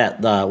always think of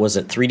that, was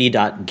it 3D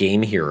Dot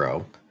Game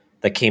Hero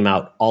that came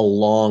out a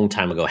long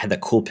time ago, had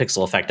that cool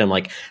pixel effect. I'm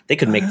like, they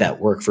could make that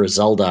work for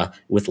Zelda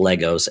with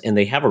Legos, and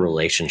they have a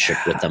relationship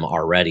with them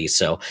already.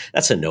 So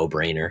that's a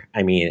no-brainer.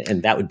 I mean,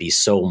 and that would be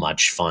so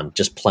much fun,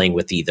 just playing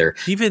with either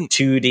even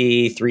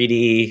 2D,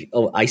 3D,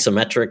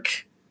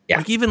 isometric. Yeah.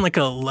 Like even like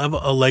a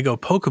Lego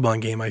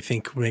Pokemon game, I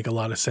think would make a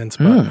lot of sense.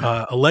 But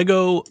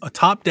a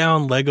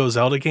top-down Lego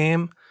Zelda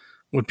game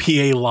would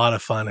be a lot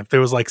of fun. If there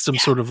was like some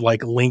sort of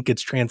like Link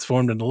gets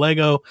transformed into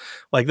Lego,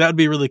 like that would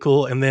be really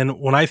cool. And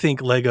then when I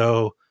think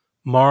Lego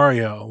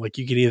Mario, like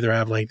you could either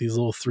have like these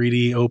little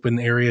 3D open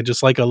area,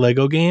 just like a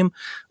Lego game,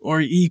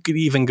 or you could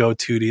even go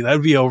 2D. That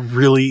would be a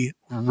really,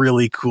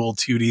 really cool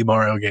 2D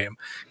Mario game.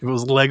 If it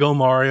was Lego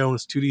Mario and it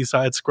was 2D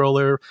side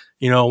scroller,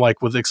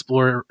 like with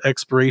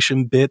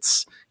exploration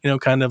bits,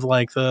 kind of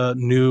like the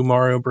new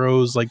Mario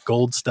Bros. Like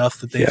gold stuff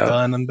that they've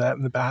done in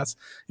the past.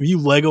 If you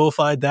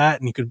Legoified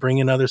that and you could bring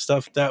in other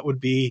stuff, that would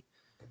be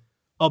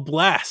a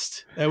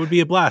blast. That would be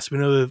a blast. We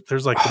know that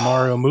there's like the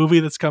Mario movie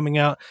that's coming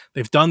out.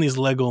 They've done these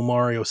Lego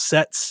Mario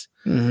sets.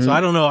 Mm-hmm. So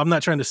I don't know. I'm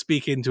not trying to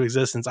speak it into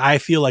existence. I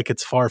feel like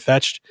it's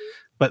far-fetched,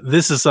 but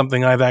this is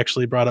something I've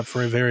actually brought up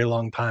for a very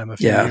long time, a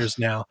few years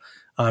now.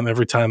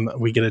 Every time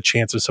we get a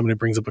chance or somebody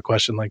brings up a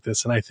question like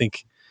this, and I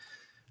think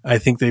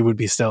they would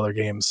be stellar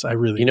games. I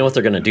really. You know what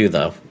they're going to do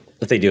though?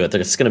 If they do it,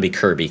 it's going to be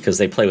Kirby, because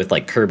they play with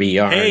like Kirby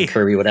yarn,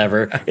 Kirby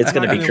whatever. It's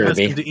going to be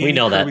Kirby. We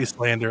know Kirby that.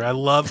 slander. I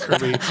love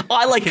Kirby.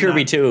 I like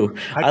Kirby too.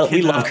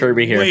 We love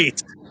Kirby here.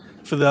 Wait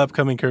for the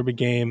upcoming Kirby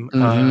game.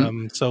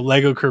 Mm-hmm. So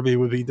Lego Kirby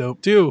would be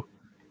dope too.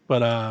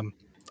 But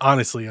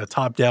honestly, a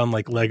top-down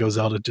like Lego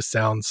Zelda just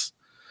sounds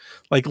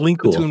like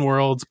Link Between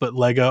Worlds, but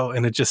Lego,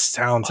 and it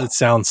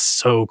sounds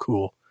so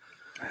cool.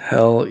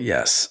 Hell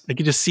yes. Like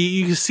you can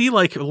see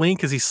like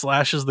Link as he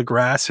slashes the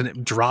grass and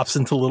it drops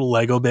into little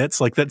Lego bits.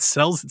 Like that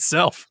sells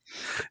itself.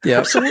 Yeah,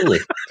 absolutely.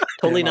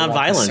 Totally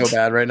non-violent. So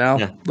bad right now.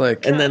 Yeah.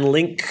 And then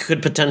Link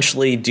could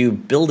potentially do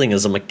building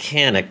as a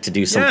mechanic to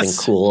do something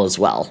cool as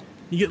well.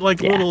 You get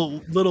like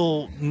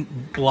little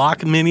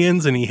block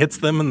minions, and he hits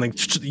them, and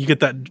like you get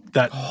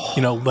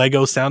that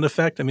Lego sound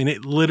effect. I mean,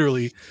 it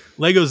literally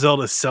Lego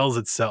Zelda sells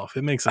itself.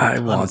 It makes I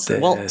want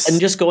this. Well, and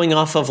just going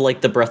off of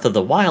like the Breath of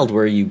the Wild,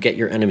 where you get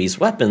your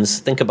enemies' weapons.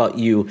 Think about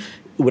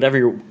whatever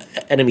your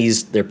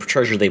enemies their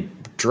treasure they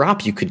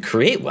drop, you could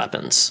create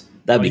weapons.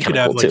 That'd be kind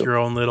of cool too. You could have like your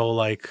own little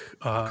like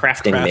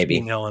crafting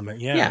maybe element.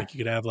 Yeah, like you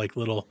could have like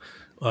little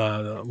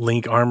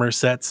Link armor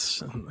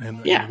sets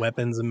and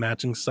weapons and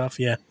matching stuff.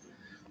 Yeah.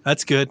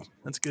 That's good.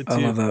 That's good too. I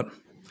love that.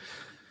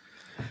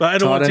 But I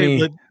don't want to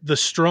take the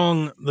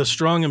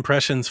strong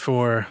impressions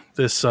for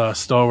this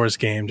Star Wars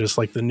game, just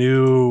like the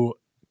new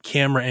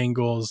camera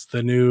angles,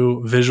 the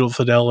new visual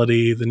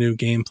fidelity, the new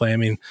gameplay. I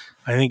mean,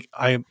 I think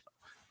I'm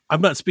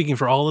not speaking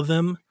for all of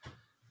them,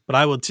 but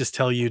I will just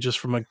tell you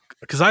just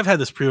because I've had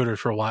this pre-ordered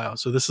for a while,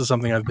 so this is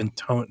something I've been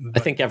I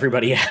think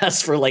everybody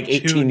has for like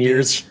 18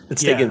 years.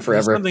 It's taken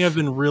forever. It's something I've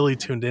been really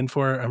tuned in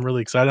for. I'm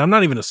really excited. I'm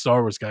not even a Star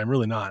Wars guy. I'm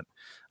really not.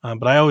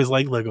 But I always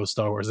like Lego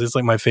Star Wars. It's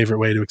like my favorite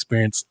way to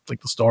experience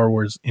like the Star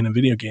Wars in a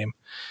video game.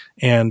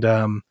 And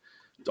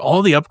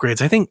all the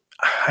upgrades, I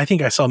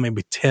think I saw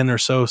maybe 10 or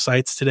so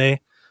sites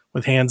today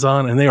with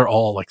hands-on, and they are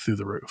all like through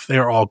the roof. They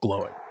are all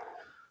glowing.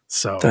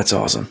 So that's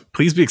awesome.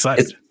 Please be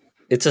excited.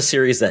 It's a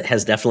series that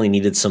has definitely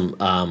needed some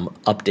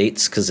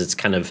updates, because it's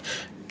kind of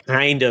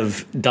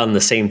done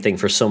the same thing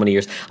for so many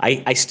years.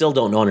 I still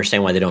don't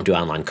understand why they don't do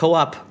online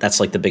co-op.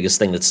 That's like the biggest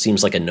thing that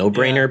seems like a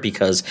no-brainer,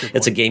 because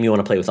it's a game you want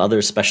to play with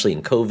others, especially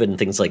in COVID and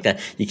things like that.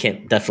 You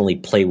can't definitely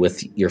play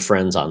with your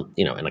friends on,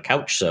 in a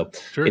couch. So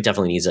It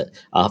definitely needs it.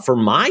 For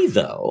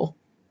though,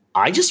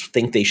 I just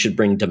think they should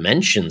bring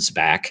Dimensions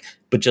back,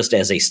 but just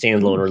as a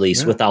standalone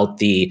release without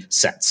the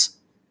sets.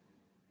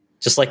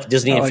 Just like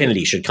Disney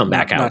Infinity should come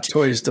back out. Not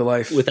Toys to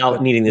Life.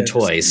 Without needing the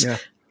toys.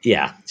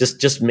 Yeah,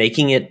 just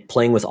making it,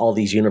 playing with all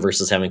these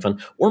universes, having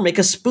fun, or make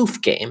a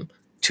spoof game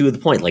to the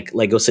point, like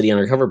Lego City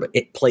Undercover, but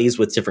it plays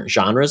with different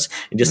genres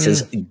and just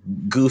as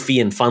goofy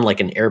and fun, like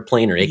an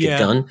airplane or Naked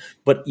Gun,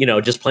 but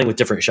just playing with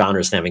different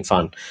genres and having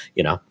fun.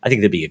 I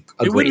think that'd be a great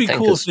thing. It would be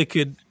cool if they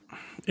could.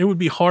 it would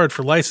be hard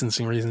for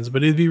licensing reasons,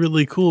 but it'd be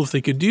really cool if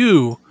they could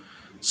do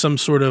some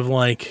sort of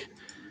like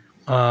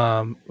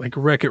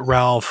Wreck-It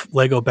Ralph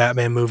Lego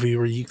Batman movie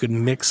where you could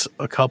mix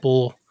a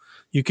couple,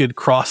 you could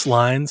cross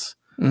lines,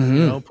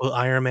 put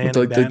Iron Man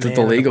and Batman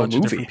the Lego and a bunch movie.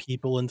 Of different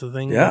people into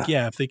things.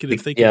 Yeah, if they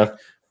could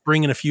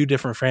bring in a few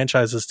different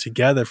franchises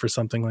together for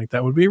something like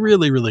that would be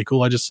really, really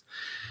cool. I just,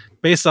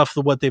 based off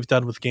of what they've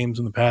done with games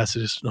in the past,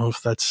 I just don't know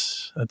if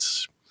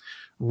that's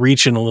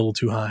reaching a little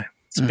too high.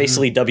 It's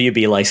basically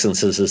WB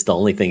licenses is the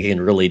only thing you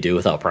can really do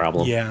without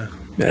problem. Yeah.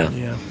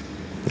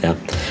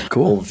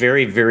 Cool. Well,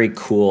 very, very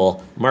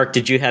cool. Mark,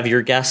 did you have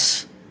your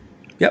guess?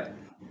 Yep.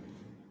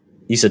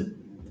 You said,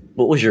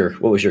 what was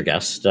your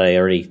guess?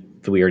 Did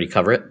we already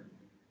cover it?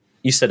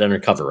 You said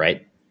Undercover,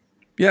 right?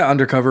 Yeah,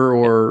 Undercover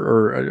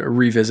or a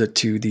revisit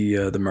to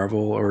the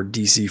Marvel or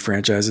DC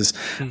franchises,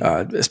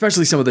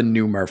 especially some of the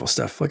new Marvel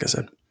stuff, like I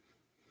said.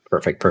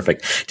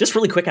 Perfect. Just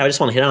really quick, I just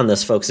want to hit on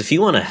this, folks. If you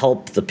want to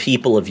help the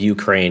people of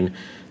Ukraine,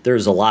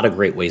 there's a lot of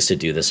great ways to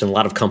do this, and a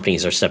lot of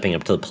companies are stepping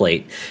up to the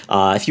plate.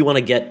 If you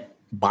want to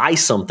buy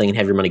something and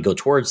have your money go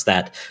towards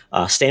that,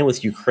 Stand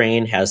With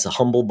Ukraine has a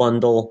Humble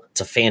Bundle.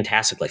 It's a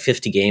fantastic,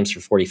 50 games for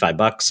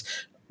 $45.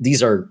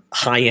 These are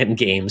high-end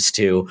games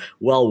too,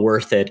 well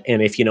worth it.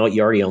 And if you know what,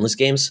 you already own these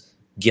games,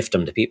 gift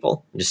them to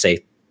people. Just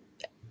say,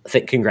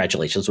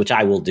 congratulations, which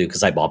I will do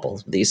because I bought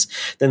both of these.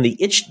 Then the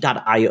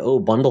itch.io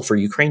bundle for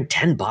Ukraine,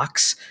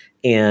 $10,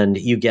 and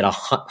you get I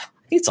think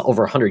it's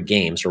over 100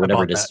 games or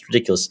whatever it is. It's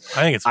ridiculous.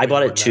 I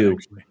bought it too.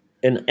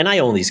 And I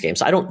own these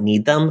games. I don't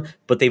need them,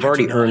 but they've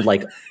already earned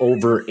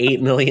over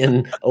 $8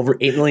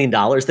 million.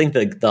 I think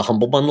the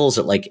Humble Bundles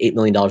at $8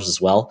 million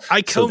as well.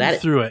 I combed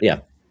through it.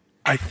 Yeah.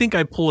 I think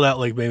I pulled out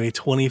maybe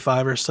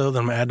 25 or so that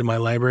I'm going to add to my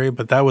library,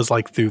 but that was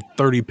through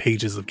 30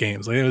 pages of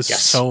games. It was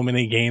so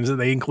many games that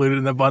they included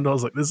in the bundle. I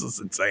was like, this is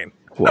insane.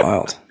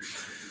 Wild.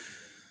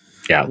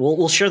 Yeah,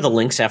 we'll share the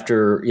links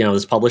after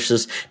this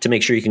publishes to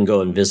make sure you can go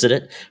and visit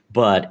it.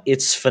 But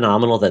it's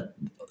phenomenal that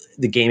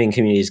the gaming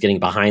community is getting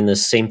behind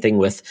this. Same thing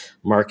with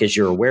Mark, as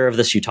you're aware of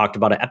this. You talked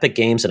about it. Epic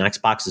Games and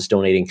Xbox is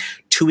donating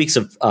 2 weeks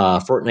of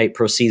Fortnite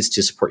proceeds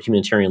to support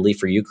humanitarian relief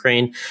for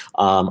Ukraine.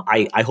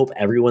 I hope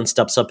everyone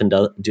steps up and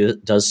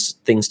does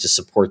things to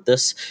support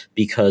this,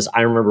 because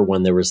I remember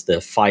when there was the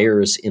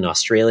fires in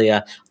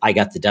Australia, I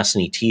got the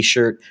Destiny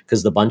t-shirt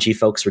because the Bungie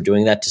folks were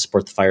doing that to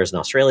support the fires in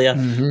Australia.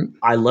 Mm-hmm.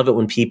 I love it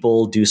when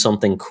people do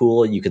something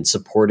cool. You can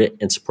support it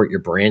and support your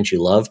brand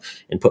you love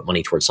and put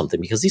money towards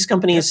something, because these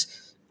companies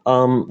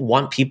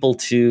want people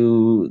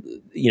to,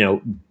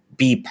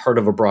 be part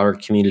of a broader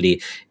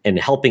community, and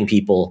helping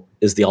people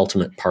is the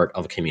ultimate part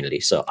of a community.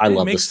 So I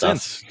love this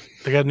stuff. Sense.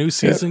 They got a new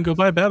season. Go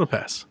buy a Battle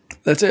Pass.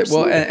 That's it.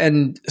 Absolutely. Well,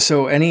 and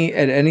so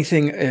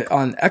anything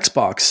on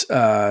Xbox,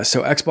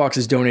 so Xbox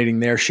is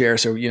donating their share.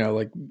 So,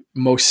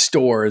 most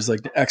stores like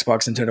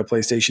Xbox, Nintendo,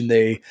 PlayStation,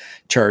 they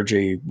charge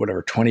a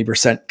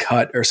 20%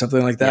 cut or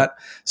something like that.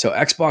 Yeah. So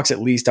Xbox,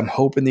 at least I'm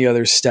hoping the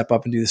others step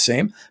up and do the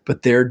same,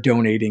 but they're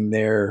donating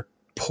their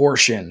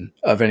portion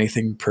of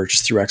anything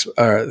purchased through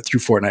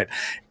Fortnite.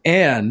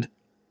 And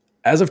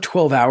as of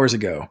 12 hours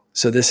ago,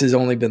 so this has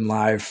only been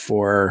live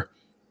for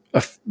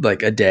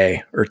a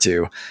day or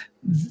two,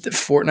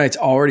 Fortnite's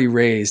already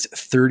raised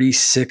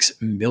 $36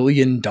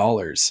 million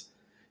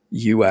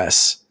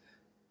US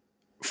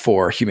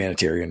for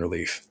humanitarian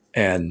relief.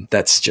 And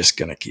that's just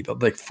going to keep up.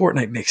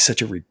 Fortnite makes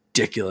such a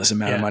ridiculous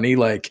amount of money.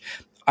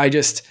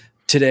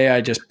 Today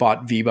I just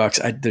bought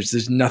V-Bucks.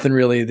 There's nothing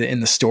really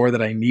in the store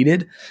that I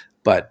needed,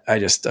 but I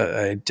just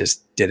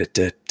did it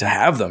to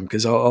have them,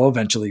 because I'll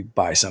eventually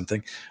buy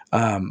something.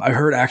 I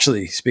heard,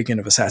 actually, speaking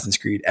of Assassin's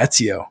Creed,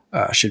 Ezio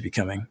should be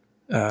coming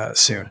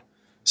soon.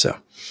 So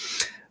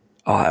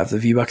I'll have the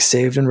V-Bucks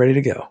saved and ready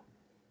to go.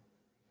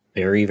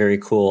 Very, very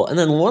cool. And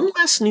then one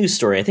last news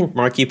story. I think,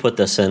 Mark, you put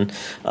this in.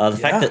 The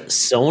fact that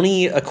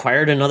Sony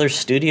acquired another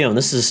studio, and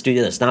this is a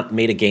studio that's not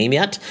made a game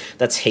yet.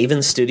 That's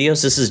Haven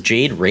Studios. This is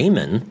Jade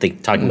Raymond,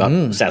 talking about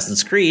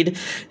Assassin's Creed.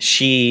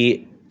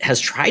 She has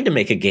tried to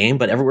make a game,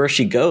 but everywhere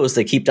she goes,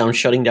 they keep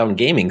shutting down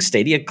gaming.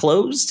 Stadia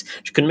closed.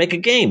 She couldn't make a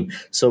game.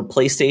 So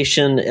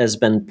PlayStation has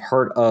been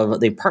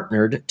they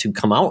partnered to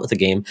come out with a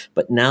game,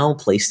 but now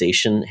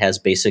PlayStation has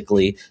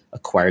basically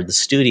acquired the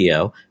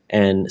studio.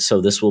 And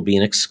so this will be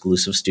an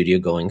exclusive studio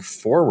going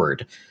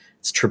forward.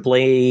 It's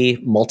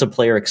AAA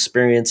multiplayer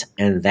experience,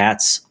 and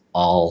that's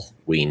all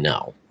we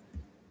know.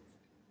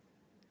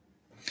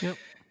 Yep.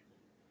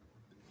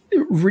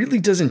 It really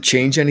doesn't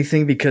change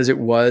anything, because it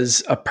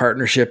was a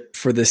partnership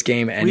for this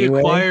game anyway. We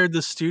acquired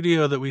the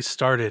studio that we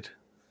started.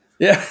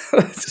 Yeah,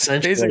 that's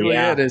basically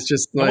it. It's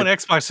just I want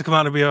Xbox to come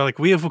out and be like,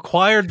 we have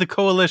acquired the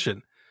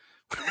coalition.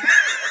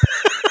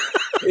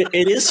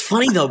 It is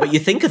funny, though, but you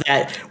think of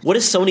that. What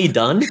has Sony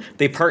done?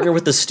 They partner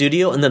with the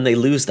studio, and then they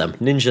lose them.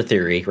 Ninja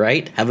Theory,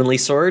 right? Heavenly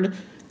Sword,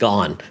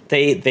 gone.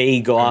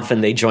 They go off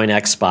and they join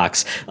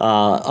Xbox.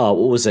 What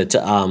was it?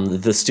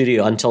 The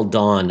studio Until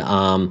Dawn,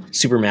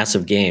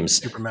 Supermassive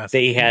Games.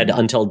 They had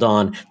Until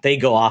Dawn. They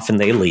go off and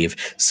they leave.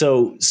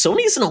 So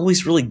Sony isn't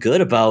always really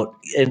good about,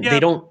 and they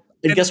don't.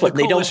 And guess what?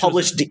 They don't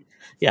publish.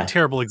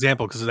 terrible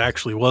example because it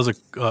actually was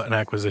an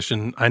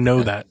acquisition. I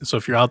know that. So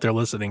if you're out there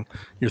listening,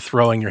 you're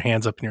throwing your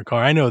hands up in your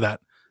car. I know that.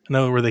 I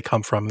know where they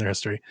come from in their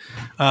history.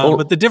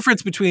 But the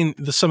difference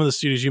between some of the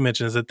studios you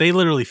mentioned is that they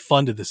literally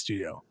funded the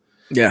studio.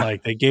 Yeah.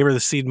 Like they gave her the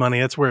seed money.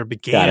 That's where it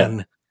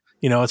began.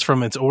 It's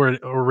from its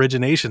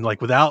origination.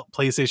 Like without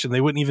PlayStation,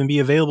 they wouldn't even be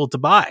available to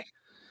buy.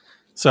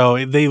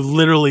 So they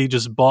literally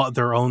just bought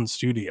their own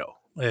studio.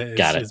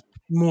 It's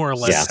more or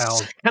less how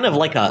kind of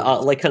like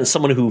kind of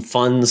someone who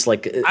funds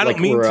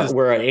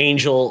we're an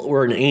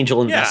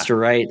angel investor,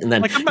 right? And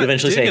then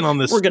eventually say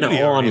we're going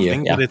to own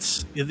you.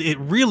 But it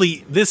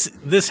really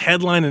this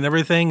headline and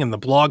everything and the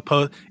blog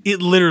post,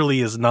 it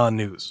literally is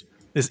non-news.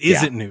 This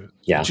isn't news.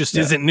 It just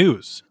isn't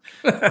news.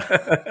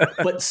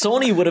 But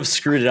Sony would have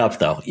screwed it up,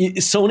 though.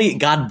 Sony,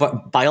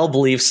 God, by all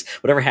beliefs,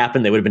 whatever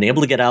happened, they would have been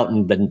able to get out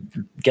and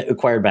get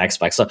acquired by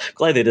Xbox. So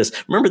glad they did this.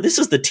 Remember, this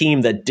is the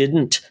team that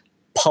didn't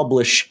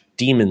publish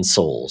Demon's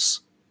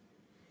Souls.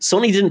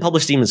 Sony didn't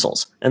publish Demon's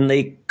Souls, and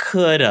they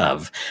could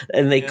have,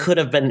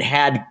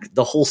 had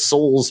the whole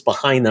Souls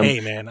behind them. Hey,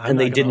 man, and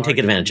they didn't take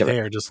advantage of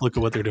it. Just look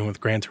at what they're doing with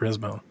Gran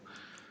Turismo.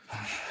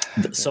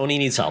 Sony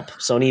needs help.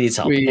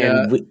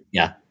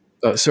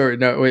 Oh, sorry.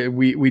 No,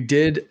 we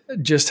did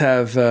just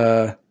have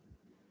an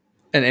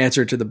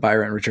answer to the buy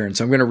rent return.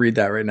 So I'm going to read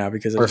that right now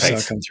because I just saw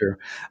it come through.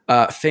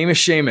 Famous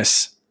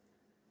Seamus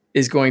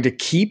is going to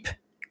keep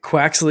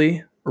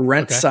Quaxley,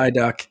 rent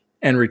Psyduck,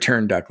 and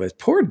return Ducklets.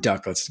 Poor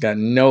Ducklets got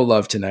no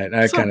love tonight.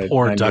 I kind of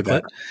poor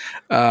Ducklet.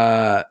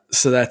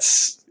 So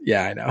that's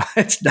I know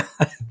it's not.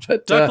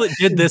 But Ducklet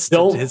did this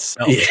to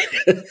himself.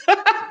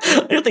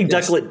 I don't think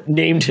Ducklet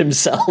named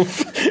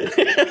himself.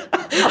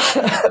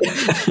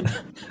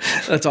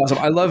 That's awesome.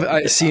 I love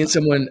seeing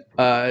someone.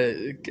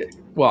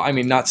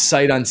 Not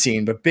sight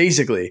unseen, but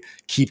basically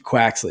keep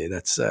Quaxley.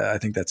 That's I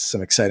think that's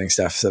some exciting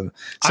stuff. Some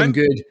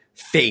good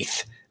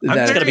faith.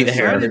 That's gonna be the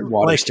hair.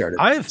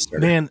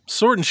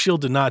 Sword and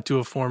Shield did not do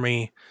it for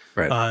me.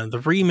 Right. The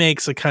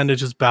remakes, I kind of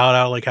just bowed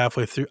out like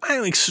halfway through.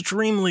 I'm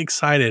extremely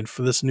excited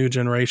for this new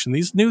generation.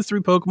 These new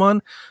 3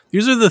 Pokemon,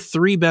 these are the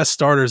 3 best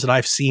starters that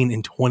I've seen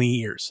in 20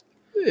 years.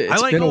 I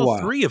like all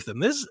 3 of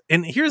them.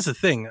 And here's the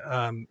thing.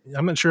 I'm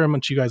not sure how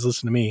much you guys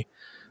listen to me.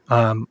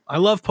 I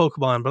love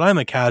Pokemon, but I'm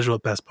a casual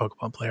at best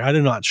Pokemon player. I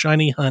do not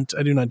shiny hunt.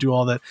 I do not do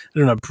all that. I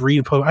do not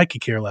breed Pokemon. I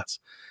could care less.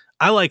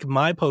 I like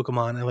my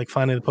Pokemon. I like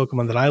finding the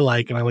Pokemon that I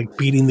like, and I like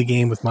beating the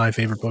game with my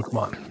favorite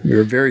Pokemon.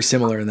 You're very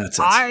similar in that sense.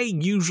 I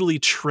usually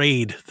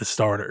trade the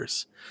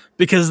starters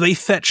because they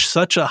fetch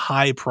such a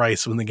high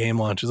price when the game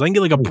launches. I can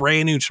get like a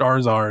brand new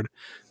Charizard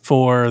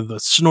for the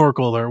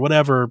Snorkel or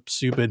whatever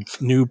stupid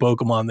new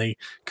Pokemon they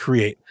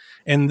create.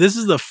 And this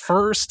is the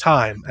first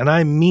time, and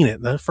I mean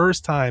it, the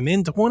first time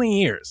in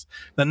 20 years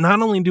that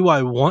not only do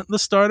I want the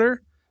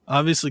starter,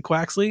 obviously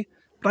Quaxley,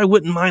 but I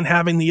wouldn't mind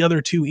having the other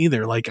 2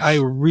 either. Like, I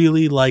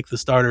really like the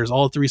starters.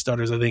 All 3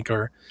 starters, I think,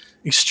 are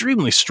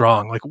extremely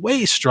strong, like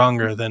way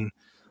stronger than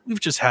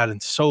we've just had in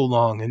so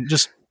long. And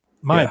just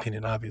my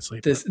opinion, obviously.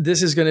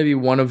 This is going to be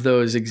one of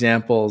those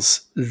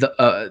examples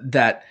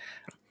that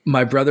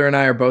my brother and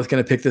I are both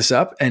going to pick this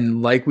up.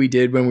 And like we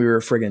did when we were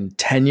friggin'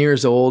 10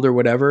 years old or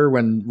whatever,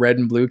 when Red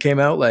and Blue came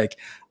out, like,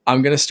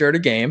 I'm going to start a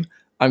game.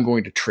 I'm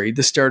going to trade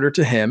the starter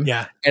to him.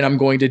 Yeah. And I'm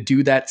going to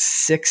do that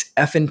 6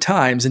 effing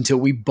times until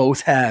we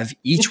both have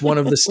each one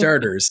of the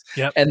starters.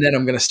 Yep. And then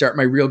I'm going to start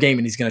my real game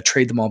and he's going to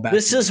trade them all back.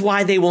 This is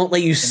why they won't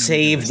let you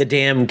save the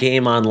damn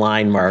game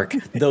online, Mark.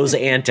 Those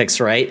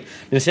antics, right?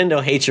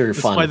 Nintendo hates your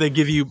fun. That's why they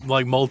give you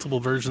like multiple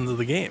versions of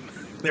the game.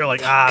 They're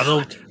like,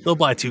 they'll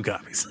buy 2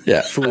 copies.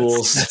 Yeah,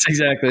 fools. That's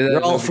exactly that.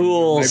 They're all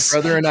fools.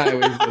 My brother and I,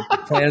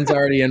 the plan's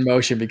already in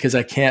motion because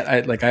I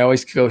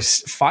always go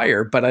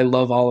fire, but I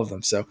love all of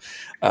them. So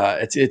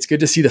it's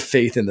good to see the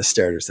faith in the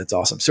starters. That's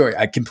awesome. Sorry,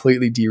 I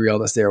completely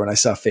derailed us there when I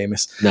saw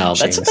Famous. No,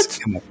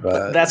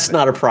 that's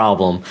not a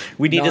problem.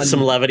 We needed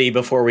some levity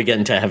before we get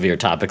into heavier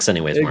topics,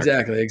 anyways. Mark.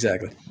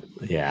 Exactly.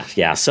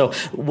 Yeah. So,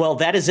 well,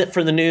 that is it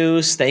for the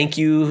news. Thank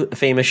you,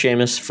 Famous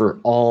Seamus, for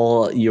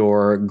all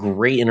your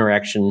great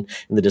interaction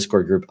in the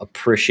Discord group.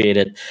 Appreciate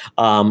it.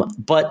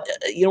 But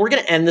we're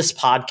going to end this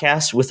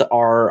podcast with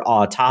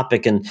our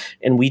topic, and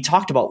we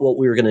talked about what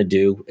we were going to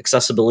do.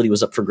 Accessibility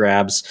was up for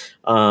grabs.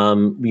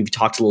 We've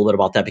talked a little bit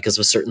about that because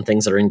of certain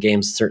things that are in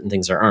games, certain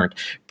things that aren't.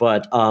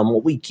 But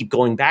what we keep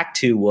going back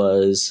to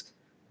was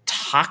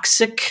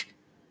toxic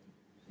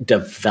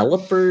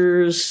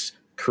developers,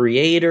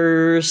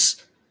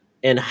 creators,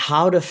 and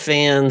how do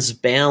fans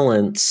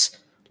balance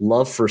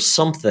love for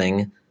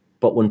something,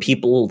 but when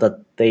people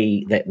that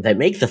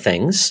make the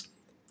things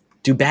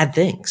do bad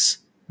things,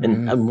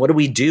 and what do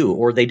we do?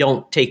 Or they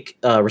don't take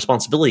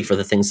responsibility for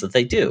the things that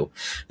they do.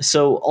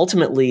 So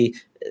ultimately,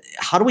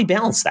 how do we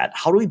balance that?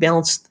 How do we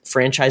balance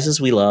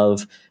franchises we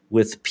love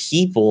with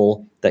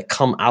people that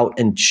come out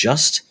and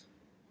just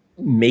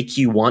make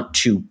you want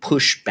to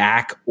push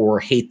back or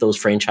hate those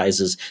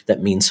franchises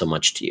that mean so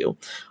much to you?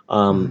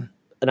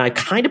 And I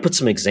kind of put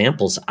some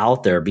examples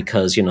out there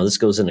because, this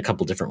goes in a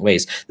couple different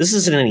ways. This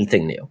isn't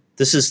anything new.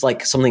 This is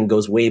like something that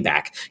goes way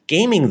back.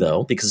 Gaming,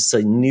 though, because it's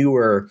a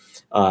newer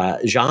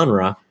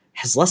genre,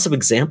 has less of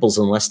examples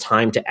and less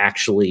time to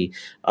actually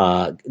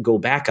go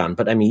back on.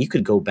 But I mean, you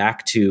could go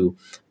back to,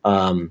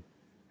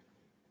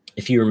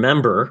 if you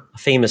remember, a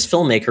famous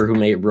filmmaker who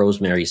made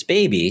Rosemary's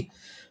Baby,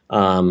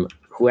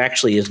 who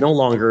actually is no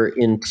longer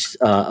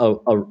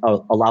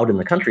allowed in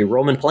the country,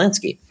 Roman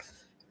Polanski.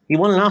 He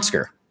won an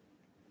Oscar,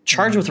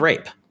 charged with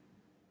rape.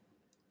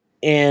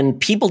 And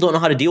people don't know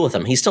how to deal with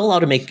him. He's still allowed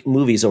to make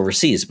movies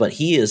overseas, but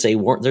there's a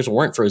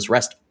warrant for his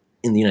arrest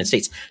in the United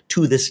States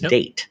to this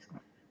date.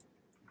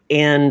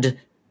 And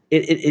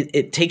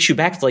it takes you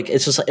back to like,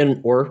 it's just,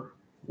 or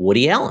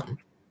Woody Allen,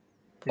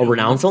 a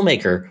renowned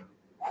filmmaker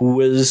who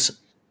was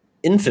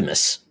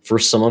infamous for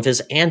some of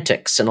his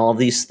antics and all of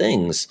these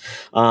things.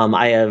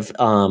 I have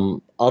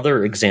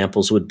other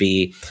examples would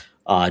be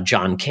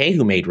John Kay,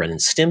 who made Ren and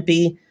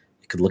Stimpy.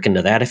 You could look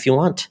into that if you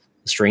want.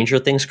 Stranger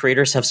Things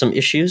creators have some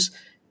issues.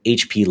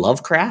 H.P.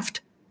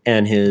 Lovecraft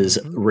and his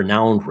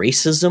renowned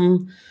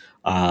racism.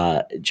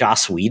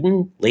 Joss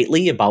Whedon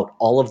lately about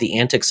all of the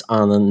antics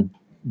on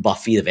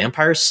Buffy the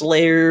Vampire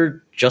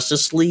Slayer,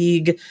 Justice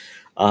League.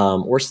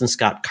 Orson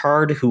Scott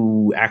Card,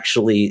 who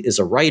actually is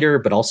a writer,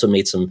 but also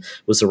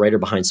was the writer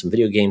behind some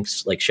video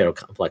games like Shadow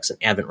Complex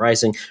and Advent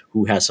Rising,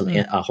 who has some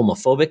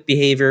homophobic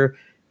behavior.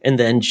 And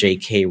then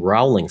J.K.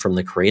 Rowling from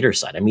the creator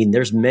side. I mean,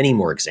 there's many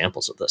more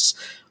examples of this.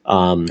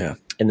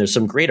 And there's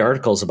some great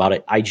articles about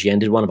it. IGN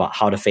did one about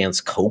how do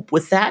fans cope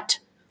with that?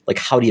 Like,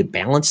 how do you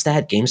balance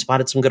that? GameSpot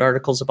had some good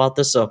articles about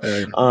this. So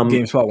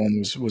GameSpot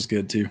one was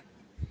good too.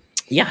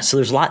 Yeah, so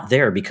there's a lot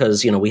there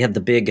because, we had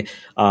the big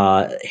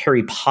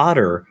Harry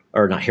Potter,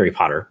 or not Harry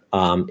Potter,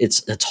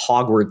 it's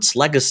Hogwarts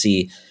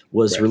Legacy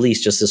was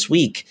released just this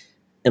week.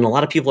 And a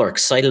lot of people are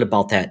excited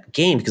about that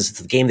game because it's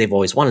the game they've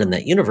always wanted in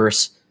that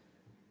universe.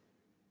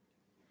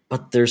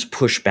 But there's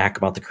pushback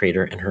about the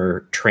creator and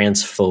her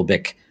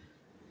transphobic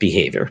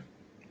behavior.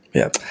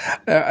 Yeah.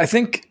 I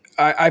think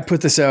I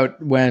put this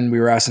out when we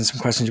were asking some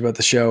questions about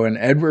the show, and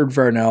Edward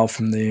Varnell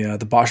from the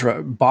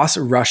Boss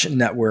Rush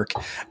Network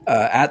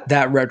at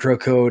that Retro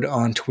Code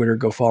on Twitter,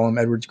 go follow him.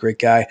 Edward's a great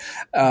guy.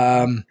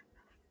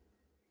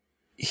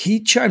 He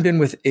chimed in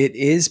with, it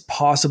is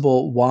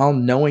possible while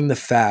knowing the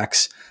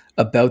facts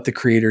about the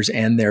creators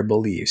and their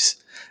beliefs,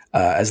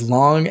 as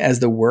long as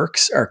the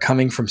works are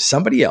coming from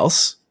somebody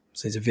else,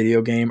 say it's a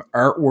video game,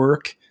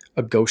 artwork,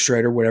 a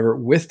ghostwriter, whatever,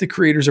 with the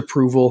creator's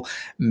approval,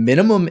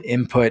 minimum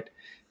input,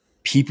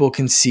 people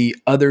can see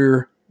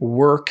other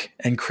work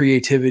and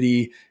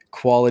creativity,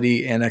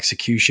 quality, and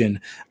execution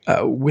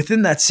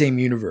within that same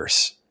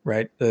universe,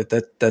 right?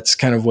 That's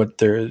kind of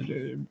what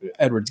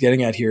Edward's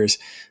getting at here is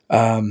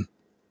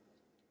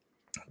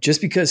just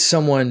because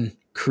someone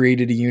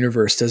created a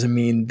universe doesn't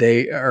mean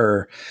they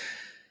are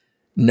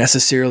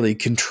necessarily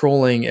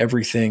controlling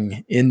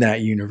everything in that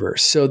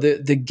universe. So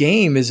the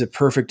game is a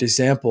perfect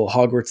example.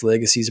 Hogwarts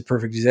Legacy is a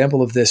perfect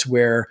example of this,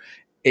 where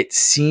it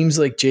seems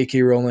like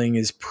J.K. Rowling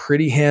is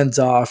pretty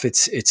hands-off.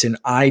 It's an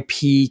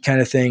IP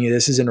kind of thing.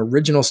 This is an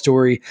original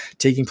story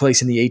taking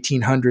place in the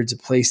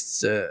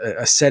 1800s,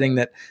 a setting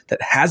that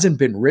hasn't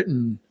been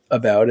written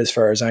about, as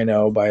far as I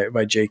know,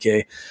 by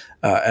J.K.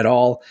 At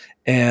all.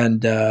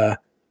 And the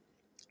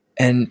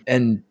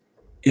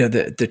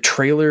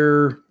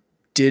trailer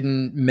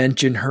didn't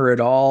mention her at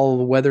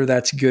all. Whether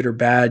that's good or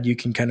bad, you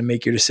can kind of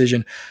make your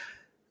decision.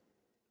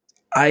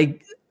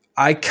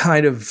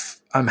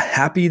 I'm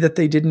happy that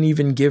they didn't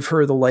even give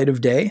her the light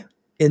of day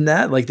in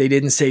that. Like, they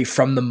didn't say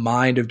from the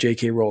mind of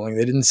J.K. Rowling.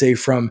 They didn't say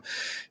from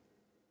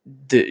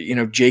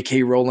the,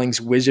 J.K. Rowling's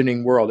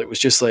wizarding world. It was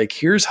just like,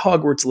 here's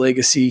Hogwarts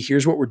Legacy.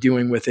 Here's what we're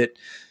doing with it.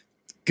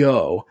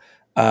 Go.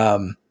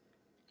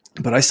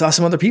 But I saw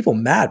some other people,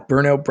 Matt,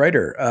 Burnout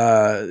Brighter,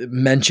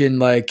 mention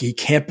like he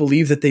can't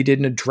believe that they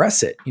didn't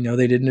address it.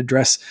 They didn't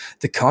address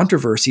the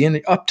controversy.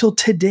 And up till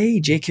today,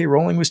 J.K.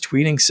 Rowling was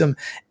tweeting some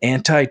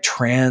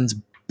anti-trans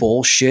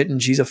bullshit,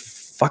 and she's a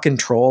fucking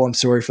troll. I'm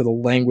sorry for the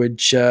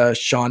language,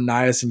 Sean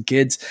Nias and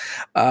kids.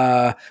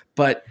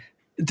 But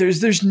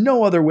there's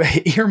no other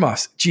way,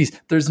 earmuffs,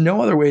 there's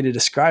no other way to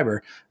describe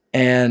her.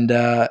 And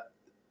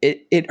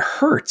it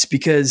hurts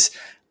because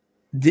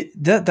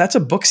that's a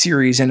book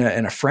series and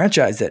a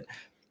franchise that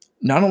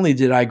not only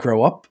did I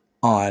grow up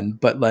on,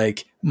 but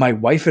like my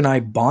wife and I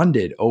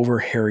bonded over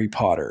Harry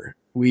Potter.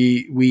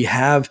 We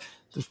have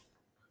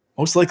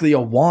most likely a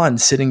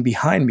wand sitting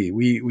behind me.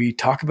 We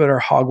talk about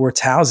our Hogwarts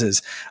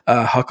houses,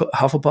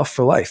 Hufflepuff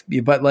for life.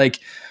 But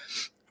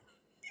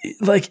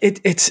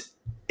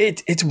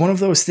it's one of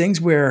those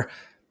things where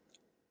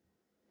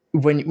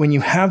when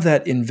you have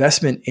that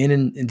investment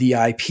in the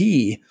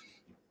IP,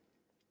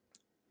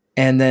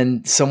 and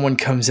then someone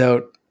comes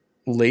out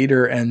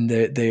later and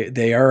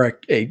they are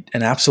an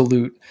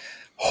absolute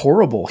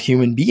horrible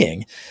human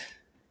being.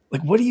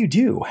 Like, what do you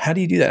do? How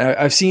do you do that?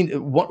 I've seen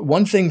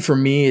one thing for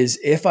me is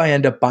if I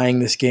end up buying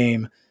this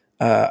game,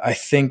 I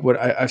think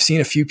I've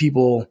seen a few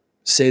people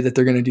say that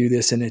they're going to do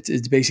this, and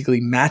it's basically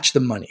match the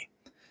money.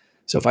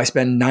 So if I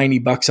spend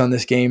 $90 on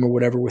this game or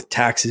whatever with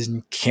taxes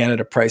and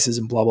Canada prices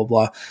and blah, blah,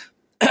 blah,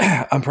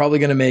 I'm probably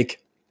going to make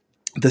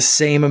the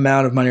same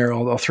amount of money, or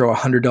I'll throw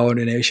 $100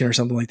 donation or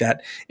something like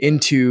that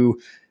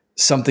into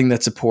something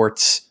that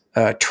supports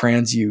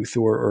trans youth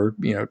or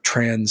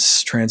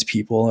trans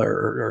people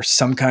or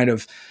some kind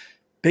of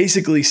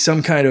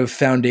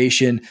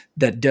foundation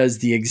that does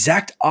the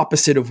exact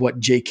opposite of what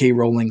J.K.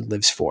 Rowling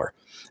lives for.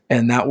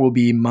 And that will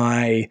be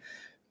my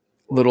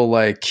little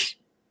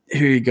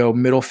here you go,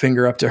 middle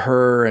finger up to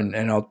her,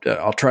 and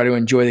I'll try to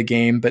enjoy the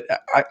game. But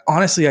I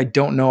honestly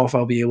don't know if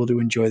I'll be able to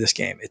enjoy this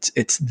game.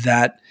 It's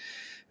that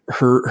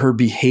her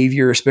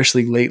behavior,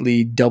 especially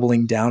lately,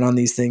 doubling down on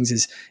these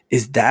things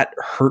is that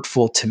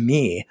hurtful to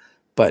me.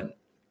 But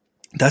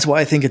that's why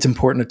I think it's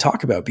important to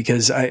talk about,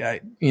 because I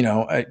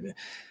want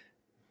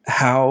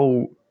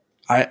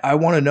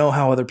to know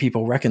how other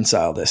people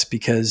reconcile this,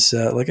 because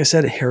like I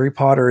said, Harry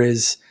Potter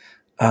is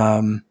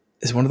one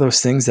of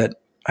those things that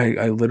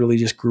I literally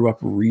just grew up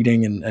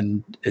reading,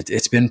 and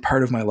it's been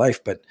part of my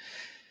life, but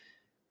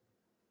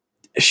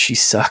she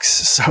sucks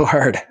so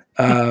hard.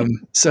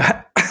 So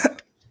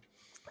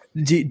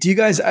do you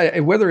guys,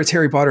 whether it's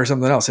Harry Potter or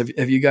something else,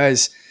 have you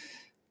guys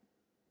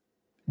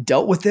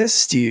dealt with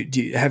this?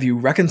 Have you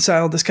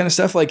reconciled this kind of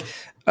stuff? Like,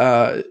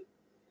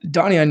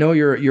 Donnie, I know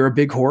you're a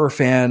big horror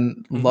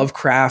fan. Mm-hmm.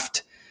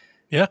 Lovecraft,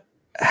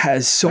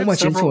 has so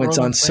much influence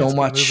on so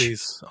much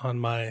movies on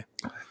my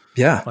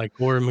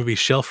horror movie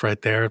shelf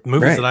right there.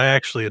 Movies that I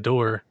actually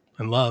adore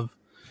and love.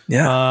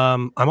 Yeah.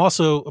 I'm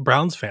also a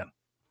Browns fan.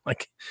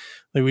 Like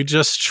we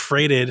just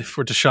traded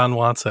for Deshaun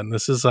Watson.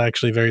 This is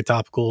actually very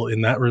topical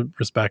in that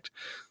respect.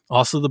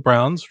 Also the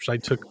Browns, which I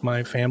took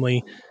my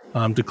family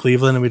to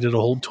Cleveland, and we did a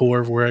whole tour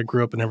of where I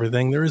grew up and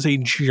everything. There is a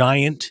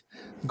giant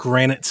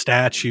granite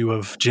statue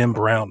of Jim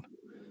Brown,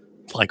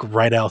 like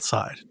right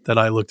outside, that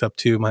I looked up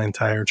to my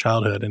entire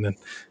childhood. And then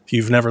if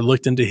you've never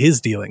looked into his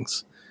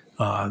dealings,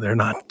 they're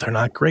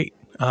not great.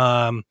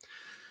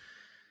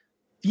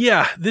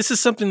 This is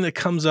something that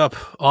comes up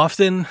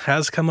often,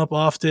 has come up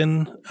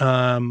often.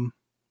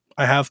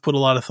 I have put a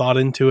lot of thought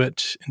into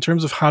it in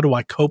terms of how do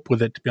I cope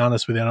with it. To be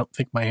honest with you, I don't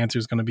think my answer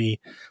is going to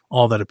be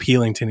all that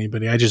appealing to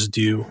anybody. I just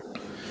do.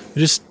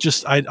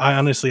 I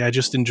honestly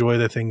just enjoy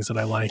the things that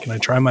I like, and I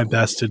try my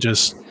best to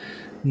just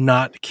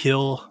not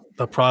kill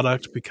the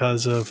product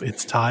because of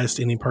its ties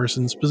to any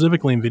person,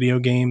 specifically in video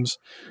games.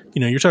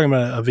 You're talking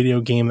about a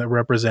video game that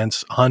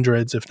represents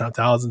hundreds, if not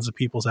thousands, of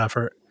people's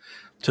effort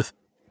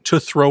to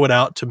throw it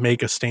out, to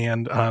make a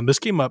stand. This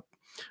came up.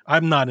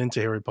 I'm not into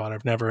Harry Potter.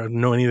 I've never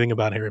known anything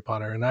about Harry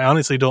Potter, and I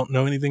honestly don't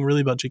know anything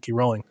really about J.K.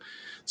 Rowling.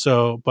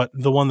 So, but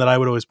the one that I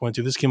would always point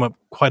to, this came up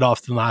quite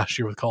often last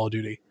year with Call of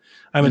Duty.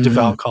 I'm a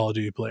devout Call of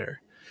Duty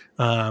player.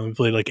 I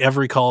played like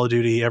every Call of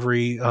Duty,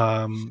 every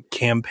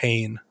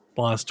campaign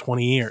the last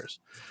 20 years.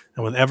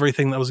 And with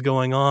everything that was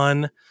going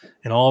on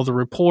and all the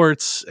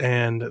reports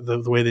and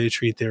the way they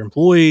treat their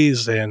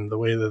employees and the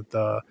way that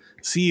the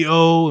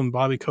CEO and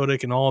Bobby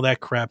Kotick and all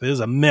that crap is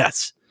a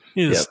mess.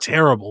 It is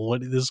terrible.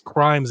 What this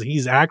crimes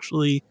he's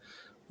actually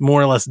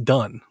more or less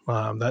done.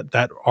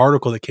 That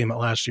article that came out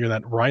last year,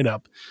 that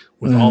write-up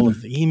with all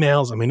of the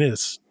emails, I mean, it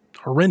is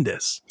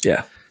horrendous.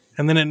 Yeah.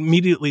 And then it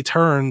immediately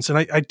turns, and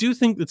I do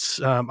think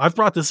it's, I've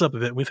brought this up a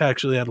bit. We've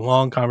actually had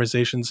long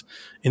conversations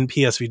in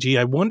PSVG.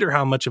 I wonder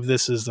how much of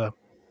this is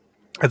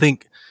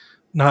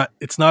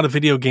it's not a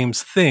video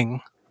games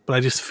thing, but I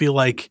just feel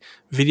like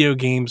video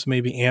games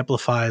maybe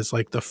amplifies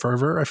like the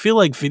fervor. I feel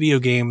like video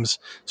games,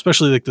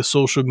 especially like the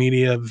social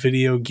media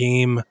video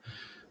game,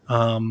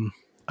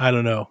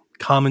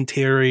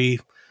 commentary,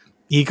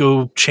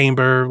 echo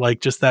chamber,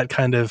 like just that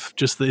kind of,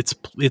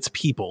 it's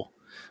people,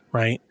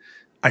 right?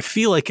 I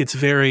feel like it's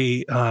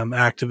very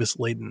activist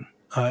laden.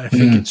 I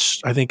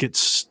think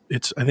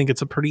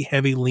it's a pretty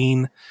heavy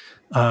lean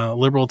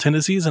liberal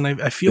tendencies, and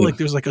I feel like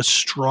there's like a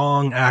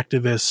strong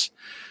activist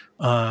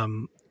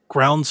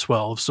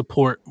groundswell of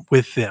support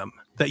with them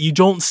that you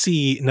don't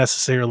see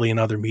necessarily in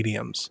other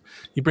mediums.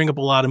 You bring up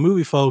a lot of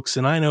movie folks,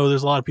 and I know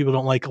there's a lot of people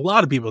don't like a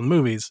lot of people in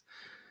movies.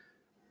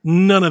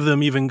 None of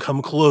them even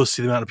come close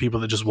to the amount of people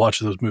that just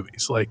watch those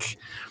movies.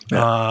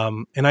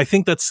 And I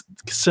think that's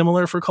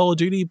similar for Call of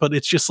Duty, but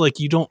it's just like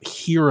you don't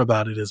hear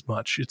about it as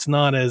much. It's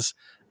not as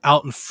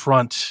out in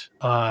front.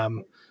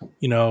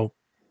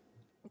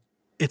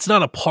 It's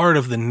not a part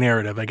of the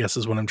narrative, I guess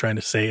is what I'm trying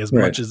to say, as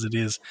much as it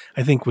is,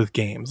 I think, with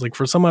games. Like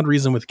for some odd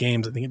reason with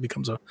games, I think it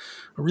becomes a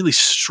really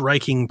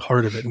striking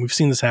part of it. And we've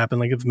seen this happen,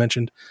 like I've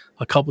mentioned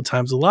a couple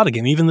times, a lot of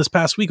games. Even this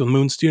past week with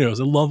Moon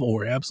Studios, I love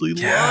Ori. I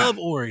absolutely love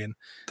Ori. And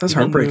that's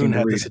heartbreaking Moon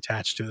had this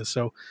attached to this.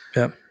 So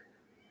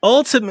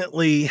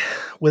ultimately,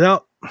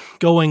 without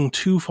going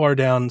too far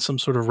down some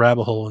sort of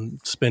rabbit hole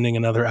and spending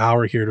another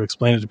hour here to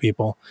explain it to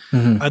people,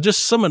 I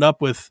just sum it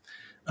up with,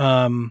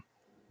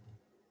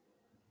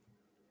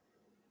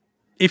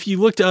 if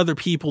you look to other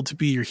people to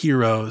be your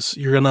heroes,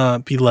 you're going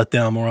to be let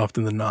down more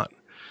often than not.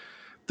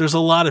 There's a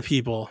lot of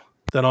people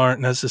that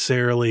aren't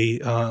necessarily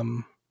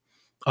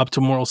up to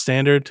moral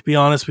standard. To be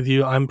honest with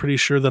you, I'm pretty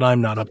sure that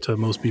I'm not up to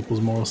most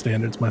people's moral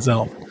standards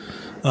myself.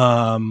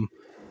 The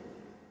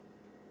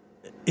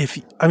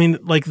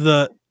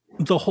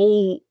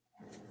whole,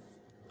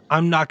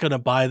 I'm not going to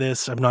buy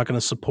this, I'm not going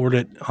to support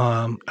it.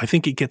 I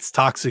think it gets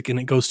toxic and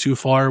it goes too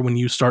far when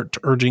you start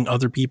urging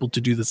other people to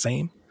do the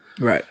same.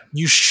 Right.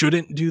 You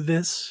shouldn't do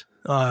this.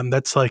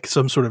 That's like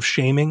some sort of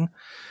shaming.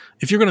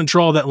 If you're going to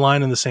draw that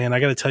line in the sand, I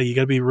got to tell you, you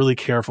got to be really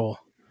careful,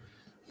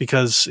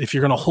 because if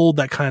you're going to hold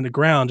that kind of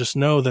ground, just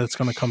know that it's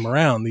going to come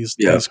around. These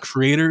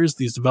creators,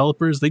 these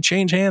developers, they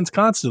change hands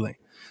constantly.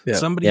 Yeah.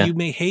 Somebody you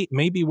may hate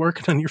may be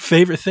working on your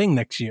favorite thing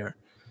next year.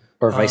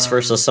 Or vice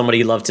versa. Somebody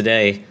you love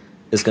today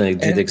is going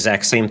to do the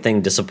exact same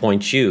thing,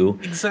 disappoint you.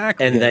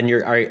 Exactly. And then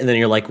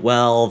you're like,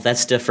 well,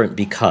 that's different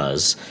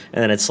because,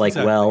 and then it's like,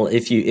 well,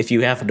 if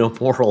you have no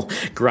moral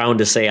ground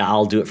to say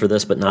I'll do it for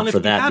this, but not for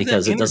that,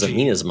 because it doesn't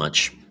mean as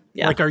much.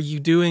 Yeah. Like, are you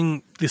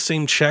doing the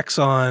same checks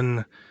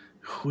on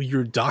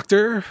your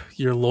doctor,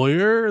 your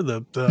lawyer,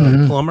 the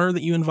plumber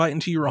that you invite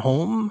into your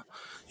home?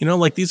 You know,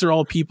 like, these are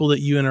all people that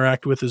you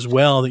interact with as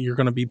well, that you're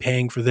going to be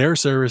paying for their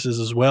services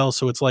as well.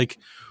 So it's like,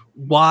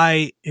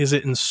 why is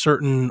it in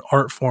certain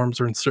art forms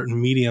or in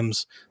certain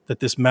mediums that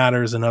this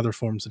matters, and other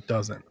forms it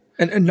doesn't?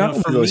 And not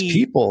only those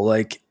people,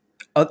 like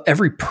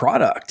every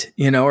product,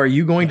 are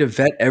you going to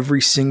vet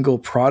every single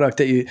product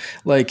that you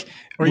like?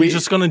 Or are you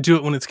just going to do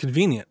it when it's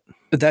convenient?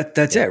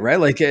 That's it, right?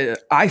 Like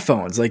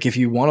iPhones, like if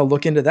you want to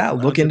look into that,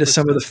 100%. Look into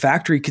some of the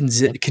factory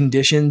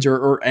conditions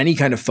or any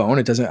kind of phone.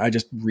 It doesn't, I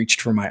just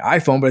reached for my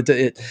iPhone, but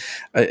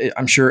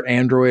I'm sure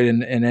Android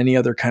and any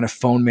other kind of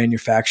phone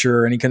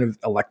manufacturer, or any kind of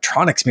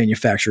electronics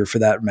manufacturer for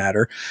that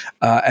matter,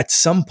 at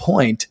some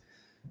point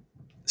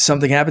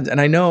something happens. And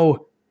I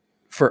know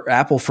for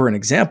Apple, for an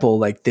example,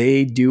 like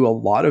they do a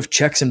lot of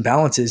checks and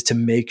balances to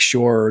make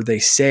sure they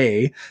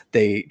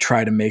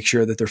try to make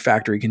sure that their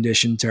factory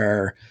conditions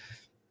are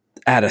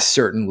at a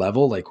certain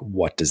level. Like,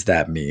 what does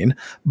that mean?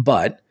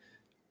 But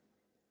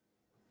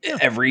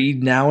every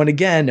now and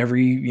again,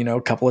 every,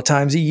 couple of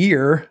times a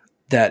year,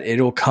 that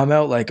it'll come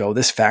out like, oh,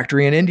 this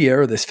factory in India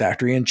or this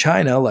factory in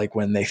China, like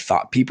when they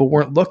thought people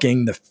weren't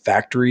looking, the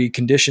factory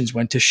conditions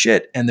went to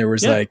shit. And there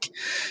was like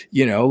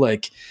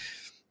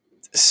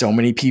so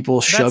many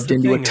people shoved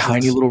into a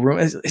tiny little room.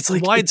 It's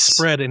like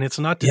widespread, and it's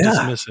not to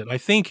dismiss it. I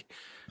think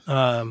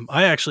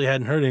I actually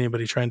hadn't heard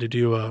anybody trying to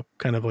do a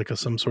kind of like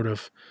some sort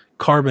of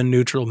carbon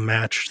neutral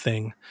match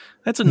thing.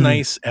 That's a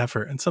nice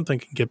effort and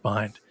something I can get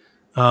behind.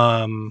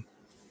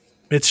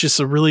 It's just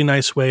a really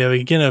nice way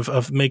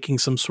of making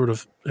some sort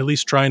of, at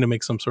least trying to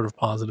make some sort of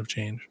positive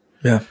change.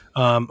 Yeah.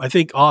 I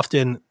think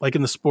often, like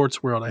in the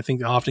sports world, I think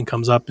it often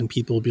comes up and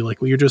people will be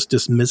like, well, you're just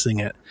dismissing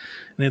it.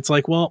 And it's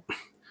like, well,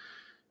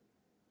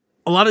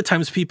 a lot of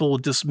times people will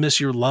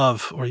dismiss your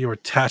love or your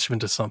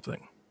attachment to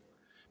something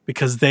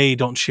because they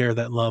don't share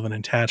that love and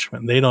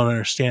attachment. They don't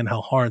understand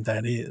how hard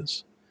that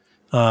is.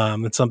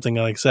 It's something,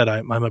 like I said,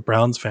 I'm a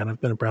Browns fan.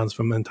 I've been a Browns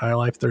fan my entire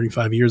life,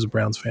 35 years of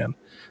Browns fan.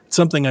 It's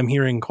something I'm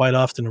hearing quite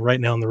often right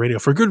now on the radio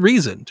for good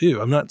reason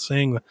too. I'm not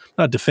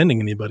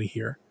defending anybody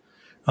here.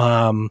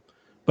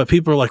 But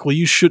people are like, well,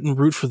 you shouldn't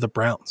root for the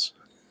Browns.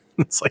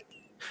 It's like,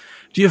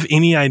 do you have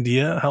any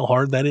idea how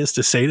hard that is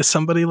to say to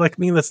somebody like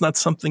me? That's not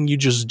something you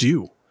just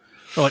do.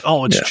 They're like,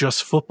 oh, it's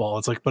just football.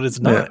 It's like, but it's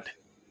not. Yeah.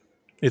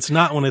 It's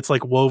not when it's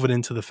like woven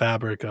into the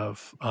fabric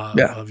of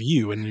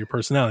you and your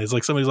personality. It's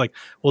like somebody's like,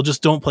 well,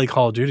 just don't play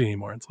Call of Duty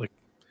anymore. It's like,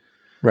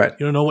 right.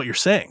 You don't know what you're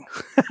saying.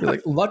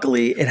 Like,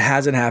 luckily it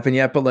hasn't happened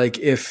yet, but like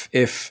if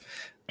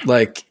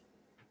I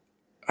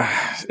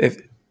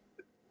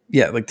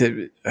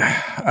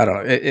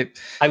don't know.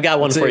 I've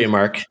got one for you,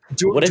 Mark.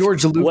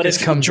 George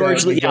Lucas comes out. I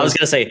was going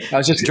to say,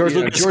 George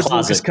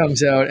Lucas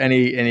comes out and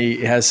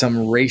he has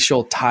some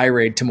racial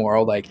tirade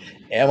tomorrow. Like,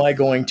 am I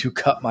going to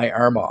cut my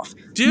arm off?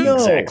 Dude, no.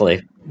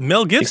 Exactly.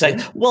 Mel Gibson.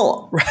 Exactly.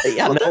 Well,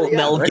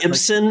 Mel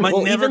Gibson. Am I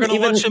never going to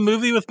watch a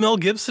movie with Mel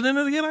Gibson in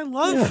it again? I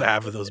love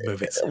half of those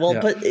movies. Well,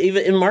 but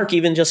even Mark,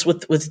 even just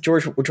with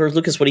George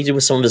Lucas, what he did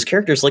with some of his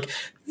characters, like,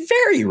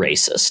 very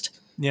racist.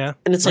 Yeah.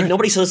 And it's like,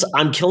 nobody says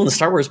I'm killing the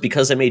Star Wars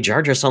because I made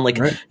Jar Jar sound like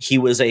he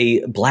was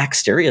a black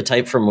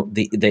stereotype from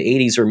the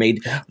 80s, or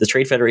made the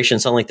Trade Federation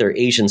sound like they're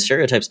Asian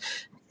stereotypes.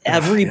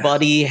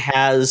 Everybody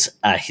has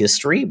a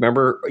history.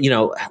 Remember,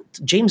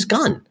 James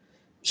Gunn,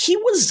 he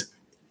was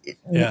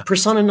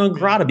persona non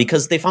grata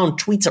because they found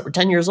tweets that were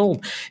 10 years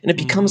old. And it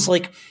becomes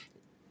like,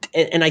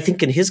 and I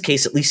think in his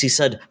case, at least he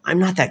said, I'm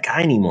not that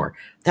guy anymore.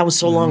 That was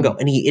so long ago.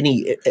 And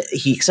he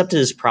accepted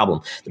his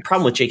problem. The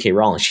problem with J.K.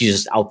 Rowling, she's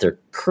just out there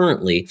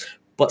currently.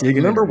 But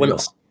remember when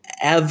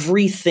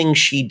everything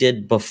she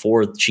did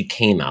before she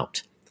came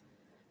out,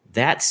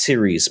 that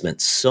series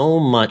meant so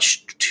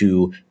much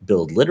to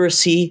build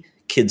literacy.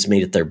 Kids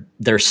made it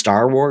their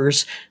Star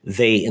Wars.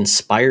 They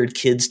inspired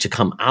kids to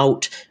come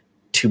out,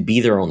 to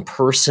be their own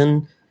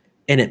person.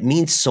 And it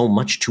means so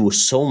much to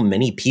so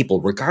many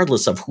people,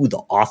 regardless of who the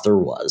author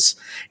was.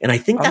 And I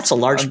think that's a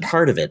large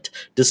part of it.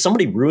 Does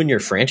somebody ruin your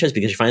franchise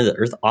because you find that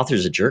the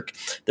author's a jerk?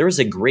 There was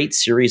a great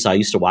series I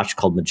used to watch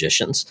called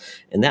Magicians.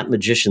 And that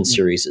Magician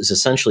series is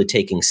essentially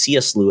taking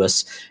C.S.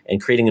 Lewis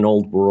and creating an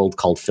old world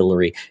called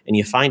Fillory. And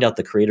you find out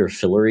the creator of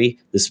Fillory,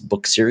 this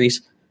book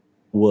series,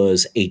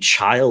 was a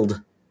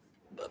child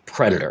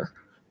predator.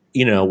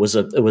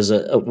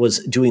 was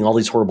doing all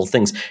these horrible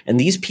things, and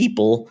these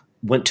people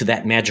went to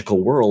that magical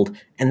world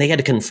and they had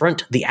to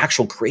confront the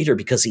actual creator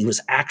because he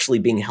was actually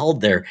being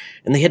held there,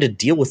 and they had to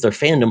deal with their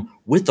fandom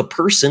with the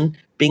person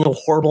being a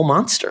horrible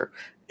monster.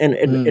 And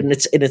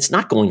it's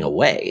not going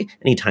away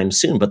anytime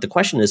soon. But the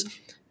question is,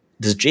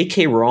 does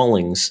J.K.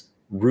 Rowling's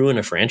ruin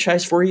a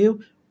franchise for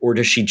you? Or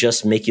does she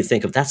just make you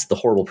think of that's the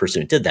horrible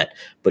person who did that?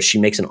 But she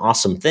makes an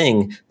awesome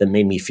thing that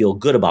made me feel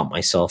good about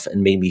myself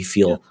and made me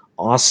feel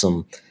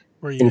awesome.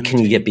 And can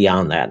you get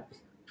beyond that?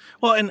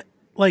 Well, and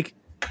like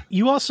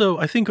you also,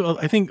 I think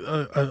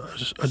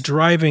a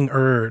driving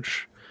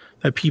urge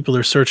that people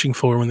are searching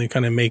for when they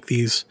kind of make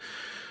these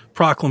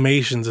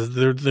proclamations is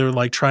they're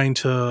like trying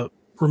to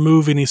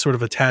remove any sort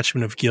of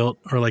attachment of guilt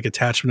or like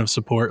attachment of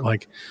support.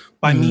 Like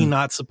by me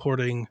not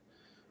supporting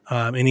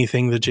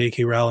anything that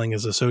J.K. Rowling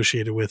is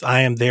associated with,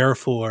 I am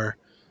therefore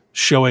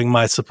showing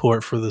my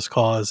support for this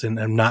cause, and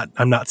I'm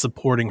not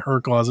supporting her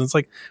cause. And it's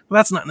like, well,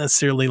 that's not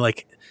necessarily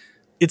like,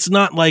 it's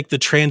not like the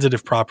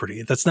transitive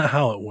property. That's not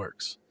how it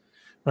works,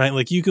 right?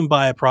 Like you can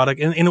buy a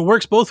product and it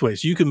works both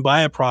ways. You can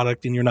buy a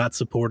product and you're not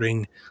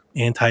supporting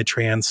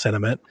anti-trans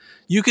sentiment.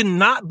 You can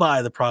not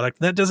buy the product.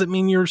 That doesn't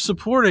mean you're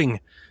supporting,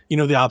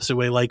 the opposite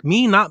way. Like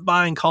me not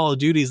buying Call of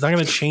Duty is not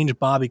going to change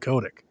Bobby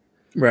Kotick.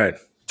 Right.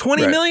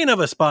 20 million of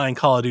us buying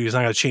Call of Duty is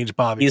not going to change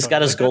Bobby. He's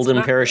got his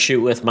golden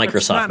parachute with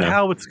Microsoft now. That's not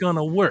how it's going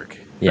to work,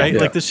 right? Yeah.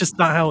 Like, that's just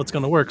not how it's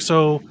going to work.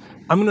 So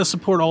I'm going to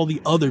support all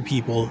the other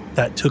people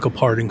that took a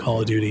part in Call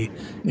of Duty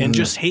and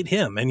just hate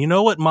him. And you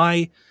know what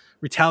my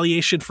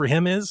retaliation for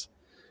him is?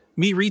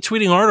 Me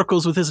retweeting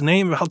articles with his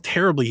name about how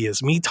terribly he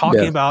is. Me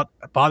talking about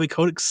Bobby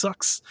Kotick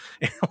sucks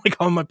like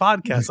on my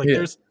podcast. Like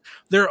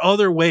there are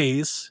other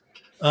ways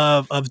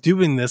of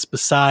doing this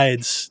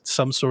besides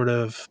some sort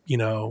of,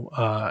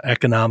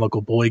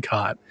 economical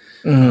boycott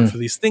for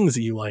these things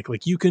that you like.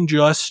 Like you could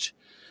just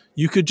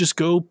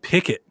go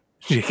picket.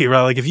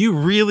 Right? Like if you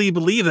really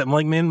believe that, I'm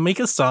like, man, make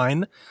a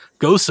sign,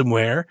 go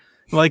somewhere,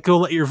 like go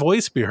let your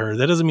voice be heard.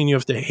 That doesn't mean you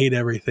have to hate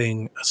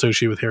everything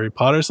associated with Harry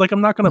Potter. It's like, I'm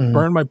not going to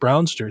burn my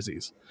Browns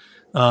jerseys.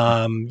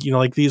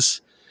 Like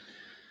these,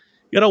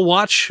 you got to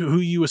watch who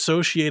you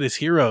associate as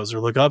heroes or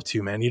look up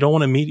to, man. You don't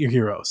want to meet your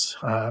heroes.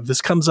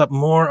 This comes up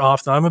more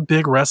often. I'm a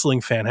big wrestling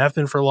fan, have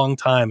been for a long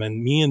time.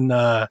 And me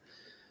and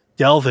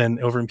Delvin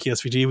over in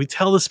PSVG, we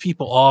tell this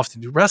people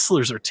often,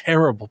 wrestlers are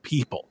terrible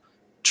people.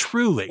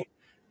 Truly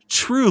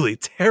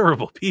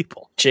terrible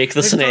people. Jake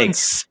the Snake.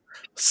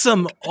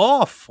 Some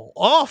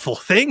awful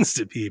things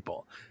to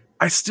people.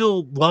 I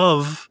still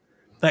love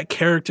that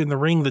character in the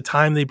ring. The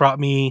time they brought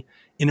me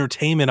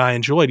entertainment I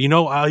enjoyed.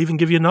 I'll even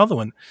give you another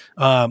one.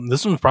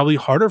 This one's probably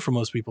harder for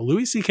most people.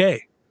 Louis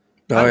C.K.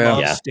 I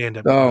love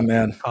stand-up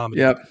comedy.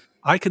 Yep.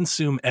 I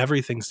consume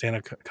everything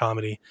stand-up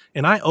comedy.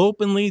 And I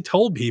openly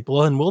told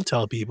people and will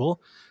tell people,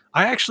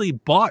 I actually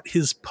bought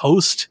his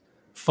post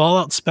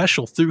Fallout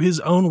special through his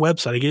own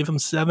website. I gave him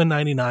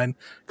 $7.99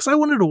 because I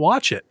wanted to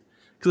watch it.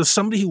 Because as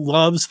somebody who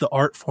loves the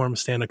art form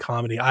stand-up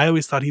comedy, I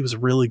always thought he was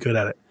really good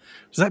at it.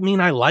 Does that mean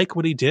I like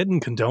what he did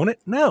and condone it?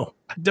 No,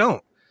 I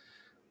don't.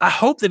 I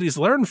hope that he's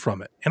learned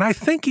from it. And I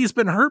think he's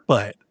been hurt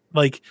by it.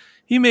 Like,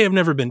 he may have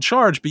never been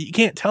charged, but you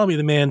can't tell me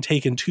the man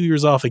taking 2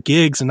 years off of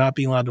gigs and not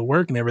being allowed to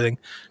work and everything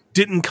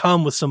didn't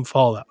come with some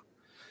fallout,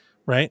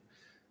 right?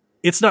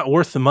 It's not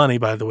worth the money,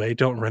 by the way.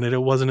 Don't rent it.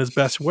 It wasn't his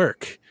best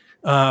work.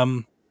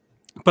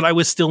 But I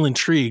was still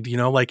intrigued, and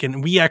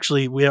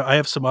I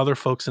have some other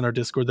folks in our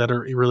Discord that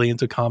are really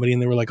into comedy, and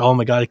they were like, oh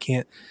my God, I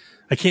can't,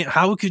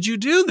 how could you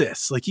do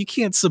this? Like, you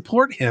can't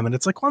support him. And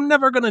it's like, well, I'm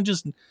not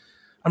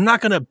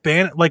going to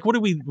ban it. Like,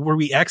 were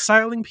we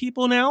exiling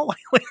people now?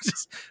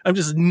 I'm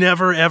just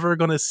never, ever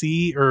going to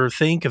see or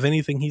think of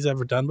anything he's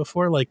ever done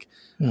before. Like,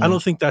 I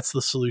don't think that's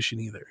the solution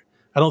either.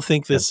 I don't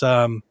think this,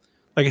 like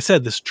I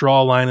said, this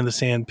draw a line in the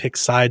sand, pick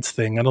sides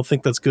thing. I don't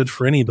think that's good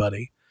for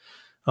anybody.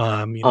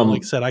 Like I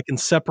said, I can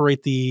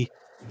separate the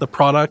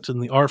product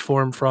and the art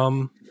form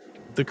from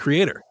the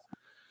creator.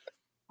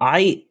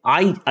 I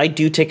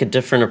do take a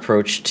different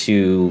approach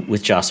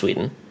with Joss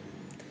Whedon.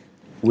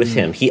 With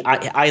him,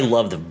 I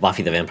love the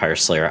Buffy the Vampire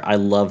Slayer. I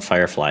love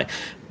Firefly,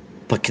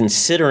 but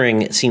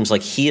considering it seems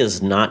like he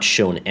has not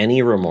shown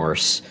any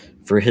remorse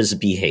for his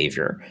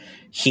behavior,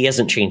 he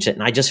hasn't changed it,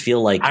 and I just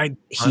feel like I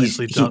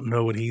honestly don't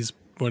know what he.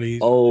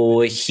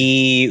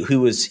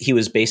 He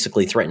was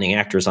basically threatening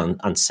actors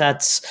on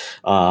sets,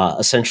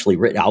 essentially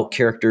written out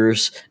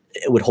characters,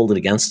 would hold it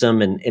against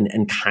him,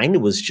 and kind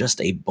of was just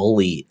a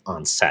bully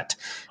on set.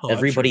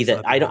 Everybody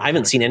that I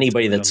haven't seen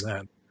anybody that's.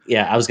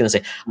 Yeah, I was going to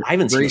say I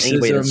haven't seen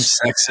anybody that's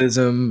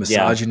sexism,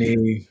 misogyny.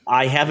 Yeah,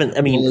 I haven't.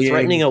 I mean,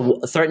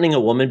 threatening a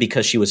woman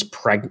because she was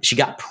pregnant. She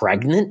got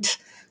pregnant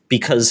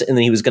and then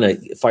he was going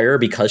to fire her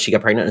because she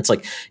got pregnant. It's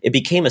like it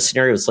became a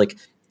scenario. It's like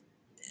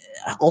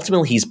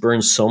ultimately he's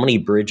burned so many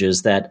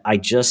bridges that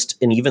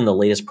and even the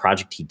latest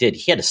project he did,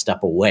 he had to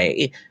step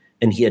away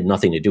and he had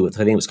nothing to do with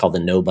it. I think it was called The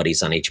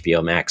Nobodies on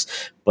HBO Max.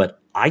 But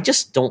I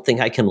just don't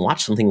think I can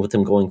watch something with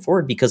him going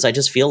forward because I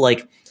just feel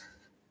like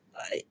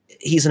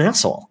he's an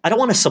asshole. I don't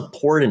want to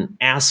support an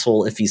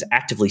asshole if he's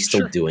actively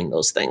still doing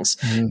those things.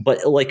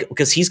 But like,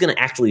 because he's going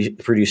to actually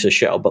produce a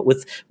show. But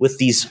with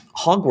these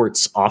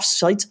Hogwarts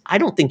offsites, I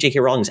don't think J.K.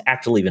 Rowling is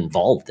actually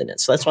involved in it.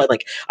 So that's why,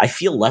 like, I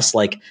feel less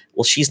like,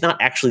 well, she's not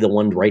actually the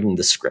one writing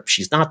the script.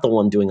 She's not the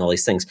one doing all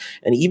these things.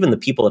 And even the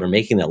people that are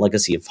making that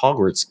Legacy of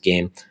Hogwarts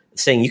game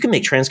saying you can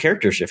make trans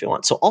characters if you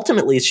want. So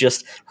ultimately, it's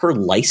just her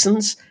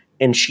license.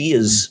 And she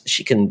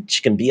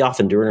can be off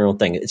and doing her own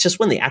thing. It's just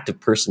when the active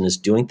person is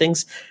doing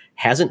things,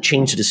 hasn't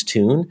changed his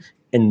tune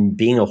and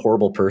being a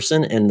horrible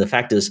person. And the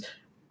fact is,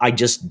 I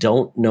just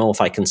don't know if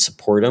I can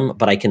support him,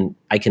 but I can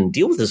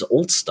deal with his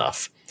old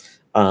stuff.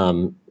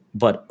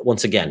 But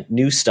once again,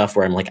 new stuff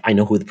where I'm like, I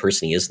know who the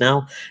person he is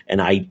now,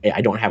 and I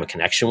don't have a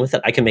connection with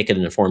it. I can make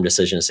an informed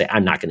decision and say,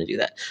 I'm not going to do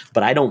that.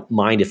 But I don't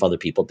mind if other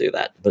people do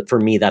that. But for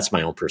me, that's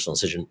my own personal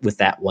decision with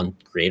that one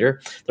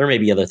creator. There may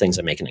be other things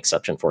I make an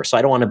exception for. So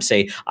I don't want to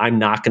say I'm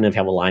not going to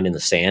have a line in the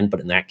sand.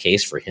 But in that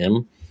case, for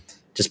him,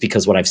 just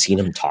because what I've seen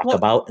him talk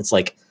about, it's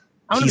like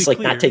he's like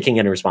not taking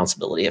any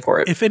responsibility for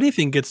it. If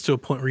anything gets to a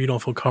point where you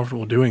don't feel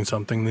comfortable doing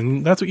something,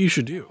 then that's what you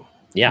should do.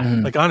 Yeah.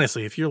 Like,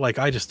 honestly, if you're like,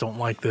 I just don't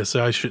like this,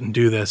 I shouldn't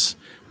do this,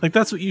 like,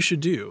 that's what you should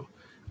do.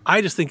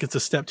 I just think it's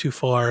a step too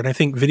far. And I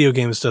think video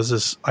games does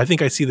this. I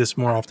think I see this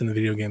more often in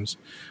video games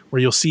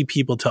where you'll see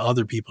people tell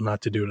other people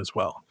not to do it as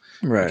well.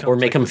 Right. Or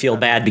make them feel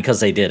bad because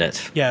they did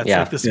it. Yeah. It's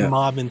like this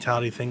mob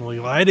mentality thing where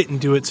you're like, I didn't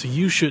do it, so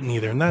you shouldn't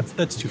either. And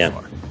that's too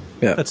far.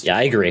 Yeah.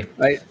 I agree.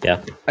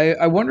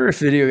 I wonder if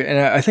video, and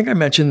I think I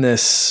mentioned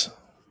this,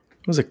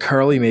 was it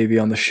Carly maybe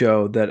on the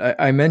show, that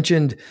I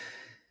mentioned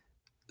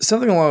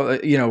something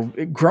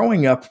along,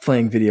 growing up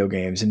playing video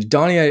games. And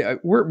Donnie,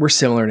 we're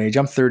similar in age.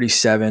 I'm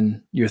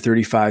 37, you're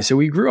 35. So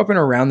we grew up in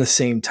around the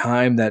same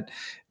time that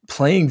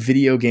playing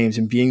video games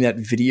and being that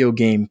video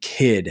game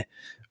kid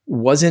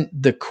wasn't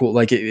the cool,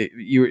 like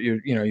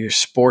your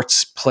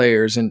sports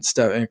players and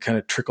stuff, and it kind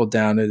of trickled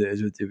down to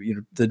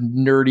the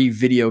nerdy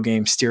video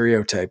game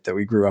stereotype that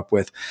we grew up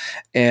with.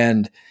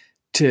 And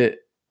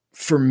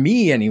for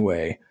me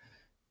anyway,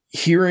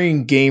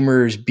 hearing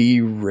gamers be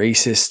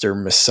racist or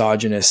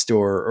misogynist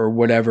or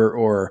whatever,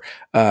 or,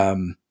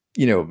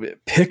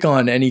 pick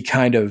on any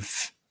kind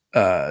of,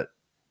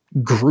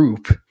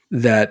 group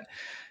that,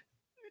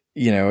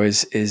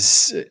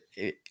 is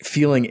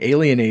feeling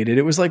alienated.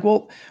 It was like,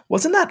 well,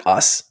 wasn't that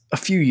us a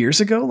few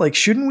years ago? Like,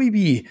 shouldn't we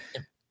be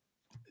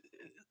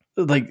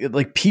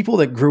like people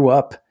that grew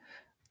up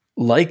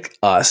like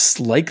us,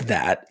 like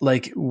that?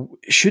 Like,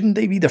 shouldn't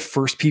they be the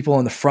first people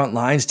on the front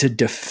lines to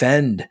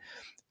defend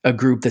a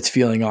group that's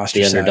feeling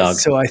ostracized? The underdog.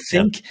 So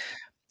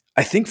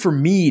I think for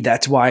me,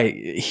 that's why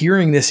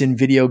hearing this in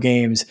video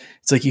games,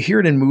 it's like you hear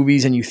it in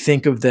movies and you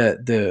think of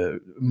the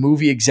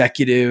movie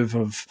executive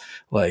of,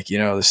 like,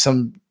 there's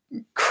some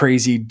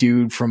crazy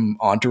dude from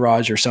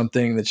Entourage or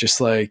something that's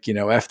just like,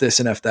 F this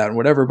and F that and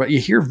whatever. But you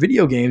hear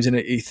video games and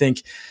you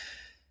think,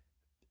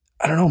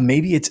 I don't know,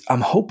 maybe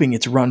I'm hoping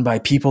it's run by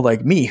people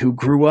like me who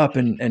grew up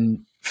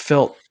and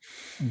felt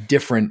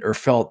different or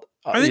felt,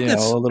 a little on the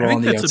outside. I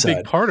think that's a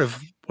big part of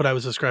what I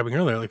was describing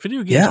earlier. Like,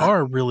 video games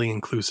are really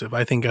inclusive,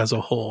 I think, as a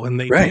whole, and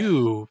they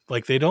do,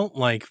 like, they don't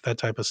like that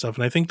type of stuff.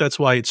 And I think that's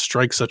why it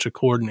strikes such a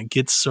chord and it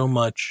gets so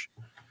much,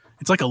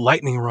 it's like a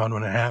lightning run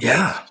when it happens.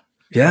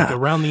 Yeah. Like,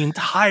 around the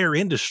entire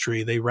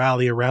industry, they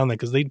rally around that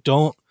because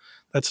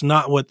that's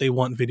not what they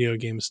want video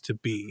games to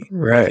be.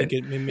 Right. I think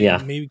it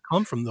may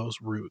come from those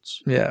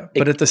roots. Yeah.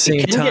 But at the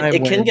same time,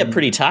 it can get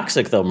pretty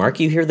toxic though,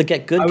 Mark. You hear the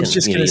Get Good. I was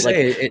just going to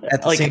say,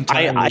 at the same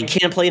time, I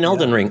can't play an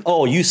Elden Ring.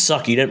 Oh, you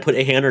suck. You didn't put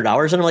 800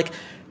 hours. And I'm like,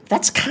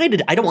 that's kind of,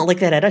 I don't want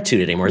like that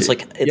attitude anymore. It's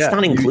like, it's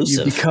not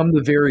inclusive. You become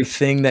the very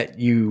thing that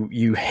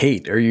you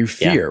hate or you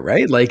fear,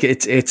 right? Like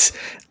it's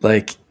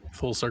like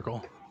full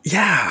circle.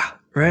 Yeah.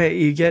 Right.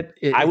 You get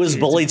it. I was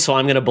bullied, so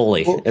I'm going to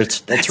bully. Well,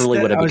 that's really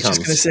what it becomes. I was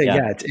just going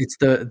to say, it's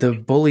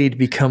the bullied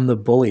become the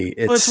bully.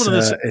 It's one of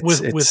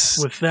this,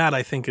 with that,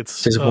 I think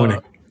it's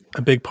a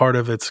big part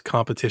of its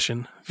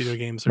competition. Video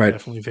games are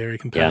definitely very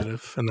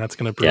competitive, and that's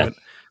going to prove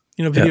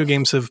it. Video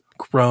games have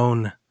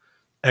grown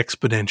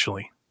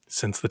exponentially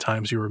since the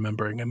times you're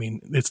remembering. I mean,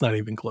 it's not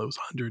even close.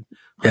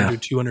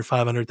 100, 200,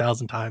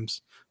 500,000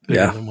 times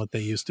bigger than what they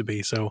used to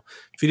be. So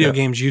video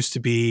games used to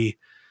be,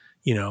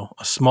 a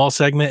small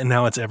segment, and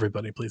now it's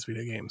everybody plays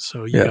video games.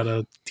 So you got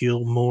to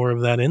deal more of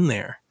that in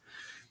there.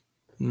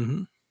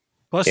 Mm-hmm.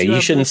 Plus,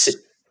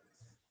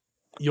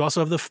 you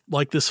also have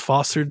this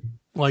fostered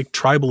like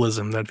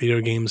tribalism that video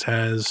games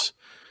has.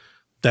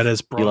 That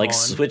has brought on.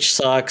 Switch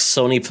sucks,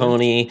 Sony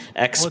Pony,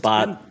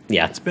 Xbot.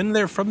 It's been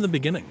there from the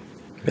beginning.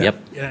 Yep.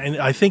 And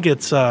I think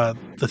it's the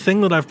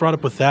thing that I've brought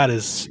up with that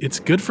is it's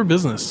good for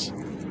business.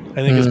 I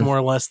think is more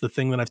or less the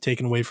thing that I've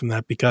taken away from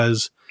that,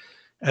 because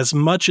as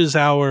much as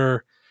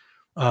our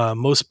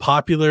most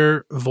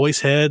popular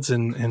voice heads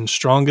and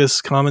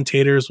strongest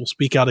commentators will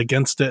speak out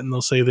against it and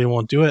they'll say they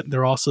won't do it,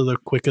 they're also the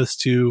quickest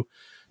to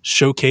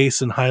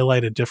showcase and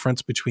highlight a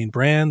difference between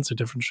brands, a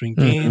difference between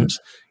games,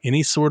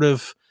 any sort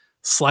of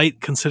slight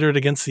considered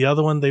against the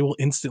other one, they will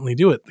instantly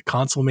do it. The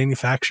console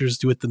manufacturers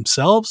do it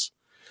themselves.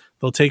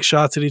 They'll take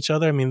shots at each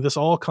other. I mean, this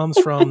all comes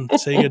from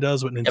Sega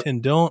does what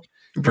Nintendo don't.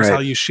 That's how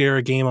you share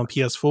a game on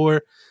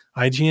PS4.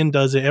 IGN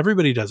does it.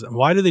 Everybody does it.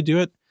 Why do they do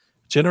it?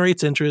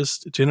 Generates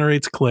interest,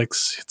 generates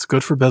clicks. It's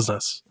good for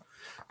business.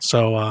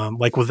 So,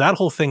 like with that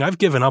whole thing, I've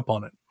given up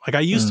on it. Like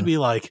I used to be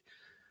like,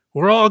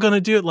 we're all going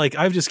to do it. Like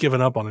I've just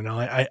given up on it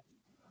now.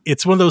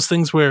 It's one of those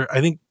things where I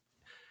think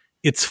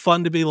it's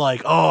fun to be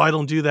like, oh, I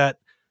don't do that.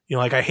 You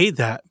know, like I hate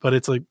that, but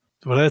it's like,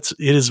 well, it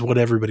is what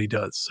everybody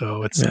does.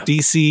 So it's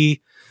DC,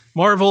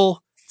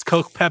 Marvel, it's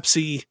Coke,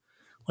 Pepsi.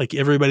 Like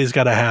everybody's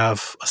got to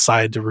have a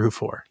side to root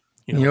for.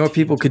 You know what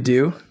people could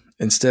do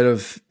instead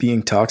of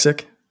being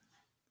toxic?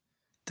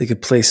 They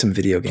could play some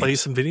video games. Play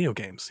some video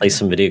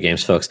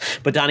games, folks.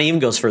 But Donnie even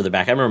goes further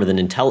back. I remember the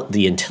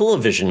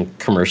Intellivision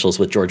commercials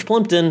with George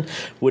Plimpton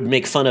would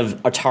make fun of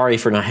Atari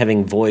for not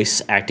having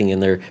voice acting in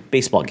their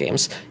baseball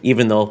games,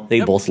 even though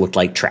they both looked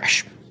like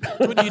trash.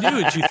 What you do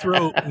is you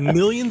throw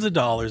millions of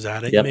dollars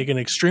at it, you make an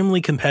extremely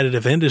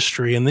competitive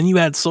industry, and then you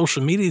add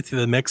social media to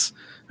the mix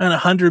and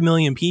 100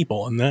 million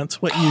people, and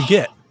that's what you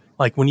get.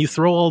 Like when you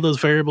throw all those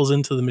variables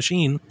into the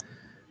machine,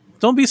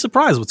 don't be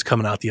surprised what's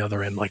coming out the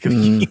other end. Like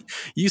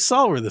you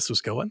saw where this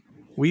was going.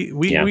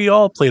 We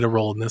all played a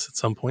role in this at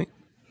some point.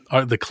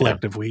 The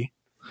collective we.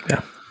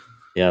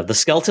 Yeah. The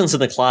skeletons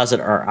in the closet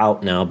are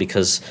out now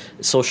because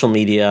social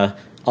media,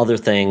 other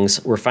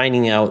things, we're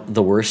finding out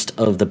the worst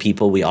of the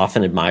people we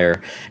often admire,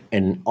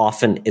 and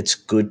often it's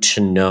good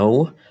to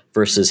know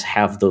versus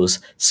have those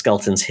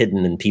skeletons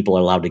hidden and people are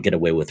allowed to get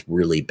away with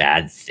really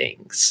bad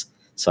things.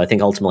 So I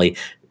think ultimately,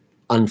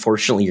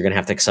 unfortunately, you're going to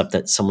have to accept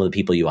that some of the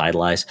people you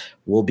idolize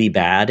will be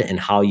bad, and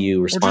how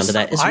you respond to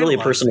that is really a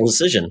personal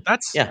decision.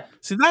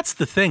 See, that's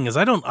the thing is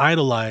I don't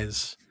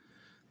idolize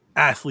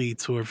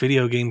athletes or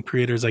video game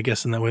creators, I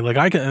guess, in that way. Like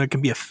I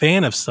can be a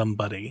fan of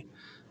somebody,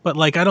 but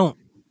like I don't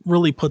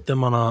really put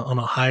them on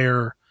a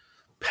higher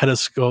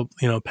pedestal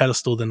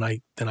than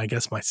I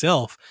guess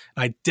myself.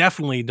 I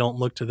definitely don't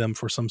look to them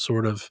for some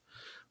sort of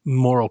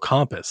moral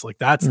compass. Like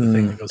that's the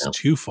thing that goes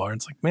too far.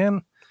 It's like,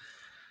 man,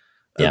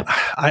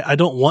 I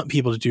don't want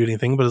people to do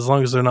anything, but as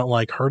long as they're not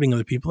like hurting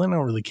other people, I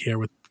don't really care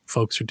what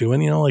folks are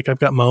doing. You know, like I've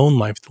got my own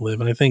life to live,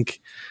 and I think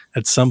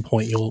at some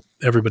point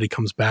everybody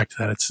comes back to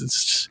that. It's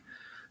just,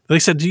 like I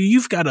said,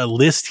 you've got a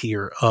list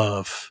here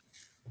of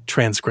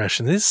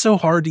transgression. It's so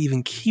hard to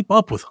even keep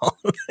up with all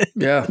of it.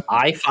 Yeah,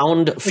 I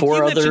found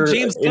 4 other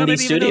indie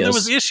studios. There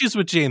was issues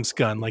with James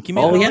Gunn. Like he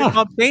made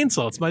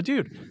Chainsaw. It's my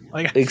dude.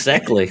 Like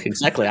exactly.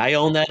 I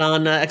own that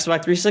on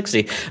Xbox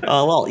 360.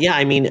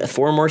 I mean,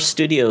 4 more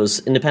studios,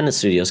 independent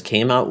studios,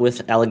 came out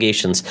with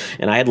allegations,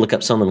 and I had to look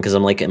up some of them because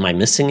I'm like, am I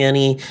missing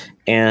any?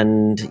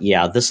 And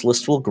this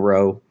list will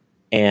grow.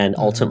 And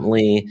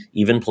ultimately,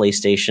 even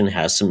PlayStation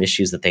has some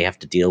issues that they have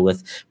to deal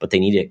with, but they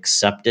need to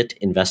accept it,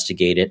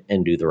 investigate it,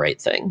 and do the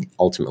right thing,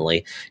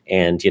 ultimately.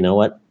 And you know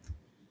what?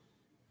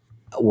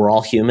 We're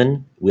all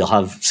human. We'll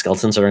have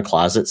skeletons in our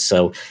closets.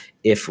 So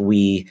if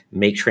we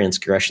make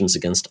transgressions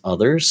against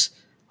others,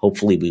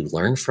 hopefully we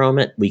learn from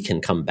it. We can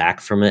come back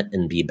from it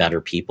and be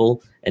better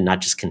people and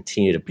not just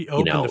continue to,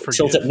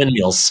 tilt at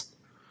windmills.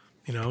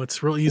 You know,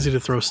 it's real easy to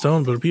throw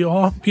stone, but be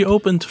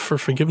open for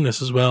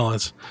forgiveness as well.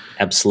 As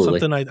absolutely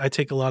something I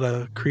take a lot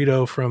of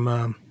credo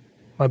from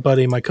my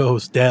buddy, my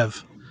co-host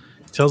Dev.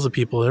 He tells the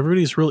people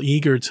everybody's real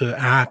eager to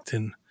act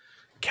and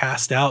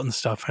cast out and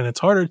stuff, and it's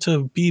harder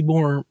to be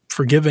more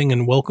forgiving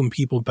and welcome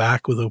people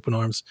back with open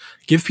arms.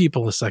 Give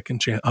people a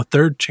second chance, a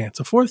third chance,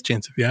 a fourth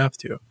chance if you have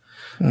to.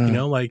 You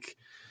know, like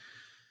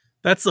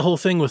that's the whole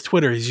thing with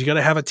Twitter is you got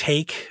to have a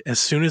take as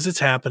soon as it's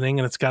happening,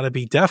 and it's got to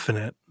be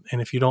definite. And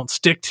if you don't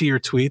stick to your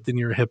tweet, then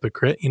you're a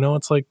hypocrite. You know,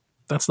 it's like,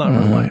 that's not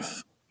real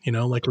life. You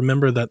know, like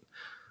remember that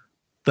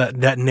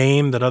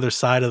name, that other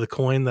side of the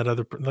coin,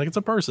 like it's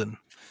a person.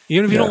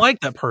 Even if you don't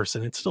like that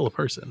person, it's still a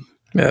person.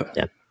 Yeah.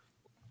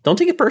 Don't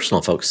take it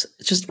personal, folks.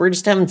 We're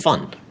just having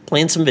fun,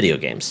 playing some video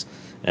games,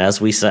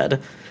 as we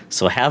said.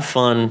 So have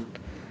fun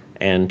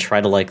and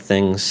try to like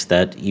things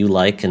that you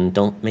like, and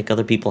don't make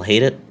other people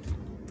hate it,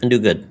 and do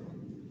good.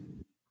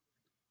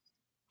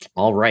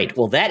 All right.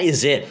 Well, that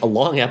is it. A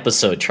long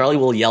episode. Charlie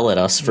will yell at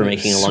us for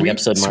making a long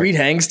episode. Sweet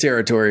Hanks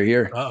territory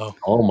here. Uh-oh.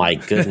 Oh my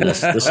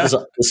goodness. This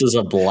is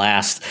a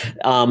blast.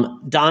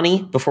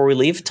 Donnie, before we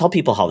leave, tell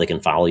people how they can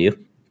follow you.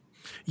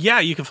 Yeah,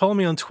 you can follow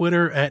me on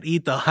Twitter at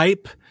Eat the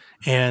Hype,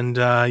 and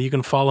you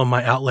can follow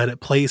my outlet at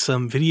Play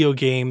Some Video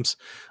Games.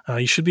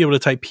 You should be able to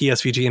type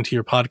PSVG into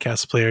your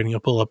podcast player, and you'll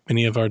pull up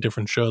any of our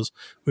different shows.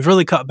 We've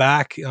really cut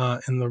back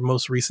in the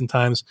most recent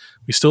times.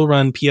 We still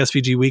run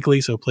PSVG weekly,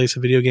 so Play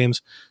Some Video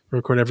Games. We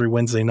record every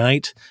Wednesday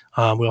night.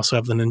 We also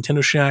have the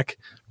Nintendo Shack,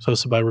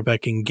 hosted by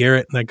Rebecca and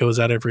Garrett, and that goes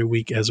out every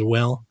week as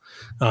well.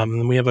 And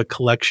then we have a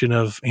collection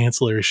of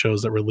ancillary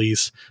shows that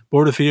release.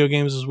 Board of Video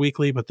Games is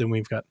weekly, but then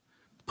we've got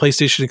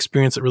PlayStation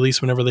Experience that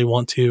release whenever they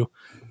want to,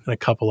 and a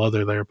couple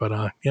other there.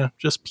 But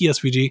just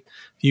PSVG.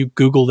 If you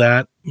Google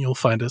that, you'll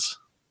find us.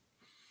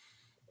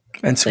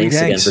 And thanks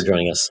again for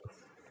joining us.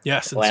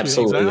 Yes,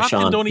 absolutely. I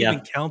often don't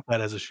even count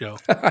that as a show.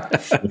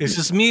 It's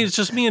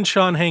just me and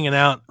Sean hanging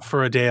out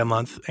for a day a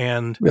month,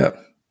 and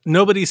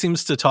nobody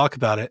seems to talk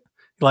about it.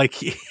 Like,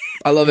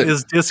 I love it.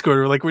 His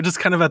Discord, we're just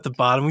kind of at the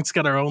bottom. We just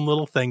got our own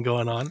little thing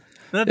going on.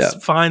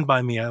 That's fine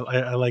by me.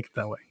 I like it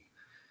that way.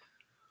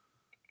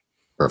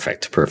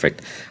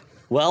 Perfect.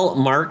 Well,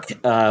 Mark,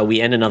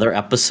 we end another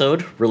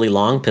episode really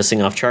long,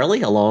 pissing off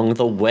Charlie along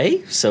the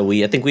way. So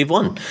I think we've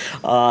won.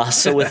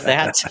 So with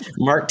that,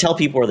 Mark, tell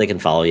people where they can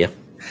follow you.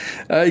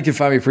 You can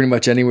find me pretty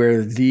much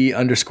anywhere.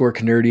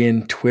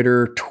 _Canardian,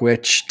 Twitter,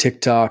 Twitch,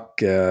 TikTok.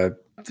 I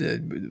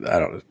don't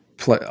know.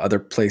 Other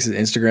places,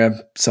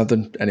 Instagram,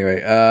 something.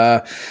 Anyway,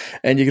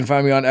 and you can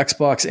find me on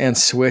Xbox and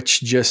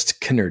Switch,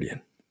 just Canardian.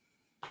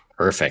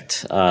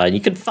 Perfect. You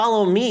can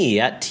follow me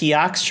at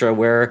Toxtra,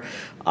 where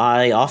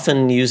I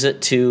often use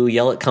it to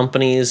yell at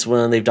companies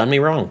when they've done me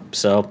wrong.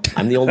 So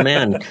I'm the old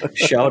man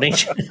shouting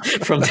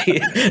from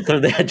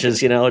the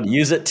edges,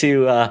 use it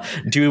to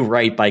do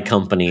right by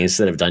companies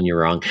that have done you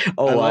wrong.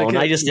 And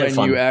I just had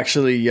fun. You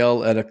actually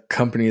yell at a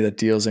company that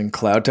deals in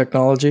cloud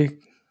technology.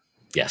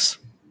 Yes,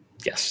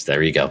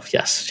 there you go.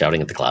 Yes,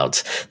 shouting at the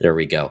clouds. There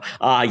we go.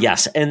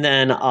 Yes, and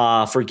then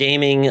for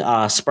gaming,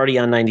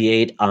 Spartyon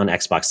 98 on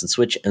Xbox and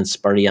Switch, and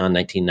Spartyon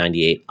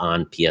 1998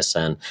 on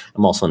PSN.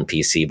 I'm also on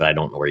PC, but I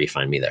don't know where you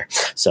find me there.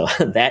 So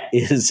that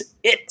is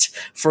it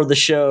for the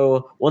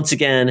show. Once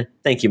again,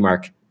 thank you,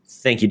 Mark.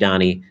 Thank you,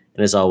 Donnie.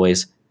 And as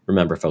always,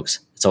 remember, folks,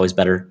 it's always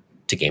better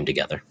to game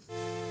together.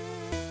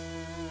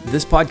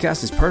 This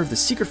podcast is part of the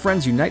Secret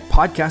Friends Unite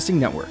podcasting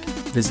network.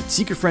 Visit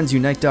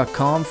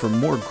secretfriendsunite.com for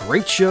more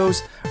great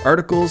shows,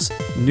 articles,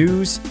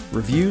 news,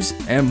 reviews,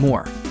 and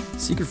more.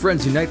 Secret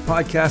Friends Unite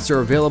podcasts are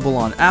available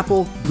on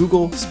Apple,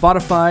 Google,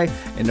 Spotify,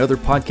 and other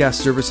podcast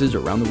services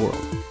around the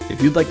world.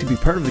 If you'd like to be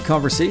part of the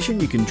conversation,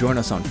 you can join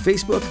us on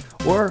Facebook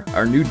or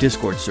our new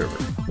Discord server,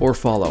 or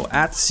follow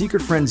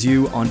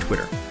 @SecretFriendsU on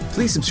Twitter.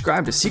 Please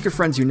subscribe to Secret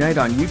Friends Unite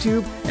on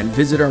YouTube and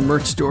visit our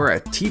merch store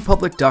at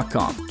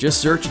tpublic.com.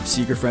 Just search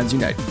Secret Friends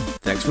Unite.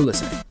 Thanks for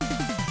listening.